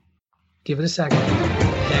music. Give it a second.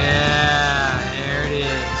 Yeah, there it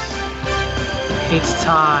is. It's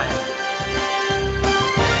time.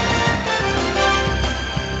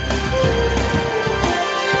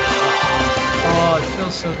 Oh, it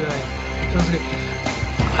feels so good.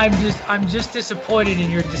 I'm just disappointed in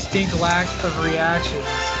your distinct lack of reactions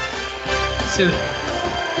to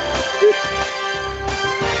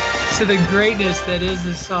the greatness that is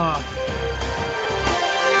this song.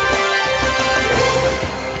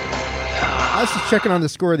 I was just checking on the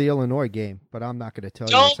score of the Illinois game, but I'm not going to tell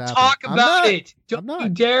you what's happening. Don't talk about it. Don't you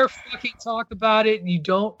dare fucking talk about it. And you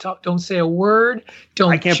don't say a word.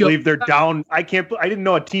 I can't believe they're down. I didn't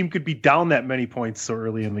know a team could be down that many points so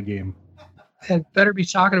early in the game. And better be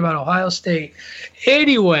talking about Ohio State.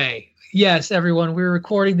 Anyway, yes, everyone, we're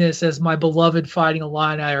recording this as my beloved Fighting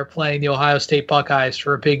Illini are playing the Ohio State Buckeyes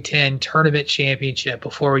for a Big Ten tournament championship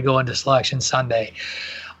before we go into Selection Sunday.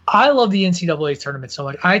 I love the NCAA tournament so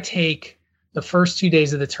much. I take the first 2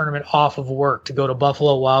 days of the tournament off of work to go to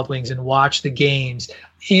Buffalo Wild Wings and watch the games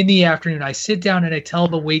in the afternoon. I sit down and I tell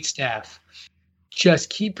the waitstaff,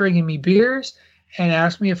 just keep bringing me beers and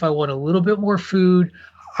ask me if I want a little bit more food.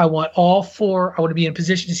 I want all 4. I want to be in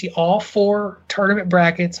position to see all 4 tournament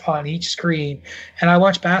brackets on each screen. And I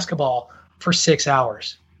watch basketball for 6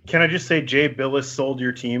 hours. Can I just say Jay Billis sold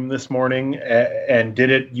your team this morning and did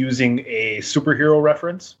it using a superhero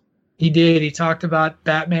reference? He did. He talked about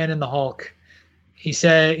Batman and the Hulk. He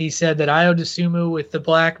said that Io DeSumo with the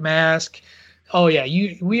black mask. Oh yeah,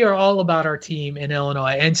 we are all about our team in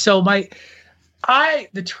Illinois. And so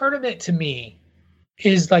the tournament to me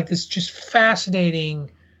is like this just fascinating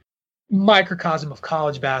microcosm of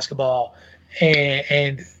college basketball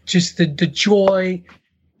and just the joy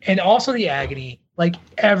and also the agony, like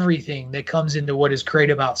everything that comes into what is great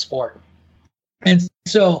about sport. And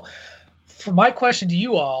so for my question to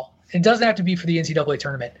you all, it doesn't have to be for the NCAA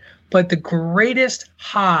tournament, but the greatest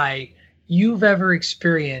high you've ever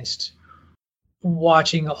experienced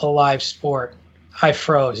watching a live sport. I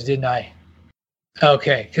froze, didn't I?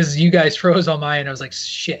 Okay, because you guys froze on my end. I was like,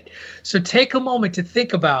 shit. So take a moment to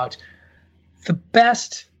think about the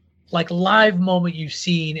best live moment you've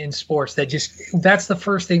seen in sports that's the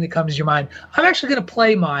first thing that comes to your mind. I'm actually going to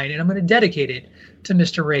play mine, and I'm going to dedicate it to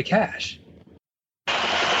Mr. Ray Cash.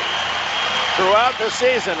 Throughout the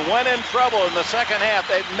season, when in trouble in the second half,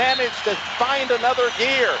 they've managed to find another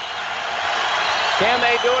gear. Can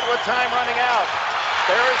they do it with time running out?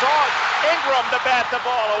 There is Ingram to bat the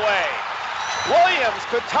ball away. Williams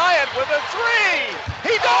could tie it with a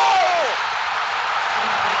 3. He does!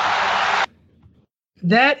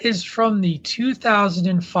 That is from the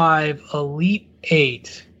 2005 Elite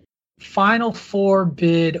 8 Final Four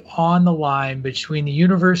bid on the line between the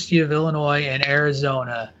University of Illinois and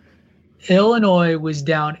Arizona. Illinois was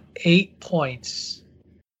down 8 points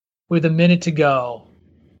with a minute to go.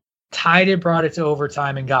 Tied it, brought it to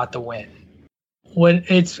overtime, and got the win. When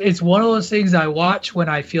it's one of those things I watch when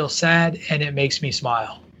I feel sad, and it makes me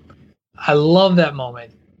smile. I love that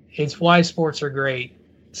moment. It's why sports are great.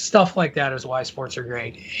 Stuff like that is why sports are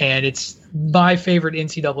great. And it's my favorite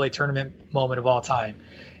NCAA tournament moment of all time.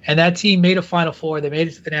 And that team made a Final Four. They made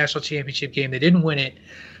it to the national championship game. They didn't win it.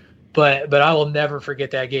 But I will never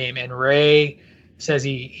forget that game. And Ray says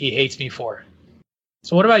he hates me for it.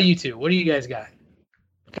 So what about you two? What do you guys got?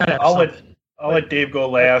 I'll let Dave go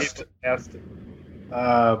last.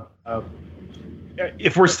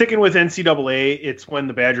 If we're sticking with NCAA, it's when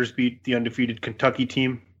the Badgers beat the undefeated Kentucky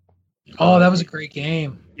team. Oh, that was a great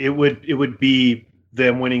game. It would be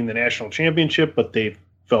them winning the national championship, but they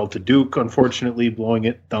fell to Duke, unfortunately, blowing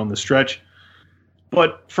it down the stretch.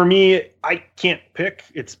 But for me, I can't pick.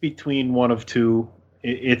 It's between one of two.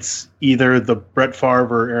 It's either the Brett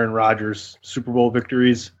Favre or Aaron Rodgers Super Bowl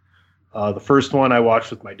victories. The first one I watched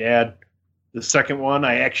with my dad. The second one,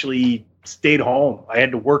 I actually stayed home. I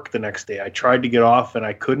had to work the next day. I tried to get off and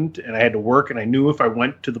I couldn't, and I had to work, and I knew if I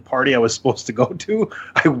went to the party I was supposed to go to,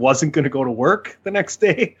 I wasn't going to go to work the next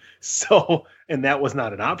day. So, and that was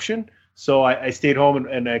not an option. So I stayed home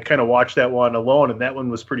and I kind of watched that one alone, and that one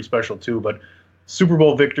was pretty special too. But Super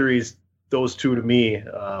Bowl victories, those two to me,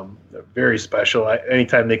 are very special.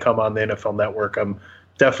 Anytime they come on the NFL Network, I'm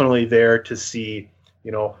definitely there to see,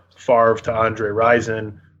 Favre to Andre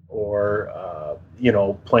Rison, or,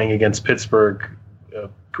 playing against Pittsburgh, a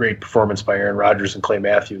great performance by Aaron Rodgers and Clay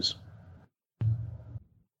Matthews.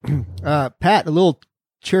 Pat, a little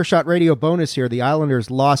Chairshot Radio bonus here. The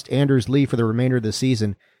Islanders lost Anders Lee for the remainder of the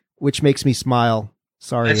season, which makes me smile.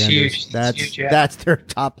 Sorry, that's Anders. Huge. That's huge, yeah. That's their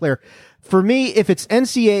top player. For me, if it's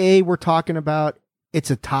NCAA we're talking about,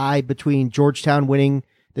 it's a tie between Georgetown winning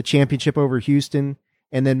the championship over Houston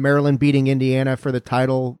and then Maryland beating Indiana for the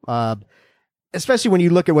title. Especially when you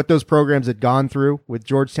look at what those programs had gone through, with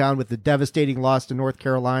Georgetown with the devastating loss to North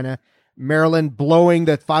Carolina, Maryland blowing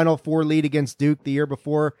the Final Four lead against Duke the year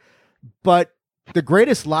before. But the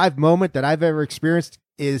greatest live moment that I've ever experienced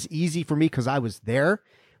is easy for me because I was there.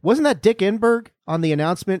 Wasn't that Dick Enberg on the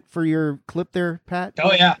announcement for your clip there, Pat?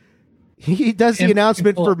 Oh, yeah. He does the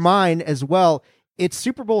announcement for mine as well. It's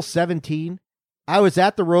Super Bowl 17. I was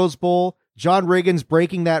at the Rose Bowl. John Riggins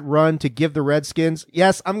breaking that run to give the Redskins.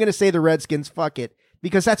 Yes, I'm going to say the Redskins, fuck it,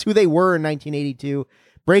 because that's who they were in 1982.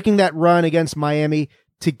 Breaking that run against Miami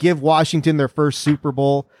to give Washington their first Super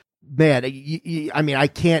Bowl. Man, I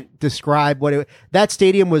can't describe that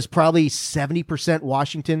stadium was probably 70%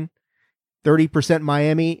 Washington, 30%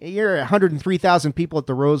 Miami. You're 103,000 people at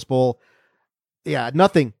the Rose Bowl. Yeah,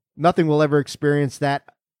 nothing will ever experience that.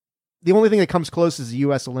 The only thing that comes close is the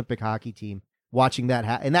U.S. Olympic hockey team. Watching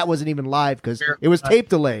that, and that wasn't even live because it was tape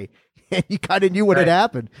delay, and you kind of knew what had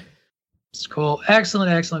happened. It's cool, excellent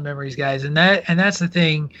memories, guys, and that's the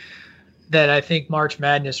thing that I think March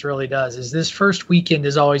Madness really does. Is this first weekend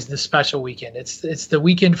is always the special weekend. It's the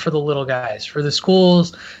weekend for the little guys, for the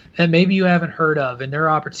schools that maybe you haven't heard of, and their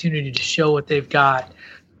opportunity to show what they've got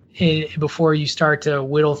before you start to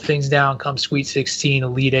whittle things down come Sweet 16,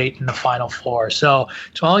 Elite 8, and the Final Four. So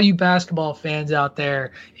to all you basketball fans out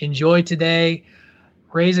there, enjoy today.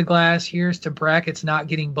 Raise a glass. Here's to brackets not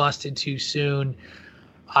getting busted too soon.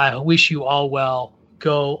 I wish you all well.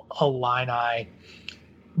 Go Illini.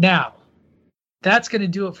 Now, that's going to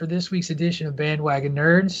do it for this week's edition of Bandwagon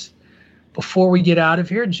Nerds. Before we get out of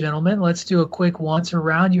here, gentlemen, let's do a quick once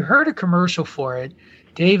around. You heard a commercial for it.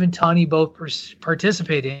 Dave and Tony both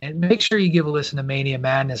participate in it. Make sure you give a listen to Mania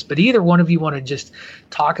Madness. But either one of you want to just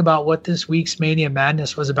talk about what this week's Mania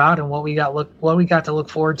Madness was about and what we got to look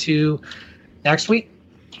forward to next week?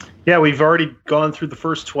 Yeah, we've already gone through the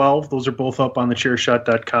first 12. Those are both up on the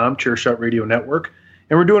Chairshot.com, Chairshot Radio Network.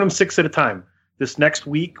 And we're doing them 6 at a time. This next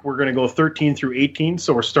week, we're going to go 13 through 18.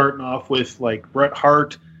 So we're starting off with like Bret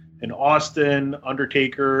Hart and Austin,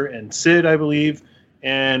 Undertaker, and Sid, I believe.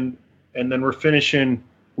 And then we're finishing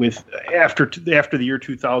with after the year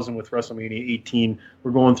 2000 with WrestleMania 18.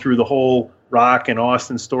 We're going through the whole Rock and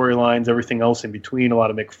Austin storylines, everything else in between, a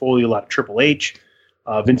lot of Mick Foley, a lot of Triple H,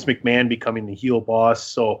 Vince McMahon becoming the heel boss.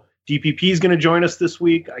 So DPP is going to join us this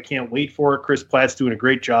week. I can't wait for it. Chris Platt's doing a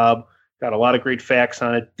great job. Got a lot of great facts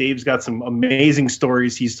on it. Dave's got some amazing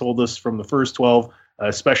stories he's told us from the first 12,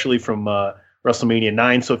 especially from WrestleMania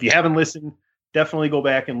 9. So if you haven't listened, definitely go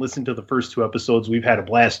back and listen to the first 2 episodes. We've had a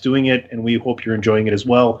blast doing it, and we hope you're enjoying it as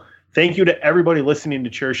well. Thank you to everybody listening to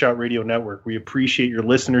Chairshot Radio Network. We appreciate your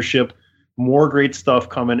listenership. More great stuff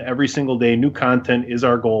coming every single day. New content is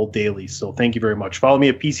our goal daily. So thank you very much. Follow me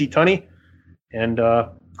at PC Tunney, and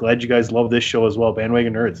glad you guys love this show as well.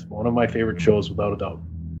 Bandwagon Nerds, one of my favorite shows without a doubt.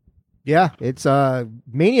 Yeah, it's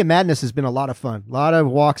Mania Madness has been a lot of fun. A lot of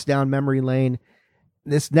walks down memory lane.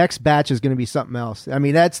 This next batch is going to be something else. I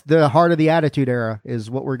mean, that's the heart of the Attitude Era is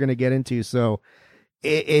what we're going to get into. So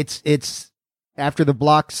it's after the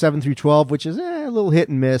block 7 through 12, which is a little hit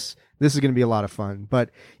and miss. This is going to be a lot of fun. But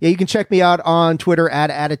yeah, you can check me out on Twitter at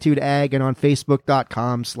AttitudeAg and on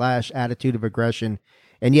Facebook.com/Attitude of Aggression.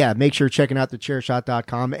 And yeah, make sure you're checking out the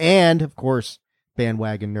Chairshot.com and of course,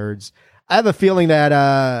 Bandwagon Nerds. I have a feeling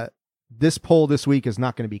that this poll this week is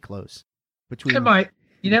not going to be close. It might.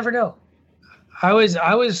 You never know. I was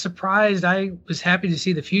surprised. I was happy to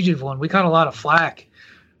see the Fugitive one. We caught a lot of flack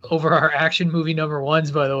over our action movie number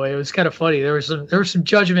ones, by the way. It was kind of funny. There was some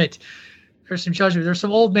judgment. There's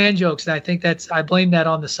some old man jokes, and I think I blame that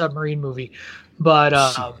on the submarine movie. But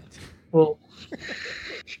well,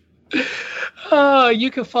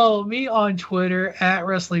 you can follow me on Twitter at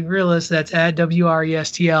Wrestling Realist. That's at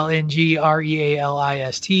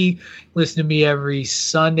WRESTLNGREALIST. Listen to me every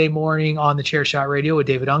Sunday morning on the Chair Shot Radio with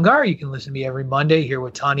David Ungar. You can listen to me every Monday here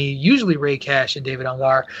with Tony, usually Ray Cash and David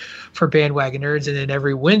Ungar for Bandwagon Nerds, and then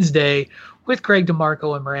every Wednesday with Greg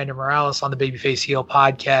DeMarco and Miranda Morales on the Babyface Heel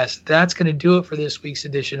podcast. That's going to do it for this week's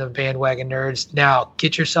edition of Bandwagon Nerds. Now,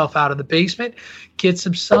 get yourself out of the basement, get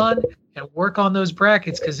some sun, and work on those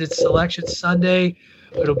brackets because it's Selection Sunday.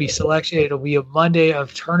 It'll be a Monday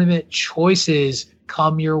of tournament choices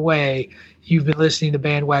come your way. You've been listening to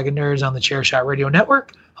Bandwagon Nerds on the Chairshot Radio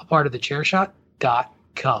Network, a part of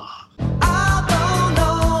thechairshot.com.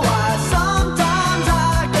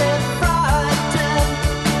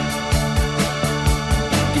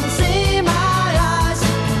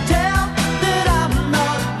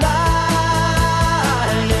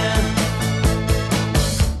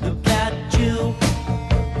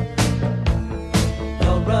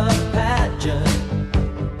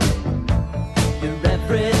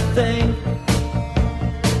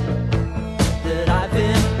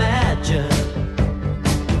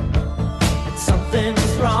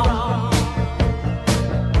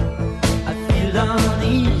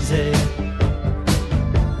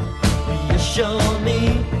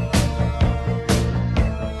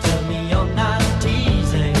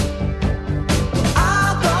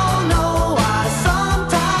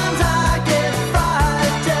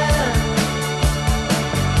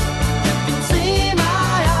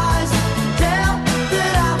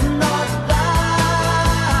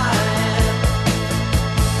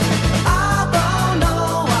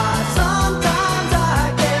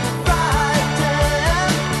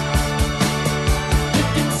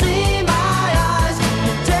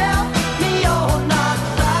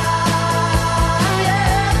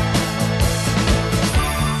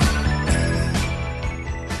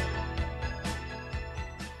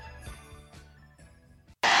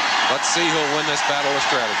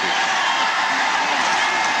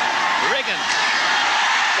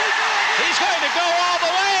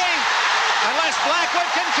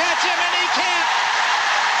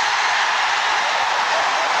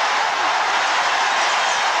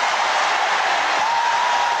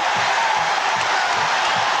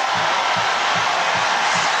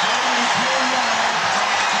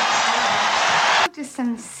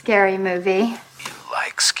 Scary movie. You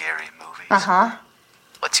like scary movies? Uh-huh.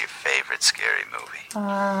 What's your favorite scary movie?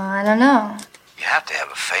 I don't know. You have to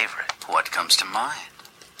have a favorite. What comes to mind?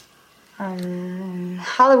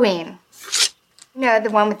 Halloween. You know, the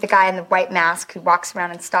one with the guy in the white mask who walks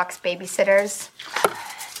around and stalks babysitters?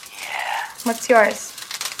 Yeah. What's yours?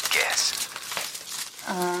 Guess.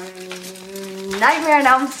 Nightmare on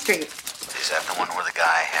Elm Street. Is that the one where the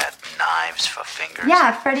guy had knives for fingers?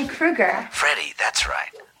 Yeah, Freddy Krueger. Freddy, that's right.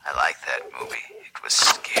 I like that movie. It was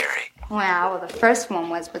scary. Well, the first one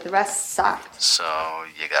was, but the rest sucked. So,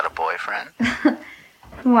 you got a boyfriend?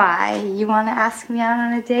 Why? You want to ask me out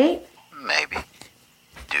on a date? Maybe.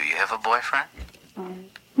 Do you have a boyfriend?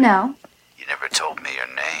 No. You never told me your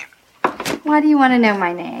name. Why do you want to know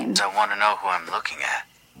my name? I want to know who I'm looking at.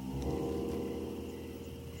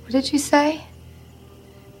 What did you say?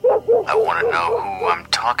 I want to know who I'm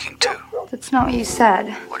talking to. That's not what you said.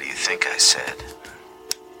 What do you think I said?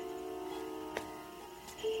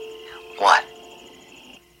 What?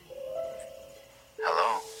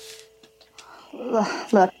 Hello?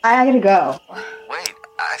 Look, I gotta go. Wait,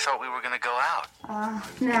 I thought we were gonna go out.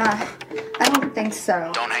 Nah, I don't think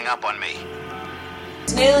so. Don't hang up on me.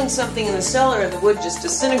 Nailing something in the cellar and the wood just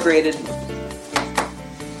disintegrated.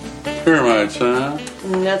 Termites, huh?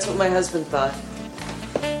 And that's what my husband thought.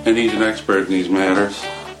 And he's an expert in these matters.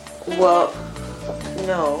 Well,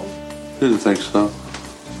 no. Didn't think so.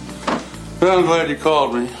 Well, I'm glad you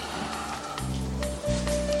called me.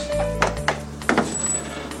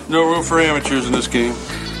 No room for amateurs in this game.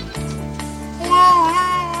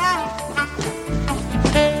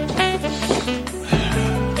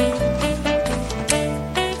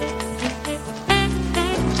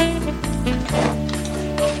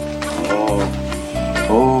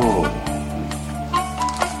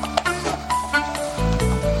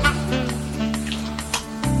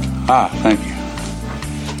 Ah, thank you.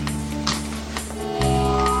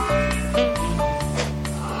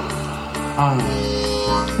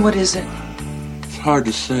 What is it? It's hard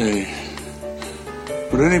to say.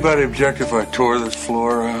 Would anybody object if I tore this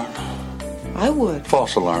floor out? I would.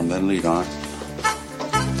 False alarm, then lead on.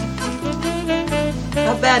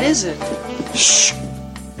 How bad is it? Shh.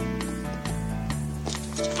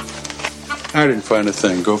 I didn't find a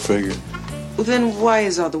thing. Go figure. Well, then why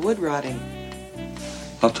is all the wood rotting?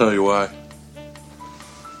 I'll tell you why.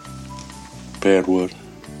 Bad wood.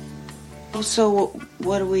 Oh, so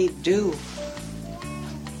what do we do?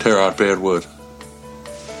 Tear out bad wood.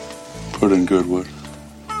 Put in good wood.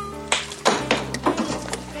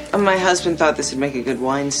 My husband thought this would make a good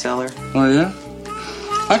wine cellar. Oh, yeah?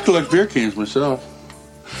 I collect beer cans myself.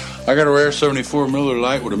 I got a rare 74 Miller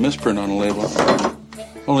Lite with a misprint on the label.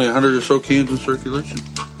 Only 100 or so cans in circulation.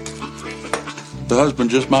 The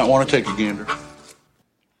husband just might want to take a gander.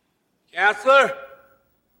 Counselor?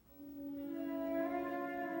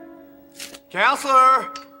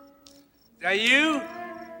 Counselor? Is that you?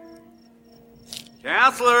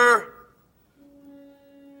 Counselor?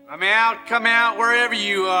 Come out, wherever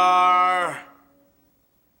you are.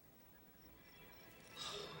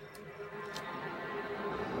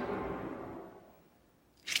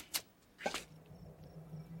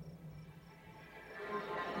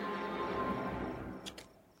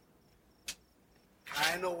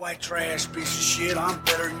 I ain't no white trash piece of shit. I'm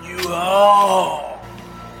better than you all.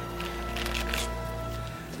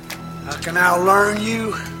 How can I learn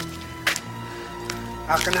you?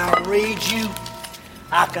 How can I read you?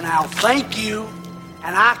 I can out-think you,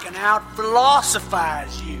 and I can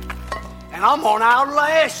out-philosophize you. And I'm gonna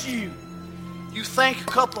outlast you. You think a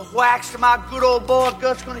couple of whacks to my good old boy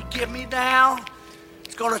gut's gonna get me down?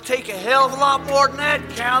 It's gonna take a hell of a lot more than that,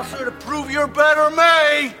 counselor, to prove you're better than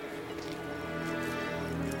me.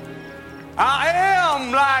 I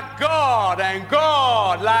am like God, and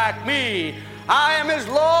God like me. I am as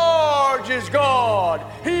large as God.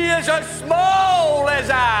 He is as small as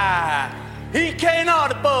I. He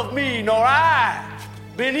cannot above me, nor I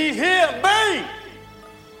beneath him be.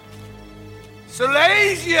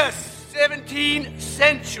 Silesius, 17th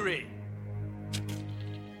century.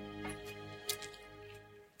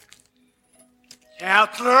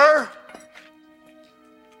 Counselor?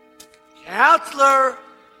 Counselor?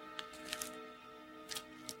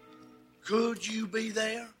 Could you be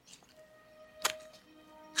there?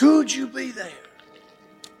 Could you be there?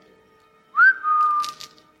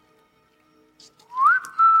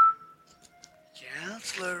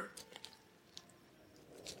 Counselor.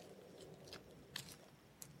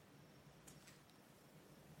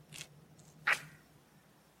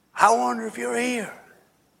 I wonder if you're here.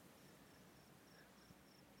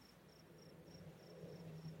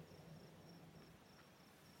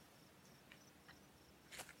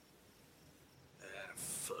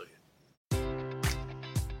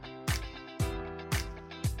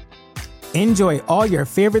 Enjoy all your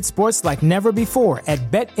favorite sports like never before at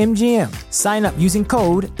BetMGM. Sign up using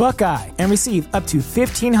code Buckeye and receive up to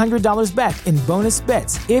 $1,500 back in bonus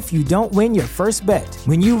bets if you don't win your first bet.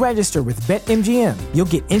 When you register with BetMGM, you'll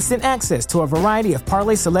get instant access to a variety of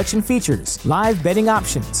parlay selection features, live betting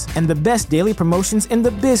options, and the best daily promotions in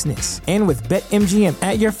the business. And with BetMGM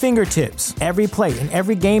at your fingertips, every play and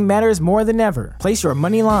every game matters more than ever. Place your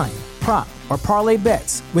money line, prop, or parlay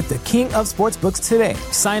bets with the king of sportsbooks today.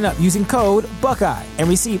 Sign up using code Buckeye and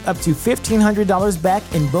receive up to $1,500 back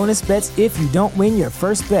in bonus bets if you don't win your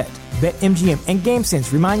first bet. BetMGM and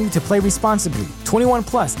GameSense remind you to play responsibly. 21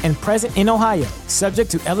 plus and present in Ohio,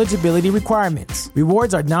 subject to eligibility requirements.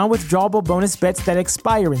 Rewards are non-withdrawable bonus bets that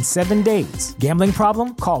expire in 7 days. Gambling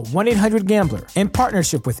problem? Call 1-800-GAMBLER in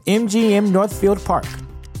partnership with MGM Northfield Park.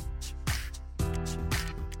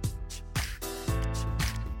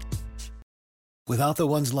 Without the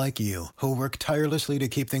ones like you, who work tirelessly to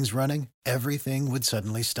keep things running, everything would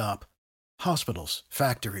suddenly stop. Hospitals,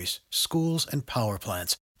 factories, schools, and power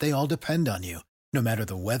plants, they all depend on you. No matter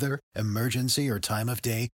the weather, emergency, or time of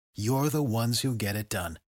day, you're the ones who get it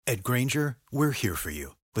done. At Grainger, we're here for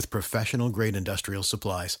you with professional-grade industrial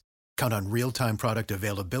supplies. Count on real-time product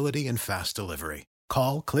availability and fast delivery.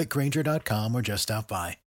 Call, click Grainger.com, or just stop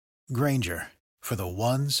by. Grainger, for the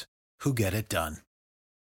ones who get it done.